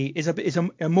exactly. It's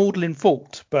a maudlin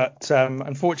fault, but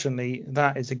unfortunately,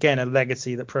 that is again a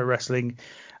legacy that pro wrestling,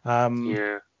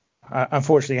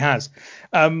 unfortunately has.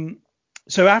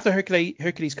 So after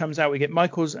Hercules comes out, we get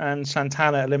Michaels and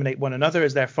Santana eliminate one another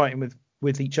as they're fighting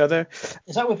with each other.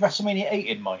 Is that with WrestleMania 8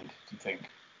 in mind, do you think?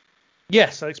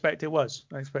 Yes, I expect it was.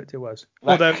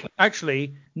 Although,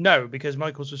 actually, no, because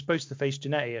Michaels was supposed to face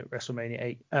Jannetty at WrestleMania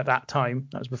 8 at that time.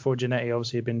 That was before Jannetty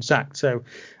obviously had been sacked. So,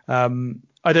 I don't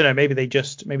know. Maybe they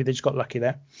just got lucky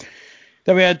there.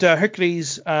 Then we had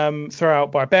Hercules throw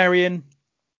out Barbarian.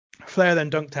 Flair then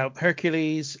dunked out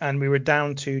Hercules, and we were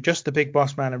down to just the Big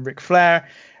Boss Man and Ric Flair,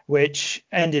 which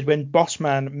ended when Boss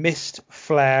Man missed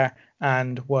Flair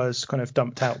and was kind of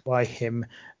dumped out by him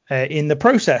in the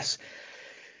process.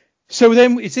 So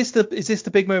then, is this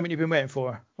the big moment you've been waiting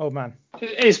for, old man?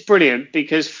 It's brilliant,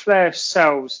 because Flair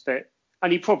sells that,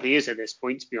 and he probably is at this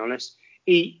point, to be honest.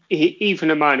 He even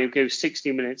a man who goes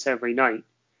 60 minutes every night,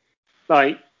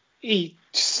 like, he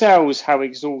sells how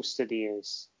exhausted he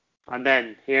is. And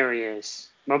then here he is,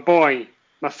 my boy,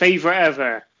 my favourite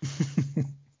ever.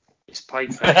 It's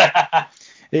Piper.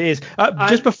 It is.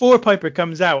 Just before Piper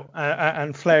comes out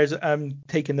and Flair's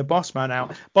taking the Boss Man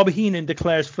out, Bobby Heenan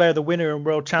declares Flair the winner and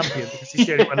world champion because he's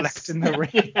the only one left in the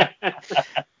ring,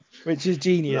 which is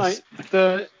genius. Like,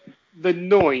 the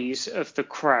noise of the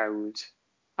crowd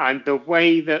and the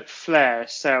way that Flair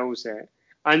sells it,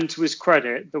 and to his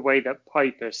credit, the way that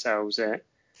Piper sells it.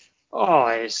 Oh,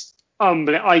 it's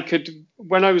unbelievable.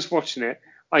 When I was watching it,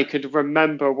 I could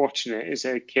remember watching it as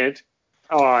a kid.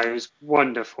 Oh, it was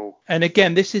wonderful. And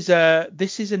again, this is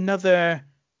another,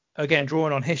 again,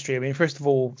 drawing on history. I mean, first of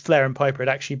all, Flair and Piper had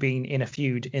actually been in a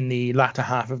feud in the latter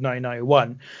half of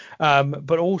 1991,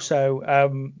 but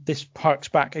also this harks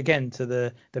back again to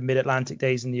the Mid-Atlantic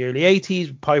days in the early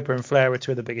 80s. Piper and Flair were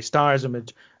two of the biggest stars and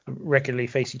would regularly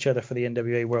face each other for the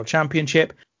NWA World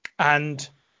Championship, and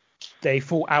they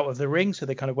fought out of the ring, so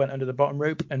they kind of went under the bottom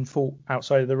rope and fought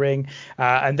outside of the ring,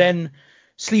 and then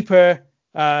Sleeper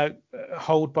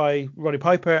hold by Roddy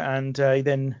Piper, and he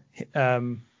then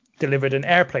delivered an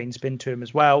airplane spin to him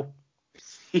as well,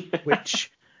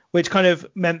 which kind of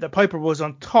meant that Piper was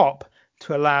on top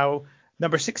to allow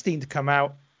number 16 to come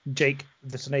out, Jake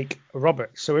the Snake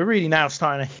Roberts. So we're really now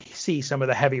starting to see some of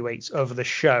the heavyweights of the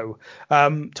show.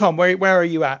 Tom, where are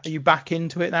you at? Are you back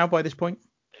into it now by this point?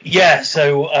 Yeah,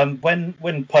 so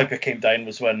when Piper came down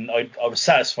was when I was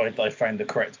satisfied that I found the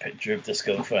correct picture of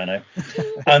Disco Inferno.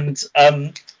 And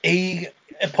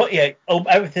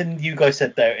everything you guys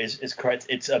said there is correct.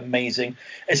 It's amazing.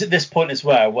 It's at this point as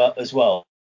well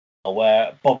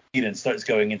where Bob Heenan starts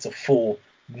going into full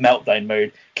meltdown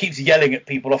mode, keeps yelling at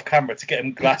people off camera to get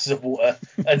him glasses of water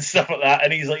and stuff like that,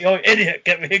 and he's like, "Oh, idiot,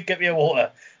 get me a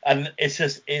water," and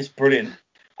it's brilliant.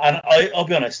 And I'll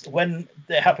be honest, when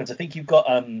it happens, I think you've got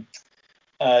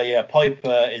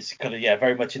Piper is kind of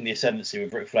very much in the ascendancy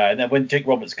with Ric Flair, and then when Jake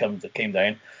Roberts came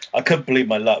down, I couldn't believe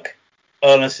my luck.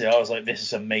 Honestly, I was like, this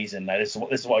is amazing. Now this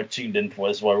is what I tuned in for.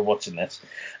 This is why we're watching this.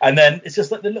 And then it's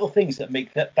just like the little things that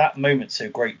make that moment so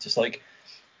great. Just like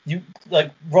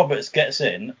Roberts gets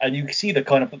in, and you see the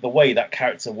kind of the way that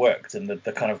character worked and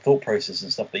the kind of thought process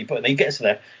and stuff that he put. And he gets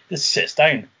there, just sits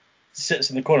down,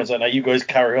 sits in the corner, like, now you guys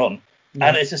carry on. Yeah.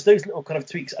 And it's just those little kind of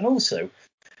tweaks. And also,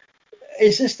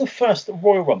 is this the first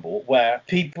Royal Rumble where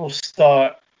people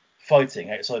start fighting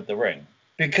outside the ring?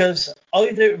 Because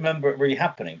I don't remember it really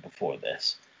happening before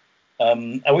this,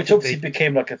 which obviously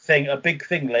became like a big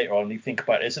thing later on. You think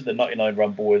about it, is it the 99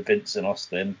 Rumble with Vince and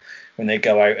Austin when they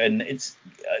go out, and it's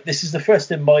this is the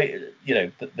first in my,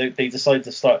 they decided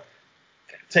to start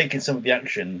taking some of the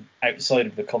action outside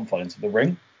of the confines of the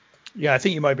ring. Yeah, I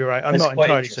think you might be right. I'm not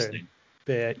entirely certain.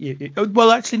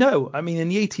 Well, actually, no. I mean, in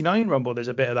the 89 Rumble, there's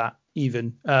a bit of that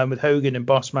even with Hogan and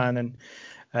Bossman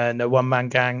and a one-man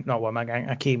gang, not one-man gang,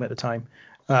 Akeem at the time.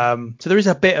 So there is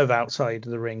a bit of outside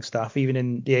the ring stuff, even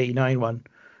in the 89 one.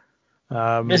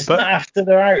 Isn't that after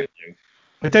they're out, though?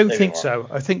 I don't think so.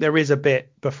 I think there is a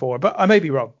bit before, but I may be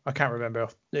wrong. I can't remember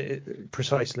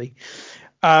precisely.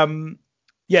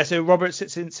 So Roberts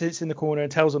sits in the corner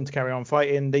and tells them to carry on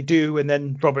fighting. They do, and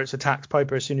then Roberts attacks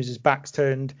Piper as soon as his back's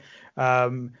turned.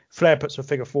 Flair puts a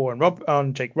figure four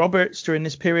on Jake Roberts during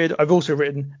this period. I've also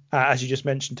written, as you just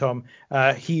mentioned, Tom,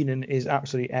 Heenan is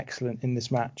absolutely excellent in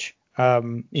this match.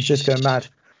 He's just going mad.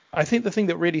 I think the thing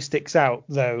that really sticks out,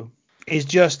 though, is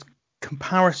just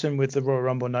comparison with the Royal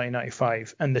Rumble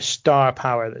 1995 and the star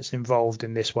power that's involved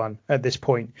in this one at this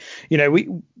point.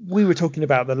 We were talking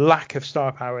about the lack of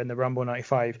star power in the Rumble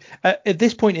 95. At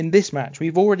this point in this match,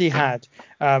 we've already had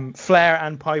Flair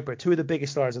and Piper, two of the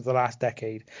biggest stars of the last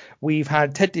decade. We've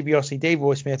had Ted DiBiase, Dave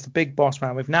Boy Smith, the Big Boss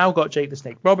Man. We've now got Jake the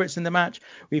Snake Roberts in the match.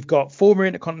 We've got former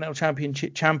Intercontinental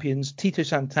champions Tito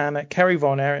Santana, Kerry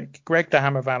Von Erich, Greg the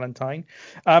Hammer Valentine.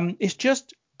 It's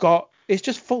just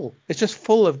full. It's just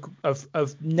full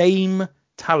of name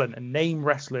talent and name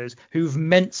wrestlers who've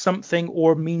meant something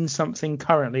or mean something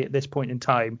currently at this point in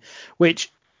time,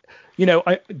 which,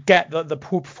 I get that the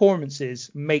performances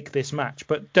make this match,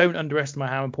 but don't underestimate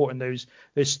how important those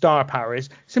star power is,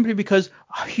 simply because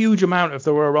a huge amount of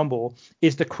the Royal Rumble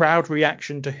is the crowd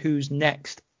reaction to who's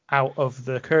next out of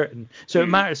the curtain. So it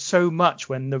matters so much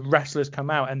when the wrestlers come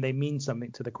out and they mean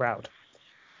something to the crowd.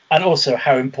 And also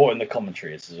how important the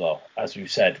commentary is as well. As we've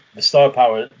said, the star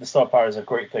power is a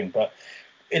great thing, but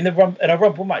in a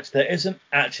Rumble match, there isn't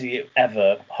actually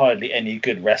ever hardly any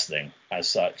good wrestling as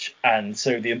such. And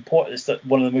so the importance that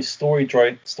one of the most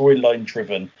storyline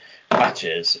driven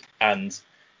matches, and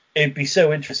it'd be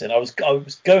so interesting. I was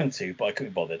going to, but I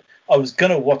couldn't be bothered. I was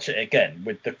going to watch it again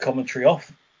with the commentary off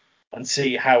and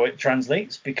see how it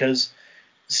translates, because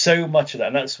so much of that,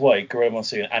 and that's why Gorilla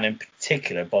Monsoon and in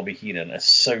particular Bobby Heenan are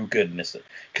so good in this,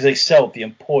 because they sell the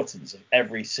importance of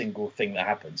every single thing that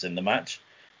happens in the match.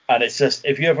 And it's just,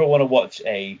 if you ever want to watch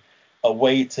a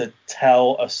way to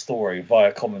tell a story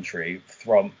via commentary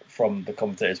from the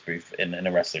commentator's booth in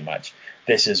a wrestling match,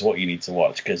 this is what you need to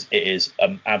watch, because it is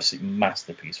an absolute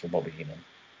masterpiece for Bobby Heenan.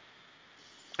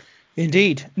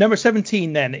 Indeed. Number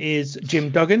 17 then is Jim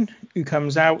Duggan, who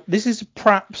comes out. This is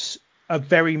perhaps a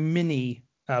very mini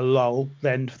lull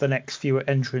then for the next few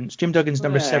entrants. Jim Duggan's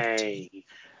number 17.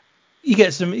 He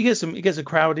gets a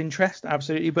crowd interest,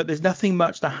 absolutely, but there's nothing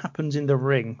much that happens in the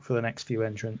ring for the next few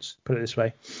entrants. Put it this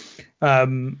way.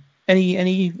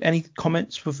 Any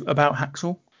comments about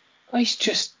Haxel? He's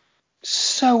just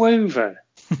so over.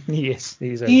 He's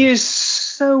over. He is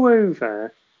so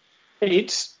over.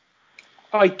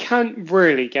 I can't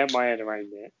really get my head around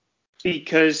it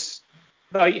because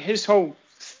like his whole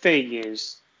thing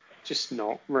is just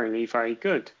not really very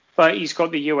good. But he's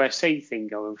got the USA thing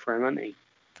going for him, hasn't he?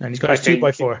 And he's got his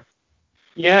 2x4.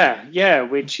 Yeah,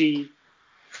 which he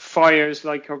fires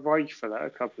like a rifle at a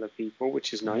couple of people,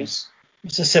 which is nice.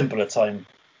 It's a simpler time,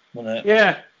 wasn't it?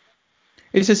 Yeah.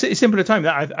 It's a simpler time.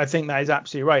 That I think that is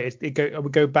absolutely right. I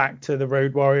would go back to the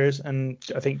Road Warriors, and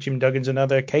I think Jim Duggan's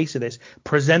another case of this.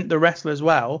 Present the wrestlers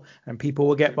well, and people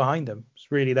will get behind them.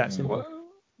 It's really that simple.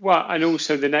 Well, and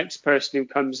also the next person who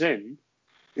comes in,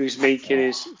 who's making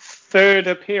his third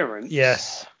appearance.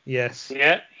 Yes.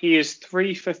 Yeah, he is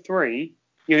 3 for 3.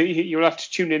 You'll have to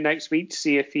tune in next week to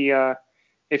see if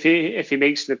he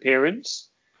makes an appearance.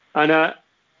 And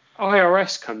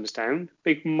IRS comes down.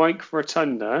 Big Mike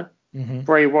Rotunda. Mm-hmm.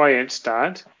 Bray Wyatt's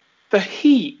dad, the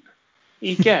heat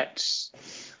he gets.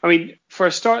 I mean, for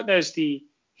a start, there's the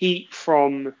heat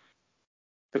from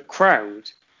the crowd,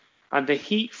 and the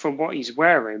heat from what he's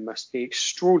wearing must be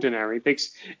extraordinary.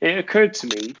 Because it occurred to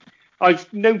me,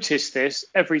 I've noticed this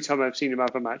every time I've seen him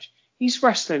have a match. He's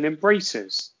wrestling in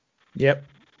braces. Yep.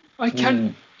 I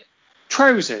can't.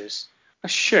 Trousers, a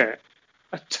shirt,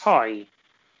 a tie,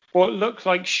 what look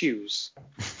like shoes.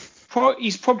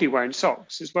 He's probably wearing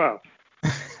socks as well.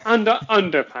 And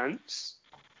underpants.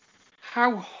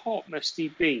 How hot must he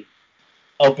be?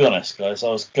 I'll be honest, guys. I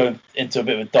was going into a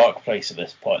bit of a dark place at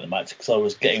this point in the match because I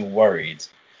was getting worried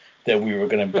that we were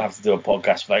going to have to do a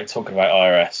podcast without talking about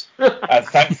IRS. And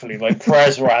thankfully, my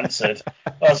prayers were answered.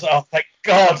 I was like, oh, thank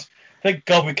God. Thank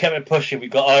God we kept it pushing. We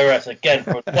got IRS again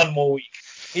for one more week.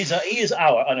 He is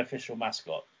our unofficial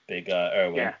mascot, Big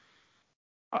Irwin. Yeah.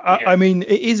 I mean,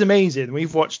 it is amazing.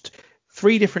 We've watched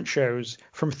 3 different shows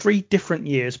from 3 different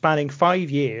years, spanning 5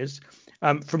 years,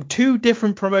 from 2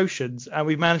 different promotions, and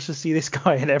we've managed to see this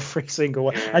guy in every single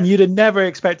one. Yeah. And you'd have never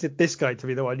expected this guy to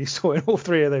be the one you saw in all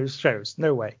 3 of those shows.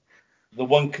 No way. The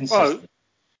one consistent. Well,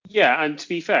 yeah, and to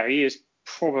be fair, he is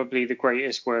probably the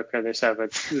greatest worker that's ever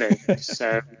lived.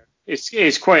 So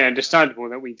it's quite understandable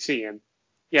that we'd see him.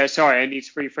 Yeah, sorry, I need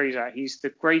to rephrase that. He's the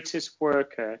greatest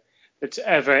worker that's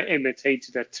ever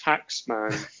imitated a tax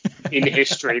man in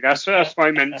history. That's what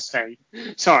I meant to say.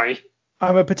 Sorry.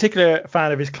 I'm a particular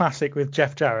fan of his classic with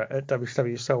Jeff Jarrett at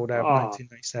WCW Sold Out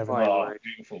 1997. Right.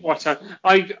 Beautiful.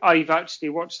 I've actually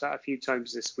watched that a few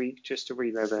times this week just to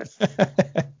relive it.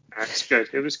 It's good.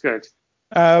 It was good.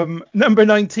 Number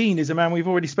 19 is a man we've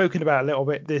already spoken about a little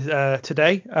bit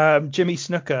today. Jimmy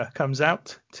Snuka comes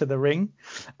out to the ring.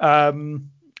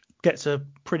 Gets a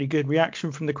pretty good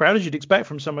reaction from the crowd, as you'd expect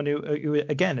from someone who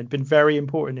again, had been very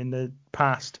important in the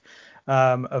past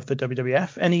of the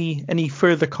WWF. Any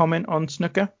further comment on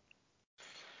Snuka?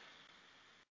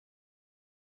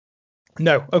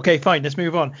 No. Okay, fine. Let's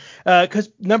move on.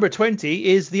 Because number 20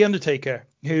 is The Undertaker,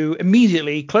 who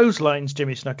immediately clotheslines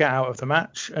Jimmy Snuka out of the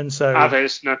match. And so Have it,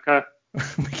 Snuka.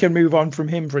 we can move on from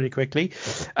him pretty quickly. Do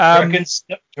you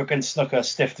reckon Snuka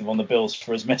stiffed him on the bills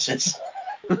for his missus?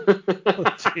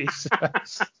 Oh,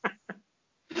 Jesus.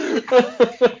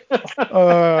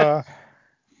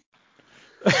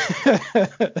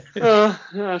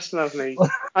 That's lovely.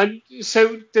 And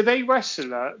so, do they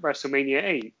wrestle at WrestleMania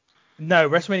 8? No,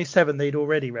 WrestleMania 7 they'd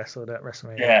already wrestled at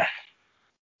WrestleMania.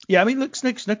 Yeah, I mean, look,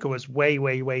 Snuka was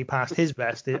way past his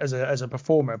best as a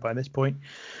performer by this point,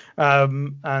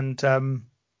 and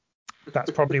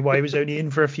that's probably why he was only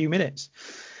in for a few minutes.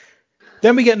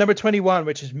 Then we get number 21,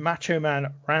 which is Macho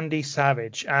Man Randy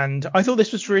Savage. And I thought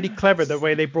this was really clever, the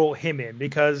way they brought him in,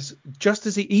 because just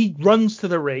as he runs to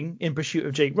the ring in pursuit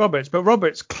of Jake Roberts, but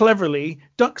Roberts cleverly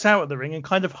ducks out of the ring and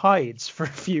kind of hides for a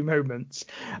few moments.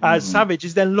 Savage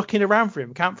is then looking around for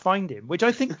him, can't find him, which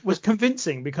I think was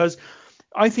convincing, because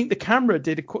I think the camera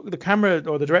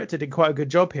or the director did quite a good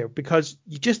job here, because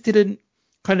you just didn't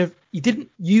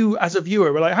you as a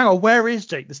viewer were like, hang on, where is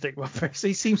Jake the Stick Roberts?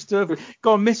 He seems to have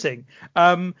gone missing.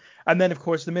 And then, of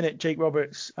course, the minute Jake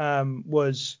Roberts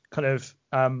was kind of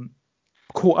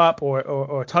caught up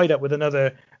or tied up with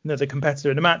another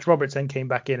competitor in the match, Roberts then came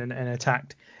back in and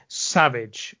attacked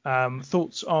Savage.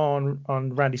 Thoughts on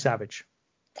Randy Savage?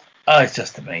 Oh, it's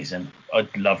just amazing. I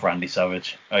love Randy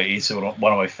Savage. He's one of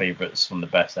my favourites, one of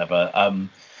the best ever.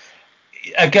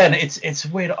 again, it's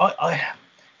weird.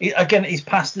 Again,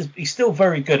 he's still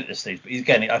very good at this stage, but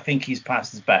I think he's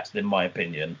past his best in my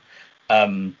opinion.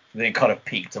 Then it kind of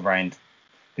peaked around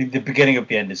the beginning of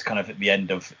the end is kind of at the end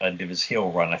of his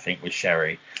heel run, I think, with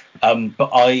Sherry. But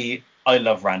I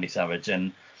love Randy Savage,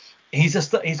 and he's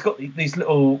got these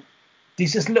little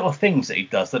things that he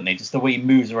does, doesn't he? Just the way he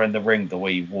moves around the ring, the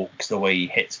way he walks, the way he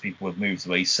hits people with moves,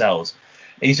 the way he sells.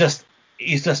 He's just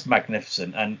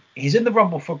magnificent, and he's in the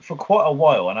Rumble for quite a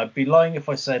while. And I'd be lying if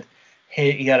I said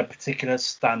he had a particular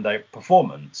standout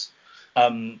performance.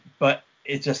 But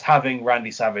it's just having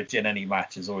Randy Savage in any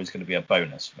match is always going to be a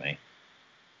bonus for me.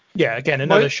 Yeah, again,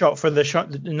 another shot for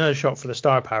the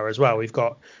star power as well. We've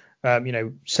got,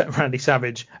 Randy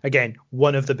Savage, again,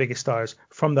 one of the biggest stars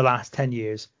from the last 10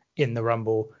 years in the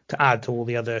Rumble to add to all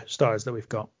the other stars that we've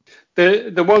got.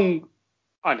 The one,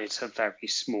 and it's a very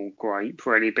small gripe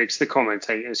really, because the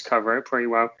commentators cover it pretty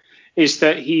well, is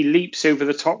that he leaps over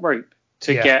the top rope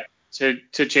to get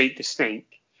to Jake the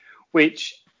Snake,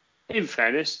 which, in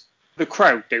fairness, the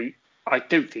crowd don't. I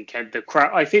don't think the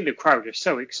crowd. I think the crowd are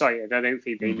so excited. I don't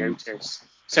think they notice.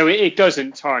 So it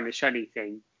doesn't tarnish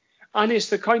anything, and it's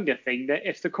the kind of thing that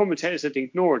if the commentators had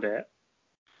ignored it,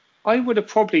 I would have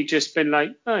probably just been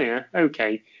like, oh yeah,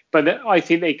 okay. But I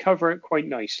think they cover it quite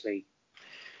nicely.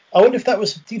 I wonder if that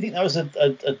was. Do you think that was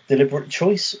a deliberate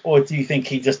choice, or do you think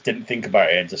he just didn't think about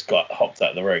it and just got hopped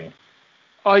out of the ring?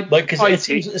 Because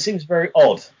it seems very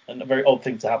odd and a very odd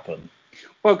thing to happen.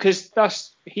 Well,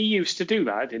 because he used to do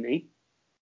that, didn't he?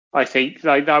 I think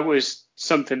that was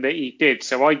something that he did.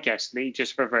 So I guess that he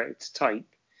just reverted to type,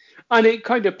 and it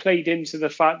kind of played into the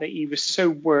fact that he was so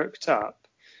worked up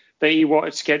that he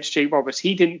wanted to get to Jake Roberts.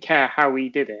 He didn't care how he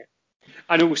did it,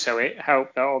 and also it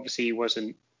helped that obviously he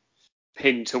wasn't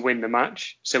pinned to win the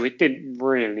match, so it didn't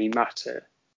really matter.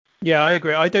 Yeah, I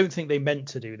agree. I don't think they meant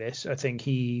to do this. I think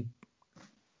he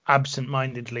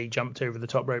absent-mindedly jumped over the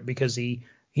top rope because he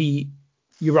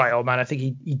you're right, old man. I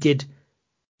think he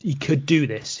could do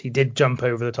this. He did jump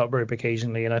over the top rope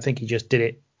occasionally, and I think he just did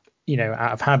it,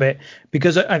 out of habit.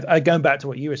 Because I going back to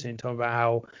what you were saying, Tom,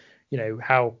 about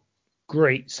how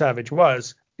great Savage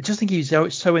was. I just think he's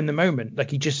so in the moment. Like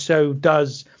he's so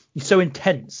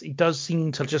intense. He does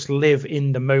seem to just live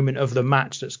in the moment of the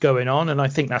match that's going on, and I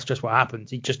think that's just what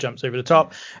happens. He just jumps over the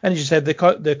top, and as you said,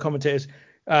 the commentators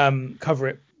cover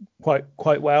it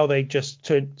quite well. They just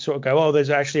sort of go, oh, there's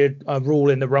actually a rule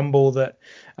in the Rumble that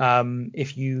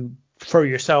if you throw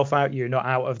yourself out, you're not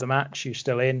out of the match, you're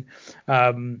still in.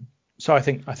 So I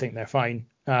think they're fine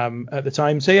at the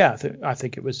time. So yeah, I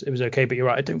think it was okay. But you're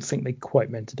right, I don't think they quite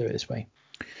meant to do it this way.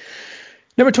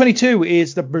 Number 22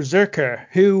 is the Berserker,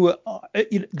 who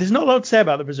there's not a lot to say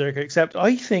about the Berserker, except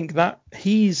I think that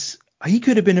he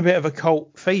could have been a bit of a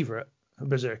cult favorite.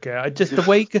 Berserker, just the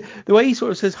way he sort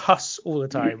of says "Huss" all the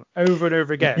time, over and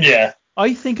over again. Yeah,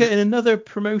 I think in another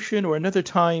promotion or another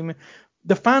time,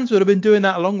 the fans would have been doing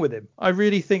that along with him. I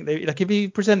really think if he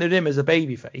presented him as a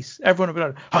babyface, everyone would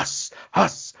have been like "Huss,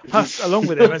 Huss, Huss" along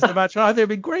with him as the match. I think it'd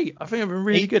be great. I think it'd be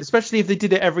really good, especially if they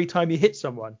did it every time you hit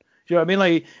someone. Do you know what I mean?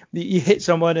 Like you hit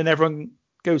someone and everyone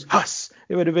goes "Huss."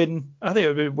 It would have been. I think it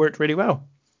would have worked really well.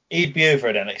 He'd be over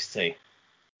at NXT.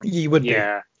 He would be.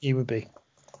 He would be.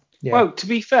 Yeah. Well, to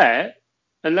be fair,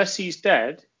 unless he's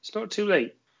dead, it's not too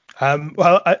late.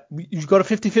 You've got a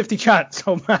 50-50 chance,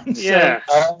 old man. Yeah.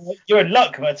 So, you're in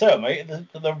luck, I tell you, mate.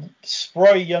 The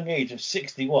spry young age of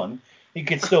 61, he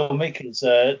could still make his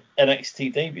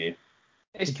NXT debut.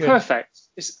 It's perfect.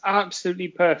 It's absolutely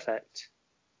perfect.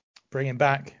 Bring him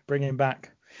back.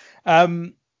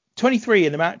 23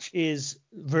 in the match is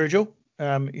Virgil,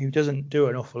 who doesn't do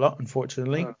an awful lot,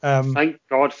 unfortunately. Thank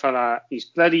God for that. He's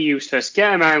bloody useless.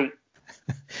 Get him out.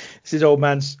 This is old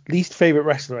man's least favourite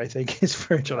wrestler, I think, is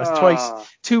Virgil. That's twice,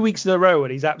 2 weeks in a row,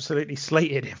 and he's absolutely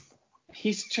slated him.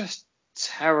 He's just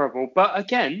terrible. But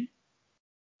again,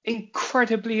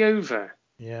 incredibly over.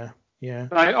 Yeah.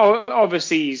 Like,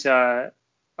 obviously, he's... I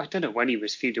don't know when he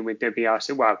was feuding with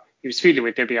WRC. Well, he was feuding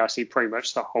with WRC pretty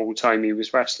much the whole time he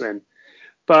was wrestling.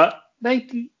 But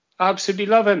they absolutely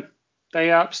love him.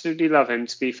 They absolutely love him,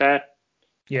 to be fair.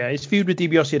 Yeah, his feud with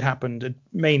DiBiase had happened,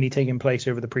 mainly taking place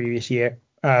over the previous year.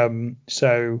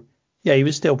 So, yeah, he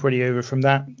was still pretty over from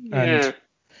that. And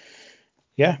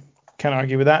yeah, can't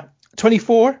argue with that.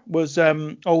 24 was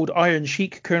old Iron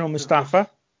Sheik Colonel Mustafa,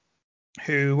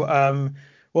 who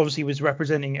obviously was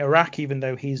representing Iraq, even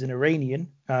though he's an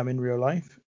Iranian in real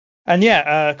life. And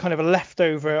yeah, kind of a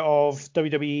leftover of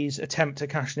WWE's attempt at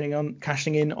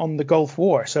cashing in on the Gulf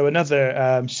War. So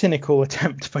another cynical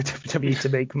attempt by WWE to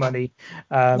make money.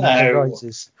 No,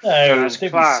 that's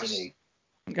class.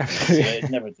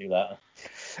 I'd never do that.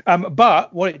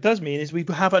 But what it does mean is we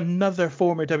have another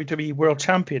former WWE World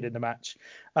Champion in the match,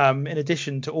 in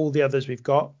addition to all the others we've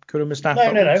got. Kuro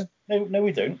Mustafa. No,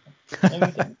 we don't. No,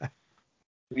 we don't.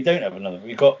 We don't have another.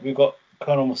 We've got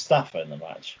Colonel Mustafa in the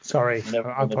match. Sorry,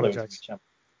 Never I won the WWE apologise. champion.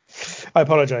 I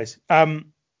apologise.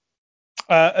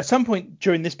 At some point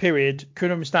during this period,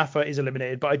 Kuno Mustafa is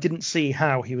eliminated, but I didn't see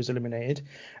how he was eliminated.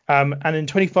 And in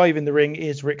 25 in the ring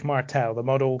is Rick Martel, the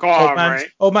model,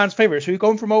 old man's favourite. So we've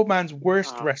gone from old man's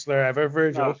worst wrestler ever,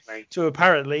 Virgil, lovely. to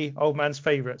apparently old man's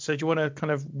favourite. So do you want to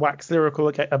kind of wax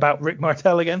lyrical about Rick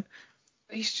Martel again?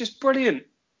 He's just brilliant.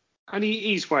 And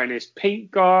he's wearing his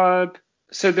pink garb.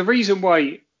 So the reason why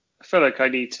I feel like I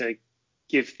need to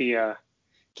give the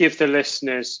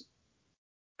listeners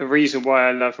the reason why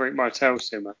I love Rick Martel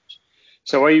so much.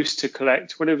 So I used to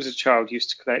collect, when I was a child,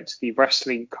 the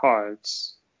wrestling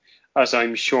cards, as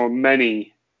I'm sure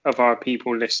many of our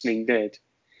people listening did.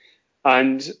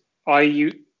 And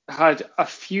I had a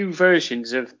few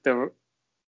versions of the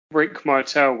Rick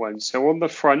Martel one. So on the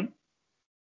front,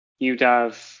 you'd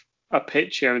have a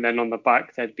picture, and then on the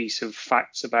back, there'd be some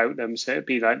facts about them. So it'd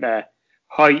be like their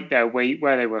height, their weight,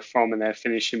 where they were from, and their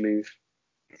finishing move.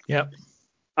 Yep.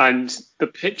 And the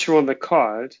picture on the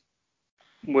card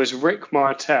was Rick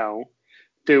Martel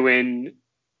doing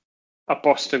a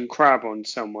Boston Crab on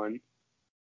someone,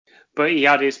 but he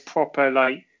had his proper,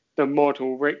 like, the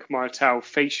model Rick Martel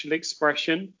facial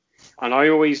expression, and I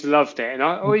always loved it, and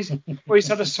I always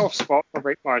had a soft spot for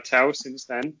Rick Martel since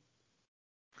then.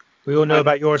 We all know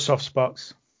about your soft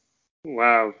spots.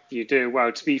 Wow, you do.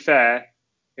 Well, to be fair,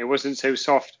 it wasn't so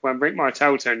soft when Rick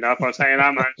Martel turned up, I'll tell you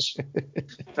that much.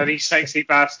 Bloody sexy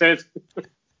bastard.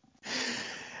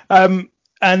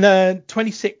 And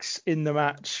 26 in the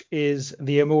match is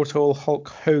the immortal Hulk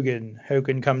Hogan.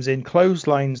 Hogan comes in,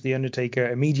 clotheslines The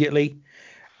Undertaker immediately,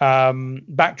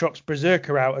 backdrops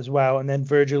Berserker out as well, and then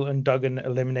Virgil and Duggan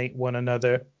eliminate one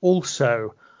another.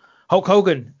 Also, Hulk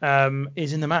Hogan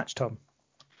is in the match, Tom.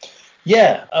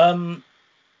 Yeah.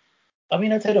 I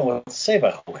mean, I don't know what to say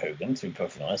about Hulk Hogan, to be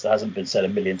perfectly honest. It hasn't been said a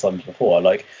million times before.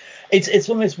 Like, it's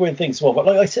one of those weird things as well. But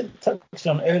like I said, touched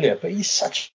on earlier, but he's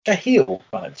such a heel,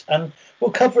 right? And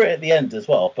we'll cover it at the end as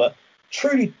well. But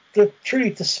truly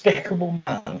despicable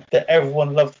man that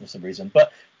everyone loved for some reason.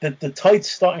 But the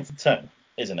tide's starting to turn,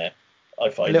 isn't it? I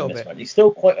find in this match. He's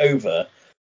still quite over,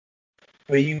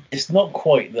 but it's not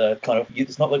quite the kind of,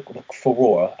 it's not like the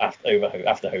furore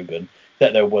after Hogan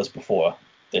that there was before.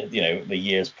 The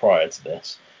years prior to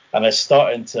this, and they're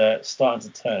starting to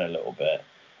turn a little bit.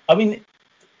 I mean,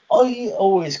 I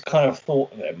always kind of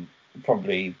thought of them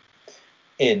probably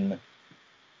in,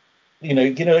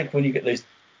 like when you get those,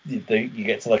 you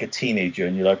get to like a teenager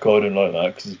and you're like, oh, I don't like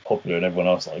that because it's popular and everyone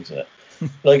else likes it.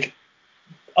 Like,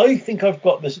 I think I've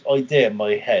got this idea in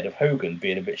my head of Hogan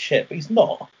being a bit shit, but he's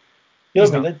not. You know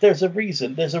what I mean? There's a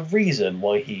reason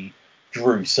why he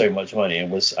drew so much money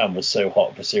and was so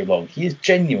hot for so long. He is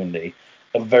genuinely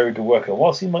a very good worker.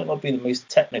 Whilst he might not be the most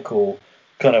technical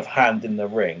kind of hand in the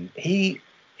ring, he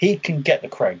can get the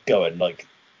crowd going like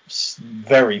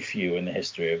very few in the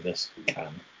history of this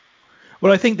can.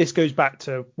 Well, I think this goes back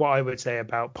to what I would say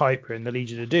about Piper and the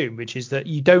Legion of Doom, which is that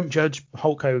you don't judge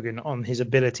Hulk Hogan on his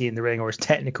ability in the ring or his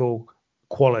technical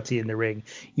quality in the ring.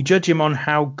 You judge him on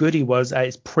how good he was at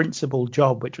his principal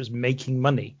job, which was making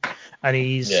money. And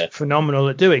he's phenomenal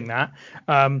at doing that.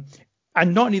 And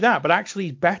not only that, but actually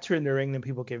he's better in the ring than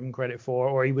people give him credit for,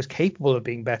 or he was capable of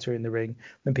being better in the ring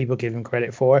than people give him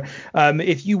credit for.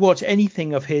 If you watch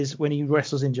anything of his when he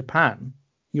wrestles in Japan,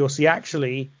 you'll see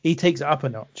actually he takes it up a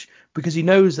notch because he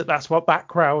knows that that's what that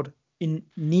crowd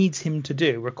needs him to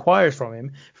do, requires from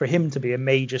him for him to be a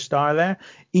major star there.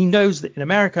 He knows that in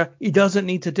America, he doesn't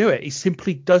need to do it. He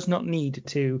simply does not need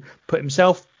to put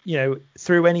himself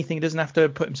through anything. He doesn't have to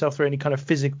put himself through any kind of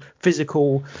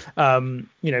physical,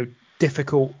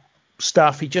 difficult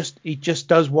stuff. He just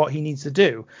does what he needs to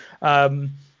do. And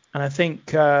I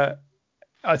think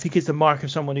it's the mark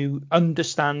of someone who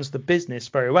understands the business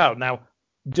very well. Now,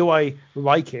 do I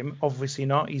like him? Obviously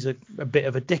not. He's a bit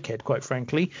of a dickhead, quite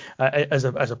frankly, as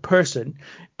a person.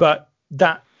 But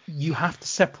that you have to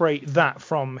separate that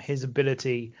from his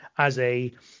ability as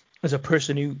a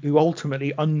person who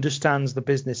ultimately understands the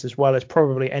business as well as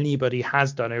probably anybody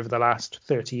has done over the last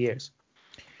 30 years.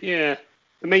 Yeah.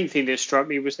 The main thing that struck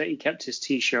me was that he kept his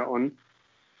T-shirt on.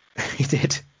 He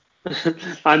did.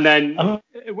 And then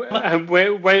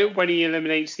when he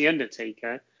eliminates The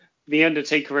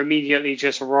Undertaker immediately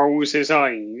just rolls his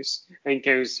eyes and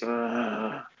goes,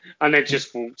 and then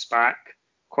just walks back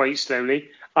quite slowly.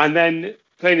 And then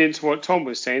playing into what Tom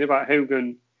was saying about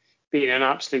Hogan being an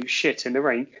absolute shit in the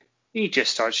ring, He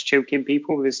just starts choking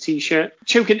people with his T-shirt,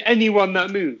 choking anyone that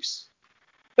moves.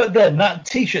 But then that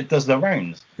T-shirt does the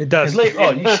rounds. It does. Later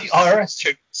on, you see IRS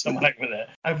choking someone out with it.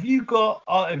 Have you got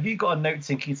a note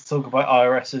taking to talk about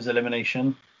IRS's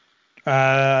elimination?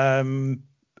 I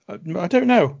don't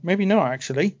know. Maybe not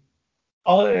actually.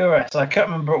 IRS, I can't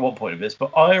remember at what point of this,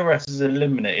 but IRS is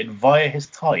eliminated via his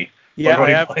tie. Yeah,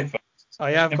 by Roddy Piper.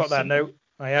 I have got that note.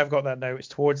 It's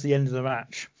towards the end of the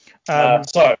match.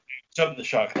 Sorry, jumped the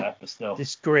shark there, but still.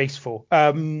 Disgraceful.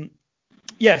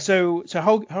 Yeah, so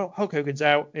Hulk Hogan's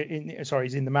out.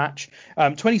 He's in the match.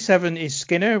 27 is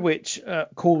Skinner, which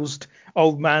caused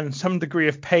old man some degree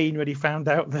of pain when he found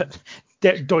out that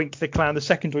Doink the Clown, the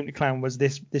second Doink the Clown, was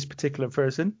this particular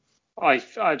person. I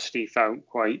actually felt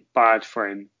quite bad for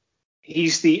him.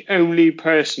 He's the only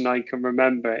person I can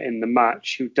remember in the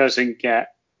match who doesn't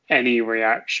get any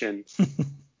reaction.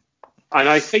 And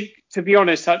I think, to be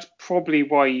honest, that's probably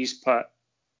why he's put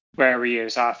where he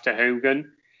is after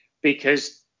Hogan,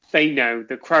 because they know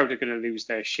the crowd are going to lose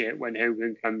their shit when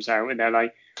Hogan comes out, and they're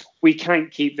like, we can't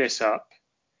keep this up.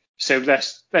 So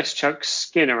let's chuck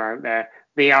Skinner out there,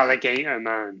 the alligator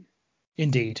man.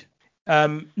 Indeed.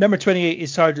 Number 28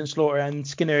 is Sergeant Slaughter, and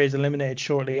Skinner is eliminated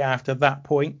shortly after that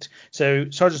point. So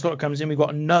Sergeant Slaughter comes in. We've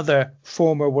got another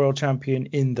former world champion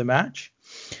in the match.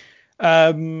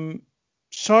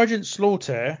 Sergeant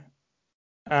Slaughter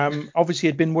obviously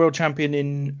had been world champion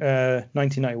in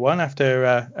 1991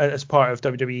 after as part of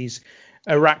WWE's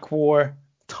Iraq War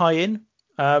tie-in.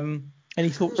 Any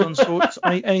thoughts on Slaughter?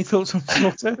 Any thoughts on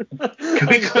Slaughter? Can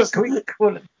we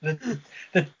call it the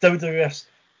WWF's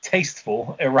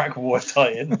tasteful Iraq War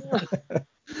tie-in?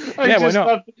 Why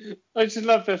not? I just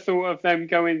love the thought of them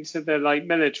going to the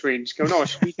military and just going, oh,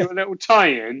 should we do a little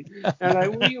tie-in? And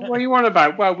like, what are you on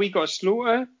about? Well, we got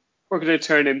Slaughter. We're going to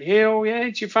turn him heel. Yeah,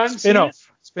 do you fancy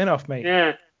Spin-off, mate.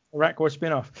 Yeah. Iraq War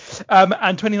spin-off.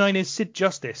 And 29 is Sid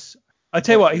Justice. I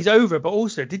tell you what, he's over. But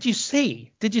also, did you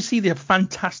see the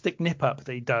fantastic nip-up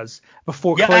that he does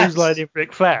before clotheslining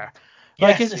Ric Flair?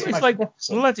 It's like,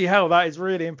 bloody hell, that is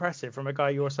really impressive from a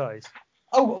guy your size.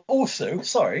 Oh, also,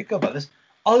 sorry, go about this.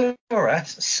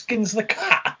 IRS skins the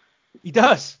cat. He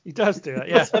does do that,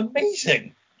 yeah. That's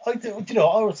amazing. I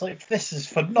was like, this is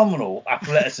phenomenal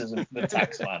athleticism for the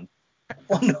tax man.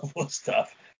 Wonderful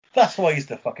stuff. That's why he's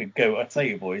the fucking goat, I tell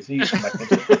you, boys. He's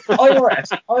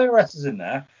IRS is in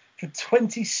there for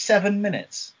 27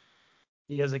 minutes.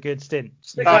 He has a good stint.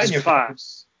 Stick that in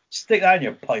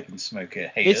your pipe and smoke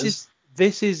it, haters.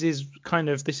 This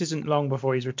isn't long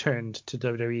before he's returned to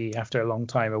WWE after a long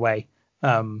time away.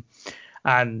 So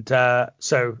I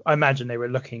imagine they were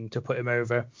looking to put him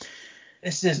over.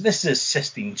 This is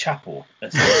Sistine Chapel.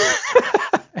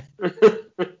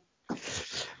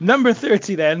 Number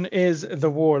 30 then is the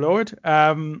Warlord,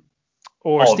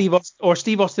 or Steve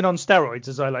Austin on steroids,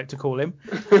 as I like to call him.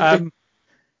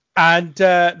 And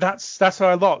that's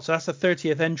our lot. So that's the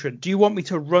 30th entrant. Do you want me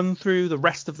to run through the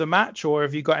rest of the match, or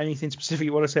have you got anything specific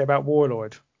you want to say about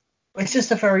Warlord? It's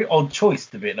just a very odd choice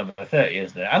to be at number 30,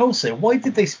 isn't it? And also, why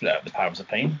did they split up the Powers of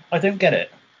Pain? I don't get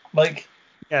it.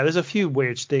 Yeah, there's a few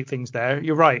weird things there.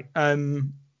 You're right. I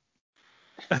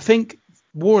think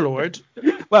Warlord,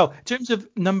 well, in terms of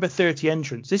number 30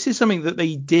 entrants, this is something that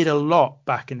they did a lot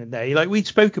back in the day. Like we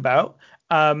spoke about,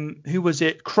 who was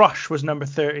it? Crush was number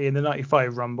 30 in the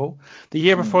 95 Rumble. The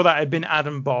year before that had been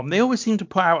Adam Bomb. They always seem to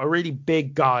put out a really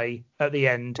big guy at the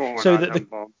end so that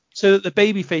the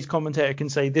babyface commentator can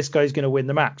say this guy's going to win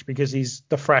the match because he's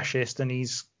the freshest and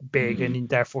he's big and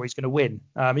therefore he's going to win.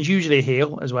 He's usually a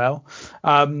heel as well.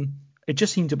 It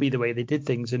just seemed to be the way they did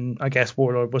things, and I guess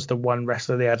Warlord was the one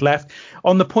wrestler they had left.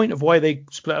 On the point of why they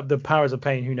split up the Powers of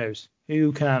Pain, who knows?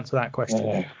 Who can answer that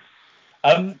question?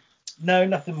 No,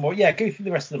 nothing more. Yeah, go through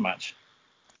the rest of the match.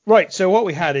 Right, so what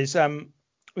we had is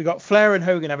we got Flair and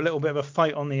Hogan have a little bit of a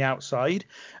fight on the outside,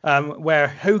 where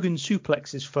Hogan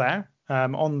suplexes Flair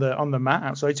on the mat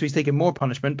outside, so he's taking more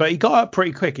punishment, but he got up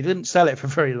pretty quick. He didn't sell it for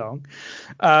very long.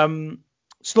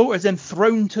 Slaughter is then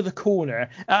thrown to the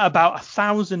corner at about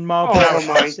 1,000 miles per hour. Oh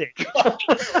my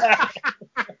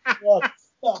God, that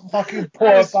fucking poor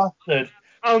bastard.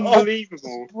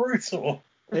 Unbelievable. Brutal.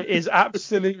 It is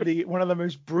absolutely one of the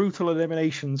most brutal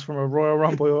eliminations from a Royal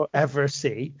Rumble you'll ever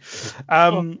see.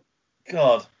 God.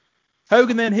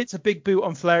 Hogan then hits a big boot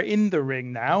on Flair in the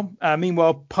ring now.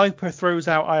 Meanwhile, Piper throws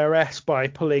out IRS by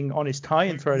pulling on his tie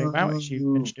and throwing him out, as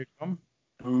you mentioned, Tom.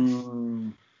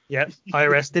 Yeah,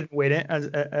 IRS didn't win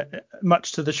it,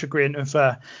 much to the chagrin of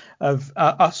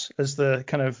us as the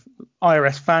kind of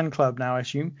IRS fan club now, I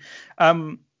assume.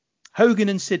 Hogan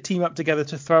and Sid team up together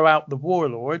to throw out the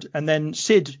Warlord, and then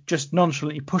Sid just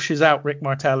nonchalantly pushes out Rick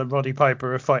Martel and Roddy Piper,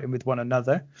 who are fighting with one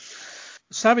another.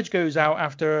 Savage goes out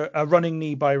after a running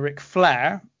knee by Ric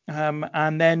Flair,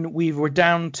 and then we were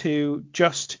down to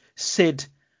just Sid,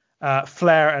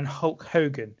 Flair, and Hulk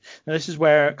Hogan. Now this is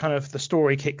where kind of the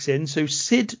story kicks in. So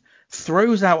Sid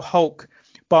throws out Hulk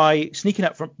by sneaking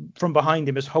up from behind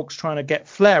him as Hulk's trying to get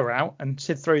Flair out, and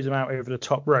Sid throws him out over the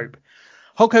top rope.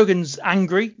 Hulk Hogan's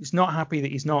angry. He's not happy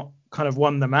that he's not kind of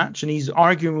won the match, and he's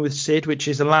arguing with Sid, which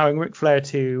is allowing Ric Flair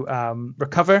to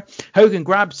recover. Hogan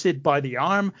grabs Sid by the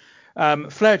arm.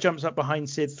 Flair jumps up behind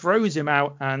Sid, throws him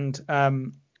out,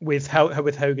 and with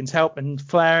Hogan's help, and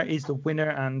Flair is the winner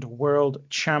and world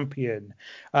champion.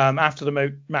 After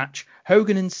the match,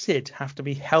 Hogan and Sid have to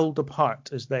be held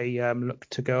apart as they look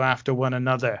to go after one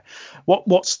another.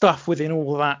 What stuff within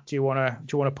all that do you want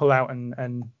to pull out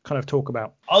and kind of talk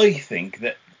about? I think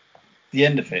that the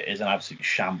end of it is an absolute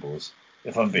shambles,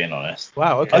 if I'm being honest.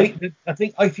 Wow. Okay.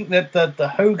 I think that the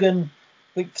Hogan.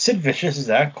 Like Sid Vicious is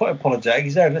there, quite apologetic.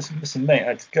 He's there. Listen, mate, I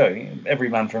had to go. Every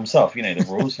man for himself. You know the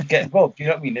rules. You get involved. You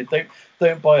know what I mean?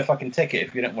 Don't buy a fucking ticket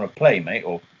if you don't want to play, mate,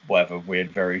 or whatever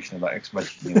weird variation of that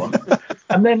expression you want.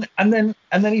 and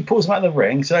then he pulls him out of the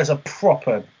ring. So that's a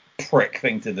proper prick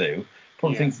thing to do.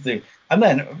 And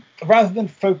then rather than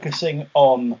focusing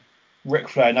on Ric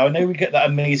Flair, now I know we get that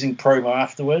amazing promo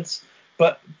afterwards,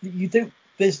 but you don't.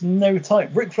 There's no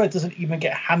time. Ric Flair doesn't even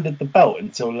get handed the belt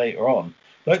until later on.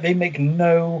 Like they make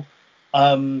no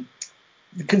considering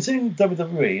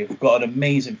WWE have got an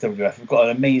amazing WWF, have got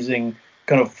an amazing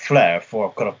kind of flair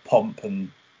for kind of pomp and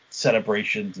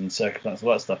celebrations and circumstances,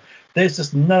 all that stuff. There's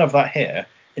just none of that here.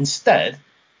 Instead,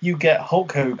 you get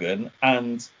Hulk Hogan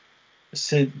and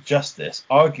Sid Justice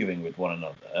arguing with one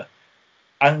another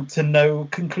and to no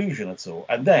conclusion at all.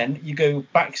 And then you go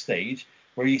backstage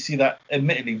where you see that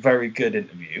admittedly very good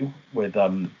interview with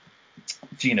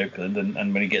Gene Oakland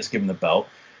and when he gets given the belt.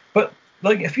 But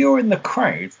like if you're in the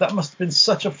crowd, that must have been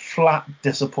such a flat,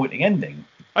 disappointing ending.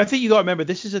 I think you got to remember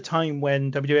this is a time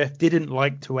when WWF didn't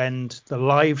like to end the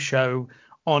live show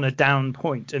on a down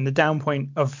point, and the down point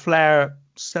of Flair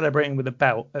celebrating with a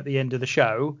belt at the end of the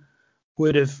show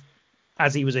would have,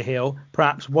 as he was a heel,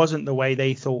 perhaps wasn't the way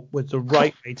they thought was the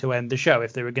right way to end the show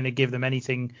if they were going to give them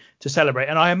anything to celebrate.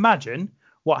 And I imagine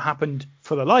what happened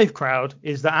for the live crowd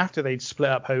is that after they'd split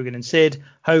up Hogan and Sid,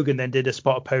 Hogan then did a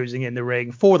spot of posing in the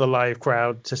ring for the live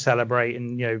crowd to celebrate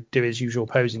and, you know, do his usual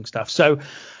posing stuff. So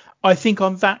I think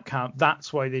on that count,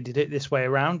 that's why they did it this way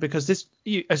around, because this,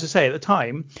 as I say, at the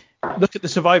time, look at the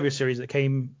Survivor Series that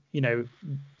came, you know,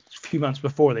 a few months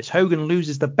before this. Hogan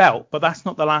loses the belt, but that's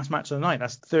not the last match of the night.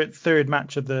 That's the third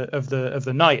match of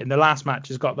the night, and the last match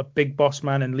has got the Big Boss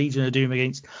Man and Legion of Doom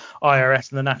against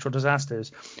IRS and the Natural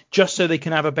Disasters, just so they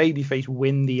can have a babyface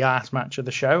win the last match of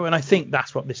the show. And I think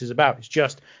that's what this is about. It's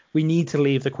just we need to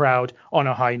leave the crowd on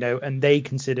a high note, and they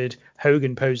considered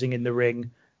Hogan posing in the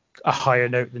ring a higher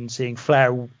note than seeing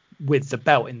Flair with the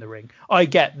belt in the ring. I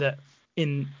get that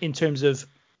in terms of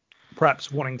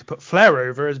perhaps wanting to put Flair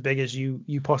over as big as you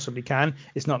possibly can,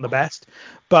 it's not the best,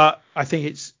 but I think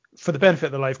it's for the benefit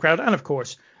of the live crowd, and of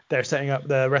course they're setting up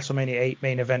the WrestleMania 8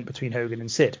 main event between Hogan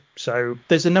and Sid. So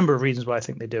there's a number of reasons why I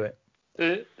think they do it.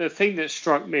 The thing that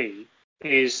struck me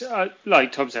is,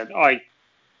 like Tom said, I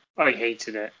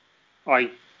hated it.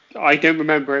 I don't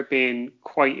remember it being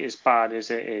quite as bad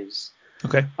as it is.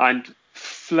 Okay. And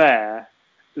Flair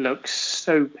looks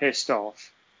so pissed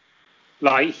off.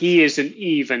 Like, he isn't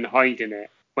even hiding it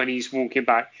when he's walking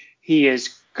back. He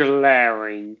is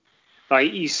glaring.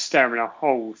 Like, he's staring a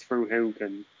hole through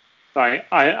Hogan, like,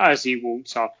 as he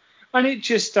walks off. And it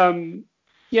just,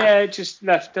 it just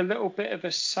left a little bit of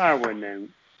a sour note.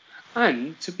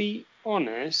 And to be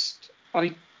honest,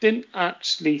 I didn't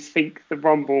actually think the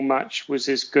Rumble match was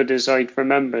as good as I'd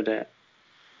remembered it.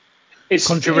 It's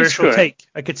controversial take.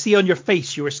 I could see on your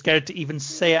face you were scared to even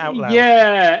say it out loud.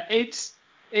 Yeah, it's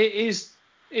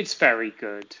very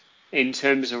good in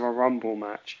terms of a Rumble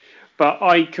match, but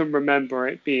I can remember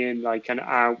it being like an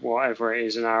hour, whatever it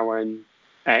is, an hour and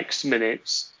X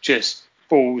minutes, just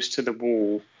balls to the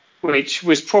wall, which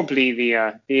was probably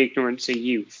the ignorance of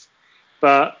youth.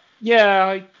 But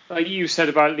yeah, like you said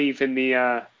about leaving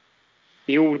the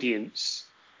audience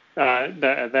that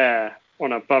are there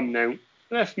on a bum note,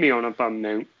 left me on a bum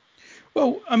note.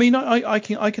 Well, I mean, I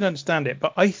can understand it,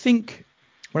 but I think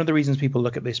one of the reasons people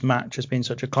look at this match as being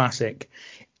such a classic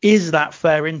is that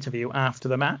Flair interview after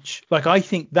the match. Like, I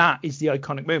think that is the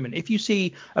iconic moment. If you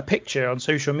see a picture on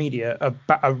social media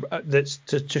that's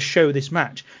to show this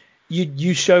match,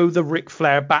 you show the Ric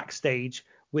Flair backstage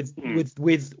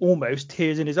with almost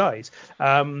tears in his eyes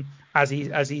as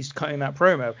he's cutting that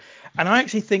promo. And I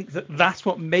actually think that that's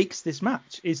what makes this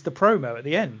match, is the promo at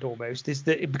the end almost, is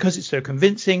that because it's so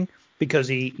convincing, because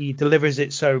he delivers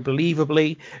it so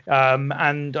believably,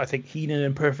 and I think Heenan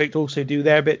and Perfect also do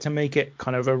their bit to make it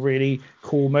kind of a really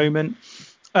cool moment.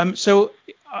 So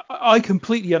I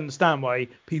completely understand why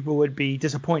people would be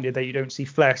disappointed that you don't see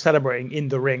Flair celebrating in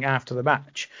the ring after the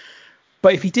match.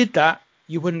 But if he did that,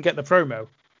 you wouldn't get the promo.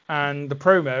 And the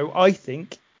promo, I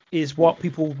think, is what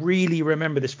people really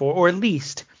remember this for, or at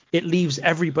least it leaves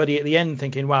everybody at the end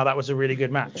thinking, wow, that was a really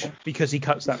good match, because he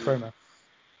cuts that promo.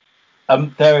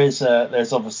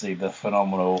 There's obviously the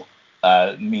phenomenal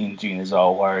Mean Gene as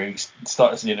well, where he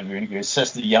starts the interview and he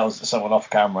says he yells at someone off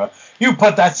camera, "You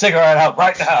put that cigarette out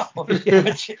right now!"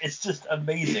 Which is just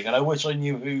amazing, and I wish I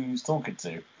knew who he was talking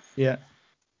to. Yeah.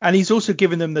 And he's also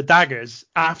given them the daggers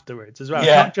afterwards as well.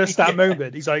 Yeah. Not just that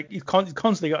moment. He's like, he's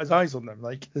constantly got his eyes on them,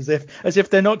 like as if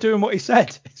they're not doing what he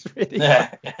said. It's really fun.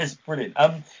 It's brilliant.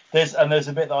 There's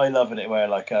a bit that I love in it where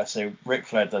so Ric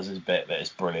Flair does his bit that is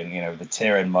brilliant. You know, the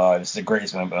tear in my eye. This is the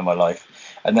greatest moment of my life.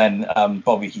 And then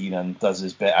Bobby Heenan does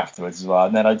his bit afterwards as well.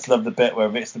 And then I just love the bit where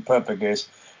Mr. Perfect goes,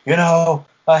 "You know,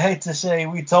 I hate to say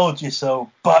we told you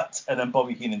so, but," and then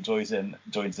Bobby Heenan joins in,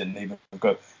 and they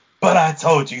go, "But I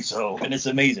told you so," and it's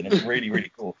amazing. It's really,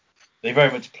 really cool. They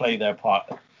very much play their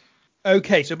part.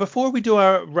 Okay, so before we do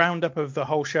our roundup of the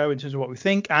whole show in terms of what we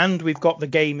think, and we've got the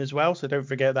game as well, so don't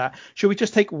forget that. Should we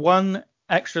just take one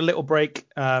extra little break,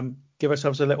 give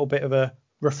ourselves a little bit of a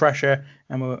refresher,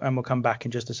 and we'll come back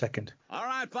in just a second. All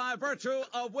right, by virtue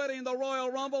of winning the Royal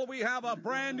Rumble, we have a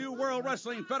brand new World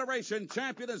Wrestling Federation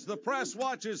champion as the press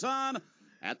watches on.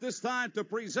 At this time, to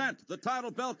present the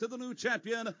title belt to the new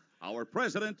champion, our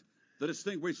president, the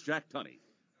distinguished Jack Tunney.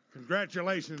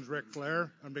 Congratulations, Ric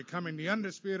Flair, on becoming the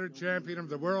undisputed champion of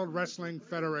the World Wrestling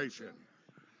Federation.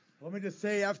 Let me just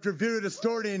say, after Vito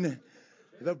distorting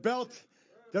the belt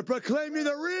to proclaim me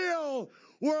the real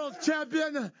world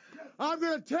champion, I'm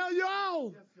going to tell you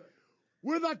all,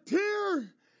 with a tear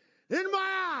in my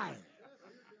eye,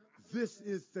 this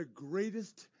is the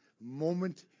greatest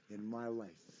moment in my life.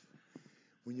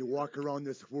 When you walk around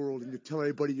this world and you tell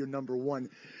everybody you're number one,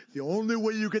 the only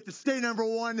way you get to stay number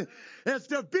one is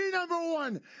to be number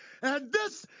one. And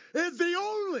this is the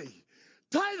only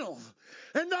title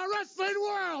in the wrestling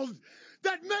world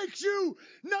that makes you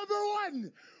number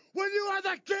one. When you are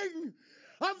the king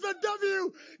of the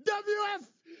WWF,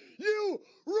 you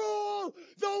rule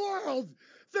the world.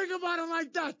 Think about it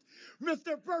like that,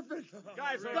 Mr. Perfect.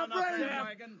 Guys, the on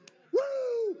brain. Woo!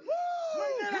 Woo!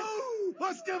 Woo!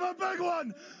 Let's give a big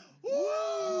one.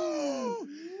 Woo!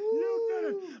 You did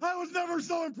it. I was never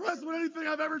so impressed with anything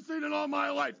I've ever seen in all my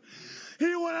life.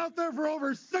 He went out there for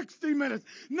over 60 minutes,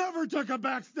 never took a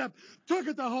back step, took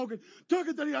it to Hogan, took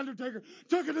it to The Undertaker,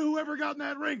 took it to whoever got in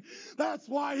that ring. That's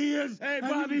why he is, Hey, and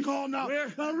Bobby, you can call now,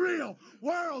 the real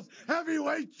world's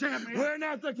heavyweight champion. We're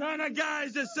not the kind of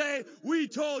guys that say, "We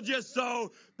told you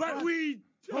so," but we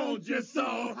told you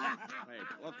so.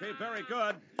 Okay, very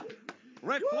good.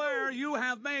 Ric Flair, you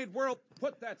have made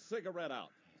put that cigarette out.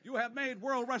 You have made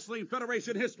World Wrestling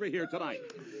Federation history here tonight.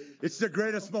 It's the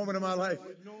greatest moment of my life.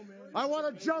 I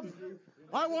want to jump.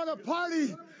 I want to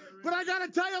party. But I got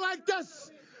to tell you like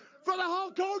this. For the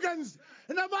Hulk Hogans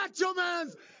and the Macho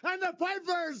Mans and the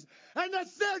Pipers and the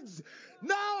Sids,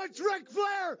 now it's Ric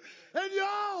Flair. And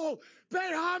y'all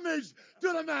pay homage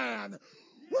to the man.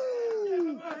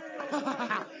 Woo!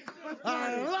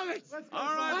 I love it.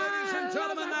 All right, ladies and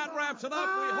gentlemen, that wraps it up.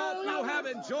 We hope you have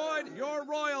enjoyed your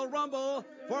Royal Rumble.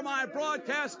 For my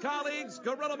broadcast colleagues,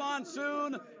 Gorilla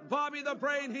Monsoon, Bobby the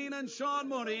Brain Heenan, Sean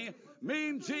Mooney,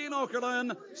 Mean Gene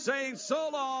Okerlund, saying so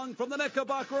long from the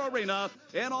Knickerbocker Arena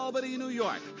in Albany, New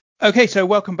York. Okay, so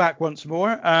welcome back once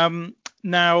more.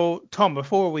 Now, Tom,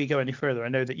 before we go any further, I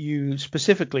know that you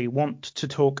specifically want to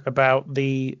talk about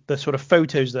the sort of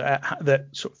photos that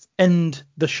sort of end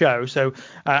the show. So,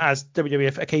 as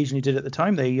WWF occasionally did at the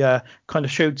time, they kind of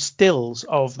showed stills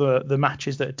of the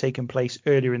matches that had taken place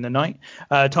earlier in the night.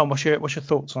 Tom, what's your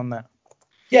thoughts on that?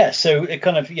 Yeah, so it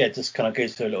just kind of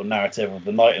goes through a little narrative of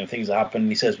the night and things that happened.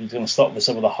 He says we're going to start with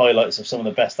some of the highlights of some of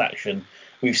the best action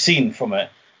we've seen from it.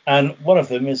 And one of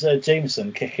them is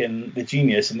Jameson kicking the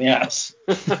Genius in the ass.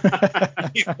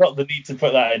 You've got the need to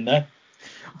put that in there.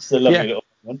 It's a lovely little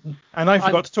one. And I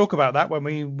forgot to talk about that when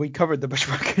we covered the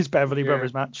Bushwhackers Beverly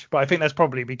Brothers match. But I think that's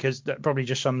probably because that probably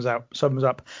just sums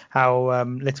up how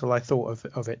little I thought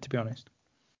of it, to be honest.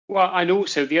 Well, and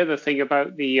also the other thing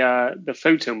about the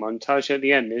photo montage at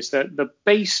the end is that the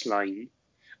bass line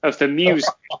of the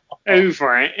music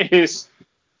over it is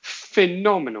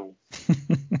phenomenal.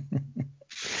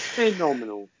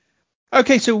 phenomenal.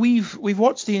 Okay, so we've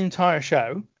watched the entire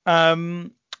show.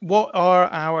 What are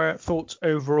our thoughts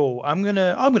overall? I'm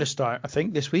gonna start, I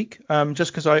think, this week.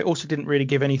 Just because I also didn't really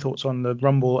give any thoughts on the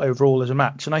Rumble overall as a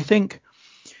match, and I think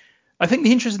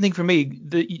the interesting thing for me,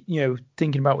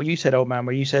 thinking about what you said, old man,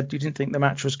 where you said you didn't think the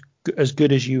match was as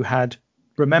good as you had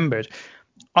remembered.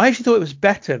 I actually thought it was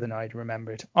better than I'd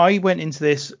remembered. I went into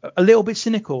this a little bit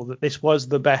cynical that this was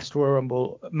the best Royal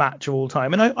Rumble match of all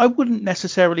time. And I wouldn't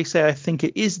necessarily say I think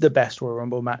it is the best Royal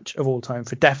Rumble match of all time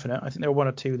for definite. I think there are one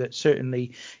or two that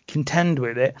certainly contend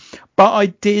with it. But I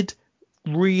did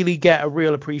really get a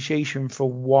real appreciation for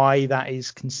why that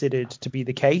is considered to be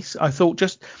the case. I thought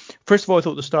first of all, I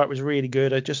thought the start was really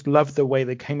good. I just loved the way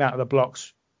they came out of the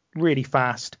blocks really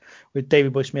fast with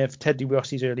David Boy Smith, Ted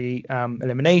DiBiase's early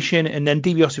elimination, and then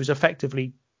DiBiase was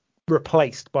effectively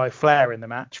replaced by Flair in the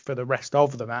match for the rest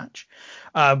of the match.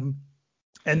 And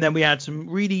then we had some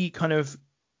really kind of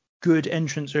good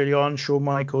entrants early on, Shawn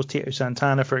Michaels, Tito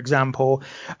Santana, for example.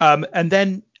 And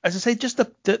then, as I say, just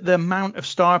the amount of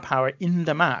star power in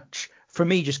the match for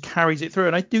me just carries it through.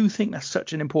 And I do think that's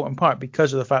such an important part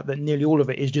because of the fact that nearly all of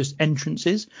it is just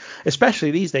entrances,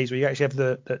 especially these days where you actually have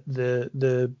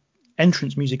the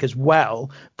entrance music as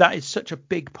well. That is such a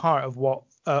big part of what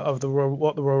the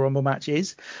Royal Rumble match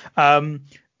is.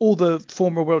 All the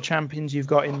former world champions you've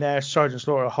got in there, Sergeant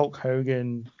Slaughter, Hulk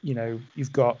Hogan,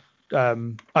 you've got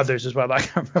others as well that I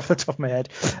can't remember off the top of my head.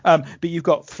 But you've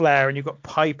got Flair and you've got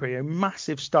Piper,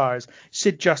 massive stars.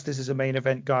 Sid Justice is a main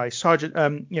event guy. Sergeant,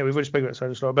 we've already spoken about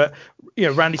Sergeant Slaughter, but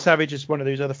Randy Savage is one of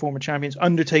those other former champions.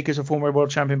 Undertaker's a former world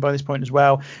champion by this point as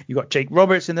well. You've got Jake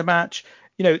Roberts in the match.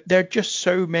 There are just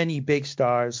so many big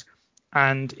stars,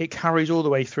 and it carries all the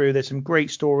way through. There's some great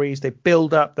stories. They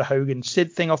build up the Hogan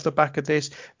Sid thing off the back of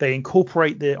this. They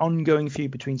incorporate the ongoing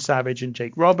feud between Savage and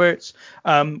Jake Roberts,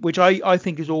 which I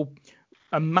think is all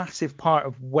a massive part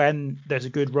of when there's a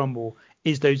good Rumble,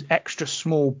 is those extra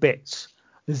small bits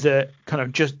that kind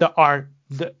of just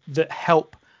that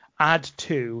help add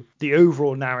to the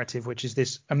overall narrative, which is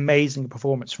this amazing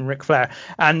performance from Ric Flair.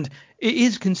 And it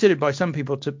is considered by some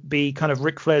people to be kind of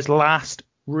Ric Flair's last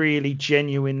really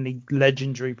genuinely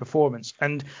legendary performance.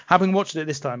 And having watched it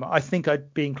this time, I think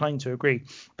I'd be inclined to agree,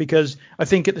 because I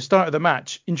think at the start of the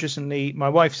match, interestingly, my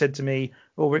wife said to me,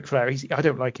 Ric Flair, I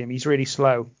don't like him. He's really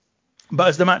slow. But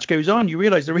as the match goes on, you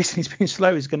realize the reason he's being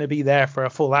slow is going to be there for a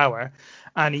full hour,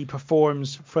 and he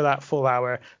performs for that full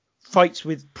hour, fights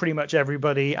with pretty much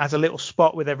everybody, has a little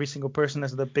spot with every single person,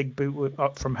 has the big boot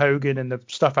up from Hogan and the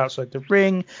stuff outside the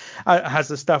ring, has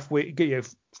the stuff with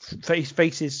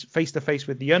face to face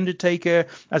with the Undertaker,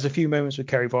 has a few moments with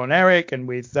Kerry Von Erich and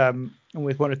with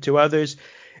one or two others.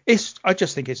 I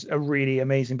just think it's a really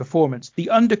amazing performance. The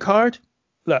undercard,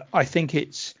 look, I think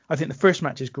the first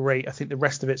match is great. I think the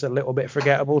rest of it's a little bit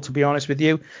forgettable, to be honest with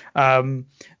you.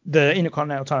 The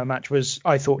Intercontinental title match was,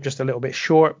 I thought, just a little bit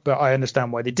short, but I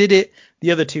understand why they did it.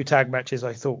 The other two tag matches,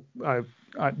 I thought,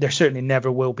 there certainly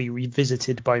never will be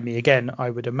revisited by me again, I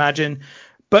would imagine.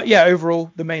 But yeah,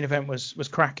 overall, the main event was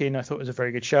cracking. I thought it was a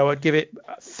very good show. I'd give it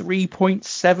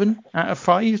 3.7 out of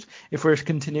 5 if we're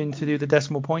continuing to do the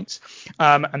decimal points.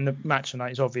 And the match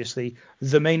tonight is obviously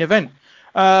the main event.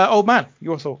 Old man,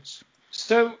 your thoughts?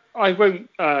 So I won't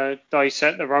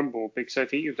dissect the Rumble because I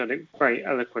think you've done it very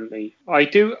eloquently. I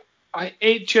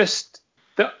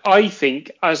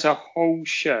think as a whole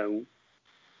show,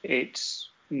 it's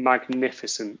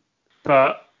magnificent.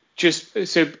 But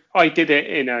so I did it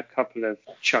in a couple of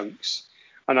chunks.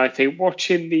 And I think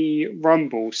watching the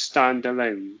Rumble stand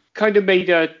alone kind of made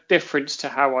a difference to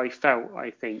how I felt,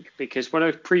 I think. Because when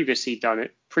I've previously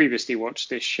watched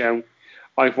this show,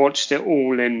 I've watched it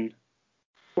all in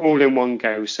one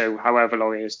go. So however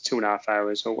long it is, 2.5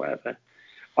 hours or whatever,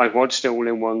 I've watched it all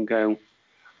in one go.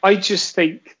 I just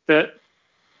think that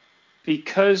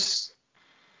because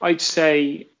I'd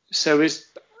say, so is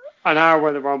an hour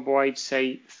of the Rumble, I'd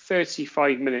say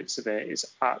 35 minutes of it is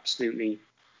absolutely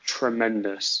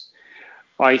tremendous.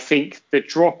 I think the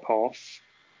drop-off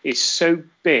is so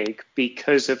big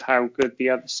because of how good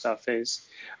the other stuff is.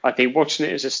 I think watching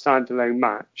it as a standalone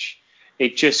match,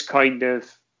 it just kind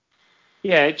of,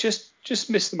 it just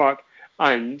missed the mark.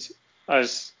 And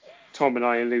as Tom and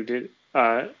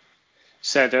I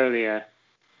said earlier,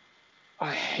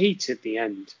 I hated the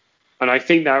end. And I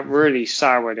think that really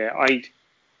soured it. I'd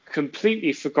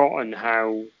completely forgotten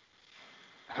how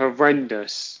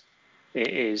horrendous it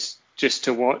is just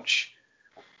to watch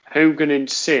Hogan and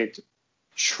Sid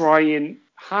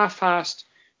half-assed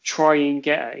try and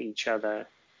get at each other,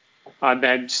 and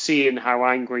then seeing how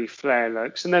angry Flair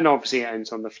looks, and then obviously it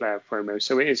ends on the Flair promo,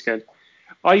 so it is good.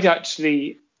 I'd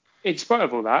actually in spite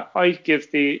of all that, I'd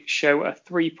give the show a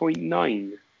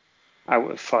 3.9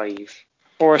 out of 5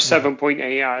 or a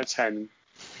 7.8 out of 10,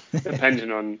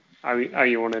 depending on how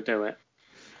you want to do it.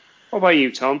 What about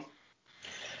you, Tom?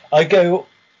 I'm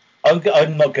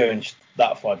not going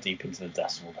that far deep into the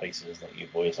decimal places like you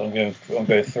boys. I'm going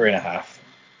 3.5.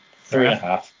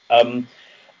 3.5.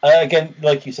 Again,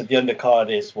 like you said, the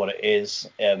undercard is what it is.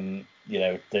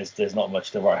 There's not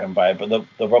much to write home about it, but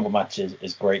the Rumble match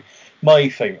is great. My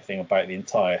favourite thing about the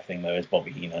entire thing though is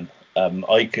Bobby Heenan. I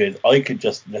would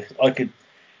just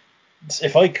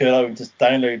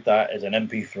download that as an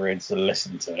MP3 and just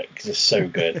listen to it because it's so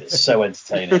good. It's so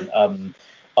entertaining.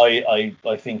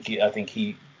 I think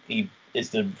he is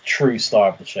the true star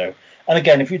of the show. And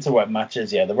again, if you talk about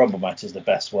matches, the Rumble match is the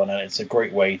best one, and it's a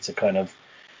great way to kind of.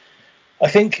 I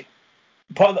think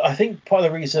part of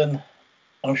the reason.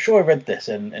 I'm sure I read this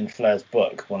in Flair's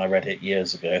book when I read it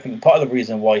years ago. I think part of the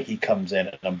reason why he comes in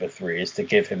at number 3 is to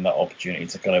give him that opportunity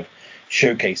to kind of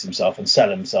showcase himself and sell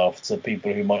himself to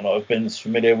people who might not have been as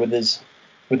familiar with his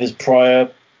prior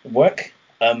work.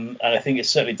 And I think it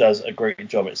certainly does a great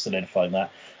job at solidifying that.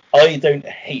 I don't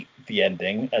hate the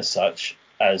ending as such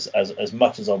as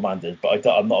much as old man did, but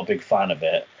I'm not a big fan of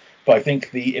it. But I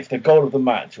think if the goal of the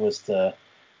match was to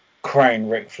crown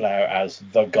Ric Flair as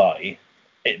the guy,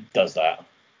 it does that.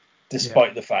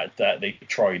 Despite the fact that they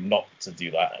try not to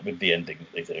do that with the ending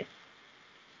that they do.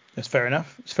 That's fair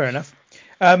enough. It's fair enough.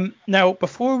 Now,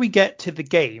 before we get to the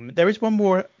game, there is one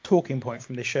more talking point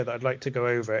from this show that I'd like to go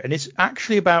over, and it's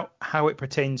actually about how it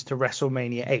pertains to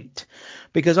WrestleMania 8,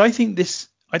 because I think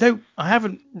I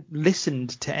haven't listened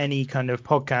to any kind of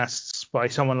podcasts by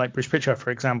someone like Bruce Pritchard,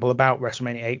 for example, about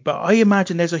WrestleMania 8, but I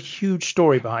imagine there's a huge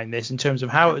story behind this in terms of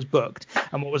how it was booked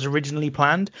and what was originally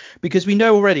planned, because we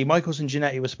know already Michaels and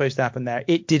Jannetty was supposed to happen there.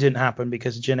 It didn't happen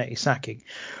because of Jannetty's sacking.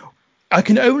 I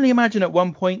can only imagine at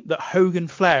one point that Hogan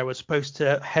Flair was supposed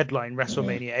to headline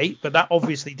WrestleMania 8, but that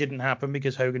obviously didn't happen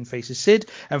because Hogan faces Sid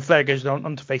and Flair goes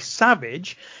on to face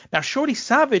Savage. Now, surely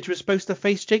Savage was supposed to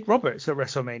face Jake Roberts at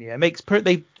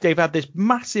WrestleMania. They've had this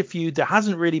massive feud that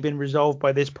hasn't really been resolved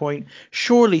by this point.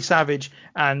 Surely Savage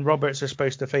and Roberts are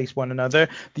supposed to face one another.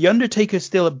 The Undertaker's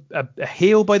still a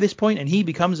heel by this point, and he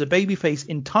becomes a babyface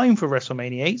in time for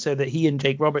WrestleMania 8 so that he and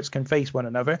Jake Roberts can face one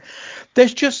another.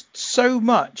 There's just so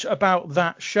much about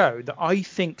that show that I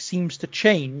think seems to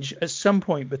change at some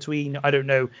point between, I don't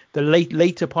know, the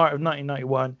later part of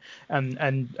 1991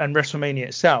 and WrestleMania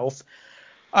itself.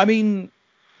 I mean,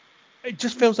 it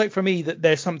just feels like for me that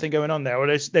there's something going on there, or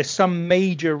there's some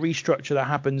major restructure that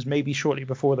happens maybe shortly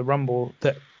before the Rumble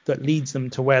that leads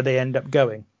them to where they end up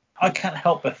going. I can't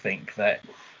help but think that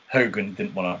Hogan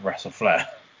didn't want to wrestle Flair.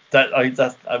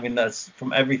 That's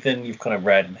from everything you've kind of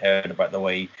read and heard about the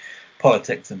way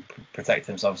politics and protect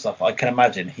himself and stuff. I can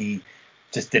imagine he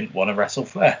just didn't want to wrestle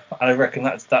Flair. And I reckon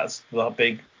that's the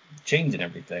big change in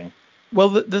everything. Well,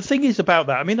 the thing is about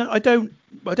that, I mean, I don't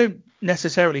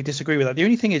necessarily disagree with that. The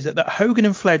only thing is that Hogan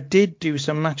and Flair did do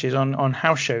some matches on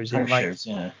house shows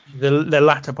the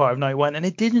latter part of 91, and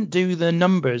it didn't do the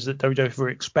numbers that WWF were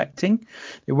expecting.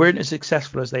 They weren't as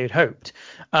successful as they had hoped.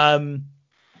 And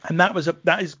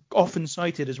that is often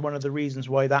cited as one of the reasons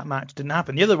why that match didn't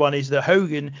happen. The other one is that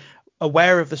Hogan,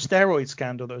 aware of the steroid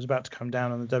scandal that was about to come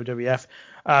down on the WWF,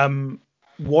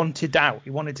 wanted out. He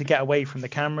wanted to get away from the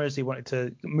cameras. He wanted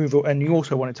to move, and he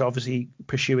also wanted to obviously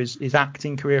pursue his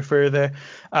acting career further.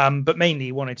 But mainly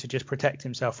he wanted to just protect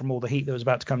himself from all the heat that was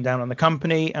about to come down on the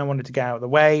company and wanted to get out of the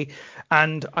way.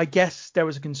 And I guess there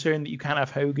was a concern that you can't have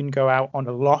Hogan go out on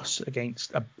a loss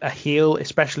against a heel,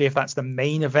 especially if that's the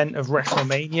main event of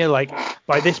WrestleMania. Like,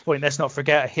 by this point, let's not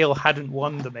forget, a heel hadn't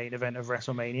won the main event of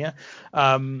WrestleMania.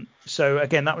 So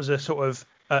again, that was a sort of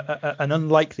an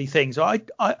unlikely thing. So I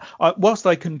whilst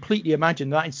I completely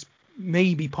imagine that is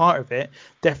maybe part of it,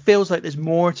 there feels like there's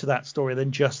more to that story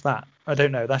than just that. I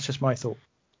don't know. That's just my thought.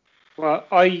 Well,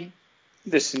 I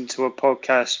listened to a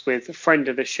podcast with a friend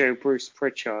of the show, Bruce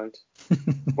Pritchard,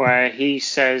 where he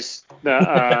says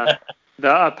that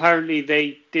apparently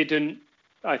they didn't.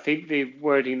 I think the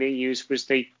wording they used was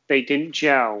they didn't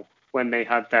gel when they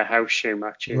had their house show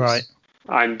matches. Right.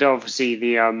 And obviously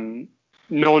the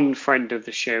non-friend of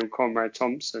the show, Conrad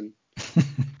Thompson,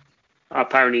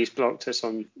 apparently he's blocked us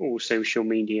on all social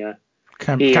media.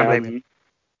 Can't blame him.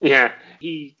 Yeah,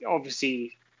 he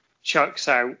obviously chucks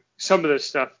out some of the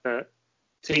stuff that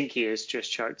Tinky has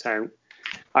just chucked out,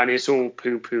 and it's all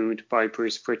poo-pooed by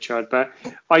Bruce Pritchard. But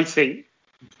I think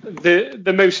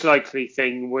the most likely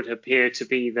thing would appear to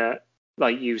be that,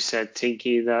 like you said,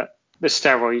 Tinky, that the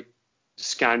steroid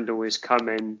scandal is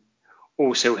coming.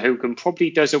 Also, Hogan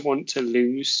probably doesn't want to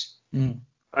lose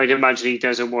I'd imagine he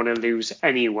doesn't want to lose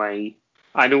anyway.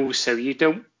 And also,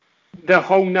 the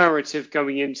whole narrative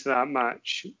going into that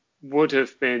match would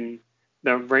have been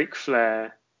that Ric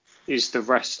Flair is the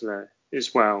wrestler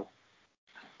as well.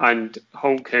 And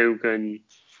Hulk Hogan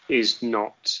is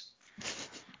not.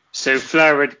 So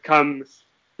Flair had come,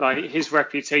 like, his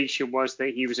reputation was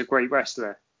that he was a great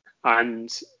wrestler.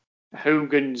 And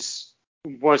Hogan's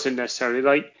wasn't necessarily,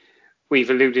 like we've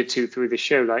alluded to through the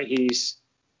show, like he's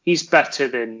better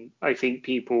than I think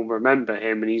people remember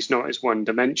him, and he's not as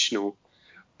one-dimensional.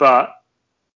 But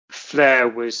Flair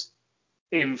was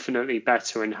infinitely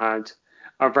better and had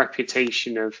a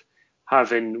reputation of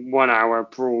having 1 hour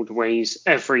Broadways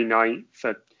every night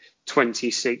for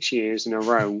 26 years in a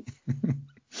row.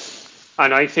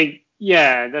 And I think,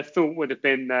 the thought would have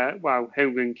been that, well,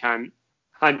 Hogan can't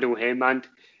handle him, and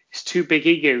it's two big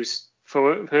egos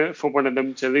for one of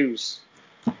them to lose.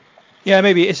 Yeah,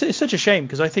 maybe it's such a shame,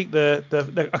 because I think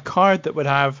a card that would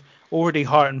have already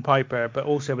Hart and Piper, but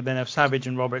also would then have Savage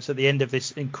and Roberts at the end of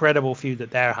this incredible feud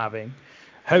that they're having,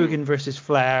 Hogan versus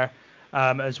Flair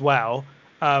as well.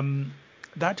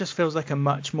 That just feels like a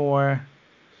much more,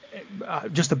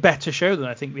 just a better show than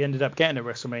I think we ended up getting at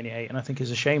WrestleMania 8, and I think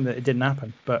it's a shame that it didn't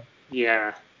happen. But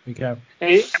yeah, we go.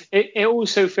 It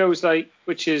also feels like,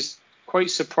 which is quite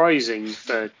surprising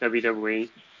for WWE,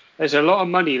 there's a lot of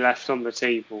money left on the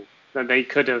table that they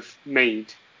could have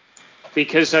made,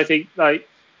 because I think, like,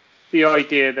 the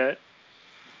idea that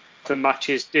the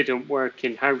matches didn't work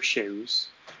in house shows.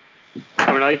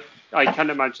 I mean, I can't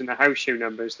imagine the house show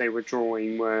numbers they were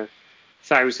drawing were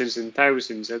thousands and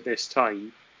thousands at this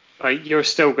time. Like, you're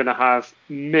still going to have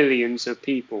millions of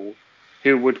people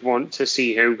who would want to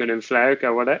see Hogan and Flair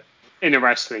go at it, in a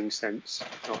wrestling sense,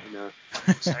 not in a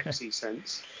sexy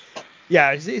sense.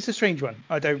 Yeah, it's a strange one.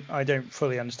 I don't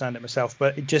fully understand it myself,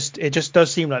 but it just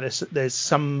does seem like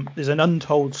there's an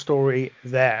untold story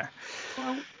there.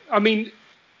 Well, I mean,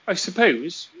 I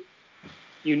suppose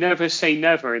you never say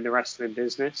never in the wrestling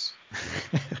business.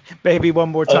 Maybe one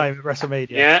more time at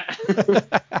WrestleMania.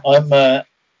 Yeah.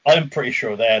 I'm pretty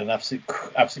sure they had an absolute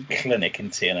clinic in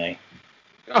TNA.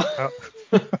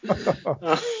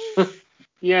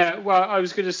 Yeah, well, I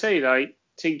was going to say, like,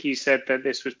 Tinky said that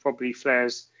this was probably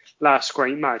Flair's last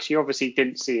great match. He obviously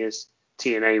didn't see his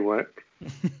TNA work.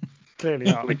 Clearly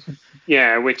not.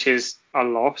 Which is a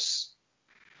loss,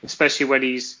 especially when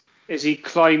is he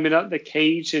climbing up the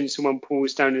cage and someone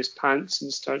pulls down his pants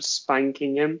and starts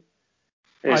spanking him?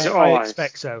 I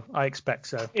expect so.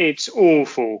 It's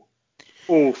awful.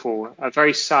 A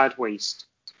very sad waste.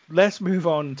 Let's move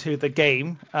on to the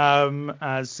game,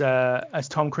 as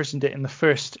Tom christened it in the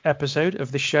first episode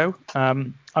of the show.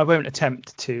 I won't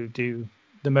attempt to do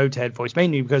the Motorhead voice,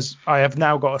 mainly because I have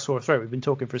now got a sore throat. We've been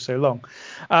talking for so long.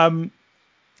 But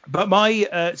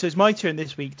so it's my turn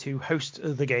this week to host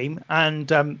the game, and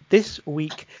this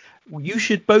week you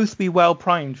should both be well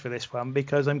primed for this one,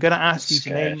 because I'm going to ask you to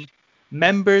name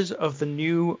members of the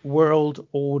New World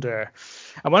Order.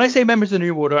 And when I say members of the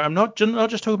New World Order, I'm not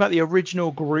just talking about the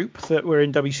original group that were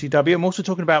in WCW. I'm also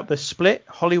talking about the split,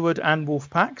 Hollywood and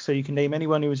Wolfpack. So you can name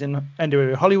anyone who was in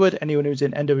NWO Hollywood, anyone who was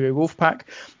in NWO Wolfpack.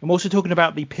 I'm also talking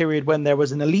about the period when there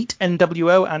was an elite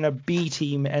NWO and a B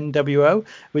team NWO,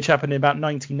 which happened in about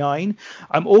 99.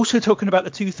 I'm also talking about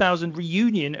the 2000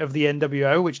 reunion of the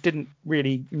NWO, which didn't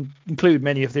really include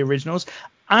many of the originals.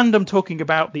 And I'm talking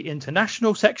about the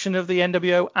international section of the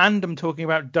NWO, and I'm talking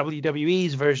about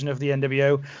WWE's version of the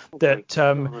NWO that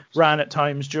ran at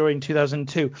times during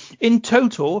 2002. In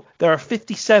total, there are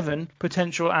 57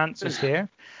 potential answers here.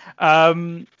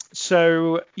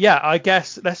 So yeah, I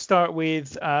guess let's start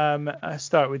with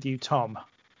you, Tom.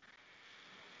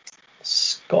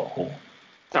 Scott Hall.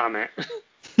 Damn it.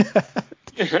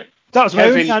 That was my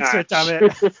only answer. Damn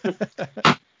it.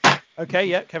 Okay,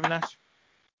 yeah, Kevin Nash.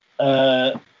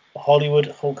 Hollywood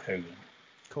Hulk Hogan.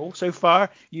 Cool. So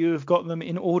far, you've got them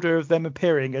in order of them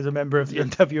appearing as a member of the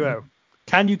NWO.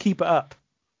 Can you keep it up?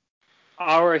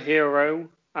 Our hero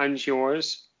and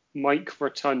yours, Mike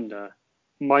Rotunda.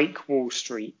 Mike Wall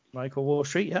Street. Michael Wall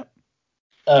Street, yep.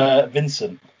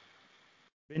 Vincent.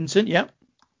 Vincent, yep.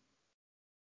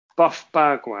 Buff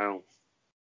Bagwell.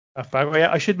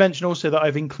 I should mention also that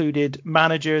I've included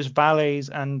managers, valets,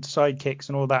 and sidekicks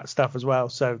and all that stuff as well.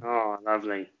 So. Oh,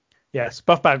 lovely. Yes,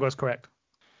 Buff Bagwell's correct.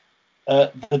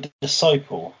 The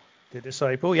Disciple. The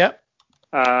Disciple, yep.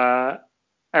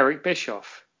 Eric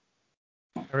Bischoff.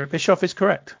 Eric Bischoff is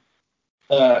correct.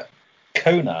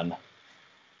 Conan.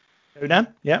 Conan,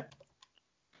 yep.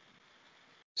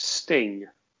 Sting,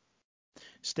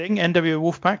 NWO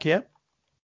Wolfpack, yep.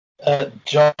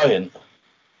 Giant.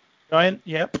 Giant,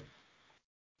 yep.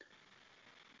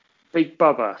 Big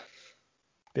Bubba.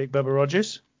 Big Bubba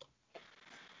Rogers.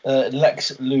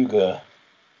 Lex Luger.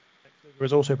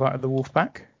 Was also part of the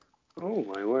Wolfpack. Oh,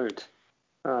 my word.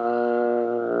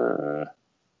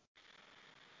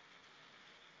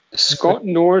 Scott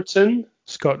Norton.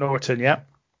 Scott Norton, yeah.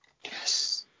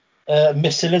 Yes.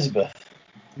 Miss Elizabeth.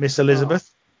 Miss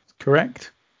Elizabeth,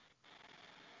 correct.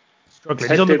 Struggling.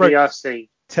 Ted He's on the road. DiBiase.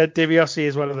 Ted DiBiase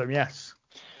is one of them, yes.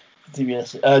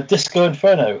 Disco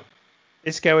Inferno.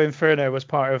 Disco Inferno was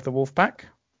part of the Wolfpack.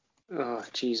 Oh,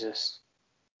 Jesus.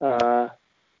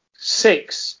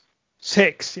 6.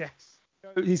 6, yes.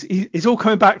 He's all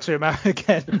coming back to him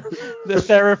again. The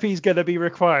therapy's going to be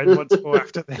required once more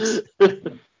after this.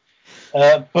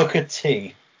 Booker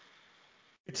T.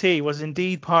 T was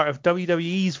indeed part of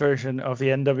WWE's version of the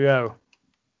NWO.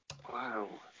 Wow.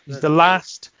 He's the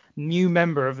last new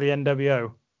member of the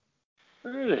NWO.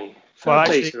 Really? Well,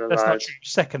 actually, that's not true.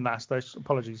 Second last, though.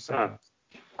 Apologies.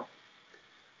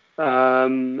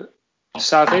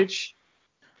 Savage.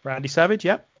 Randy Savage,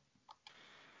 yep.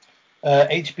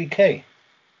 HBK.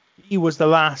 He was the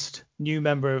last new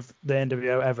member of the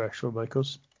NWO ever, Shawn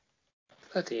Michaels.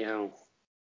 Bloody hell.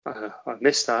 I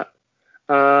missed that.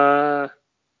 I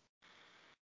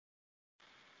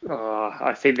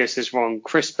think this is wrong.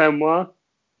 Chris Benoit?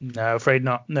 No, afraid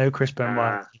not. No Chris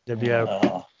Benoit.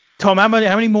 NWO. Tom, how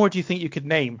many more do you think you could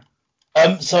name?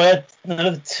 So I had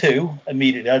another 2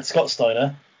 immediately. I had Scott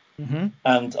Steiner,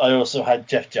 and I also had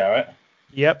Jeff Jarrett.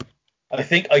 Yep. I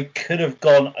think I could have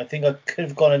gone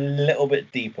a little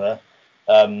bit deeper,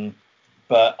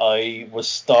 but I was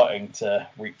starting to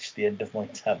reach the end of my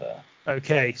tether.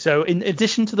 Okay, so in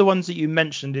addition to the ones that you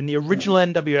mentioned, in the original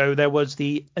NWO, there was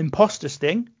the Imposter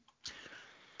Sting.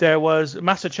 There was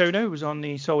Masachono, who was on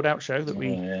the Sold Out show that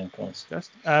we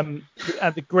discussed.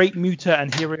 The Great Muta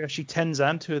and Hiroshi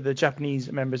Tenzan, 2 of the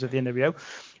Japanese members of the NWO.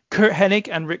 Kurt Hennig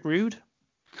and Rick Rude.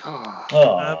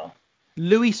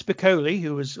 Louis Spicolli,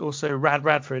 who was also Rad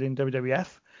Radford in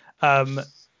WWF.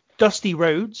 Dusty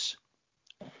Rhodes.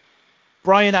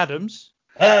 Brian Adams.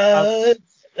 I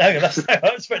was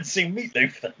about to sing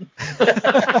Meatloaf then.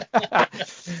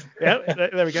 Yeah,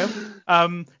 there we go.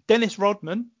 Dennis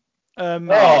Rodman. And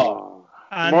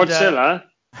Godzilla.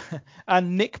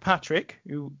 And Nick Patrick,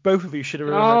 who both of you should have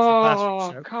remembered from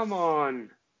last week's show. Come on.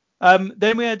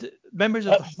 Then we had members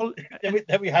of the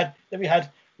then we had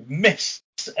Miss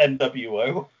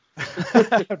NWO.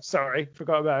 I'm sorry,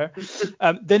 forgot about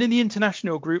her. Then in the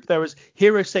international group, there was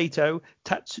Hiro Sato,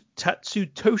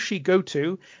 Tatsutoshi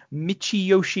Goto,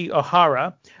 Michiyoshi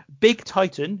Ohara, Big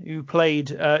Titan, who played,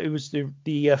 who was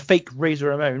the fake Razor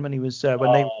Ramon when he was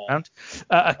when they were around.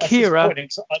 Akira.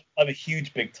 I'm a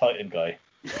huge Big Titan guy.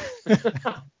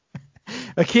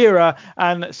 Akira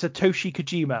and Satoshi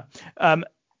Kojima.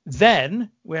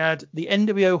 Then we had the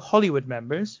NWO Hollywood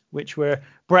members, which were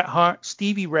Bret Hart,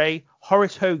 Stevie Ray,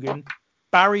 Horace Hogan,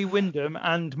 Barry Windham,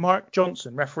 and Mark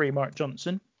Johnson, referee Mark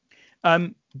Johnson.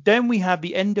 Then we have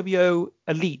the NWO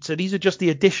Elite. So these are just the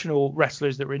additional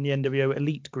wrestlers that were in the NWO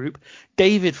Elite group.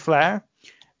 David Flair,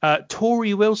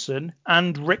 Tori Wilson,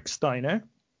 and Rick Steiner.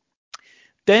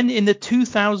 Then in the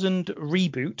 2000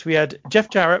 reboot, we had Jeff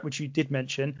Jarrett, which you did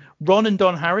mention, Ron and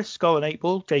Don Harris, Skull and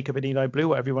 8-Ball, Jacob and Eli Blue,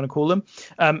 whatever you want to call them,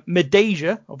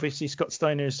 Medeja, obviously Scott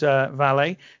Steiner's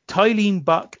valet, Tylene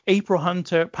Buck, April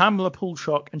Hunter, Pamela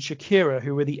Pulshock, and Shakira,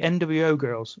 who were the NWO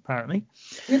girls, apparently.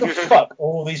 Who the fuck are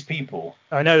all these people?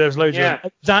 I know there's loads of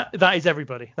them. That is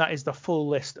everybody. That is the full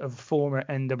list of former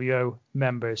NWO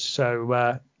members. So,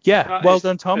 well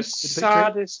done, Tom. The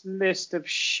saddest list of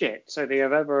shit I think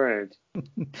I've ever heard.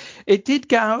 It did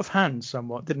get out of hand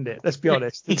somewhat, didn't it? Let's be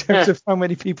honest, in terms of how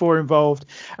many people were involved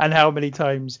and how many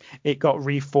times it got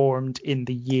reformed in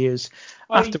the years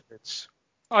afterwards.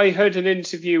 I heard an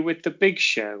interview with The Big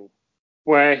Show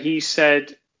where he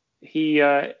said he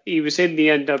was in the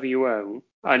NWO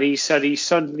and he said he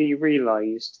suddenly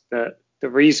realised that the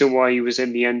reason why he was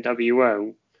in the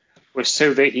NWO was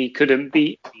so that he couldn't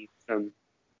beat them.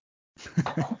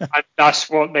 And that's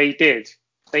what they did.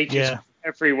 They just put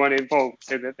everyone involved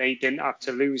so that they didn't have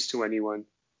to lose to anyone.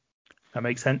 That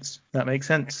makes sense.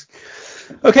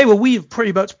 Okay, well, we've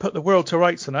pretty much put the world to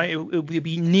rights tonight. It will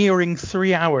be nearing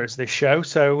 3 hours, this show.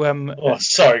 So,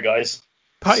 sorry, guys.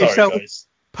 Pat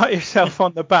yourself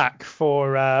on the back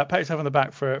for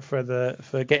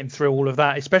getting through all of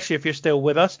that, especially if you're still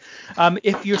with us.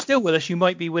 If you're still with us, you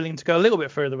might be willing to go a little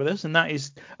bit further with us, and that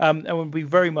is and would be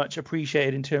very much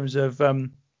appreciated in terms of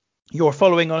you're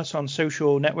following us on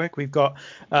social network. We've got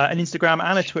an Instagram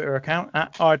and a Twitter account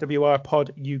at RWR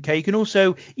Pod UK. You can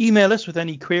also email us with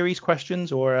any queries,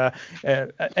 questions, or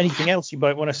anything else you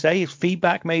might want to say,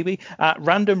 feedback maybe, at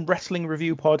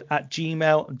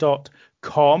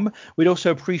randomwrestlingreviewpod@gmail.com. We'd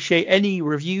also appreciate any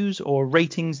reviews or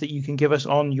ratings that you can give us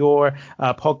on your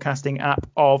podcasting app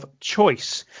of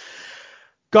choice.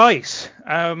 Guys,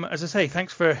 as I say,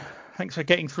 thanks for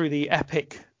getting through the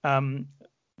epic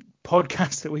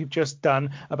podcast that we've just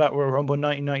done about Royal Rumble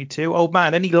 1992. Old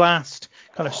man, any last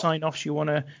kind of sign-offs you want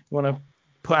to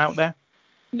put out there?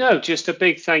 No, just a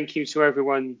big thank you to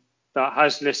everyone that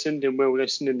has listened and will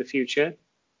listen in the future.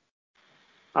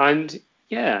 And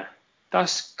yeah,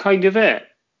 that's kind of it.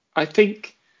 I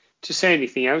think to say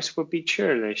anything else would be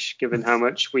churlish, given how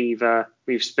much we've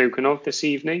spoken of this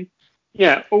evening.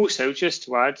 Yeah. Also, just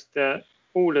to add that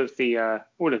all of the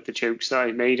jokes that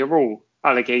I made are all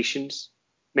allegations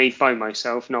made by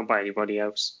myself, not by anybody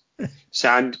else.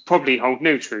 And probably hold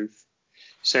no truth.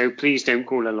 So please don't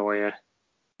call a lawyer.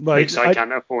 Right, because I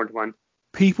can't afford one.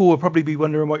 People will probably be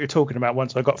wondering what you're talking about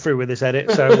once I got through with this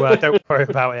edit, so don't worry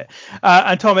about it.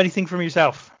 And Tom, anything from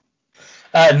yourself?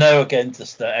 No, again,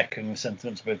 just echoing the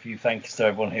sentiments of both of you. Thanks to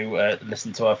everyone who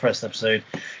listened to our first episode.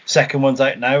 Second one's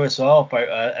out now as well,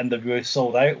 about NWO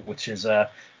Sold Out, which is a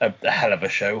hell of a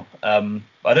show. I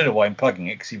don't know why I'm plugging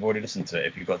it, because you've already listened to it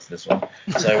if you got to this one.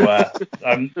 So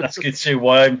that's good to see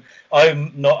why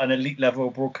I'm not an elite level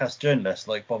broadcast journalist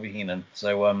like Bobby Heenan.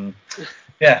 So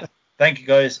yeah, thank you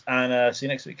guys, and see you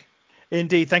next week.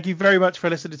 Indeed. Thank you very much for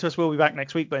listening to us. We'll be back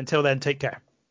next week, but until then, take care.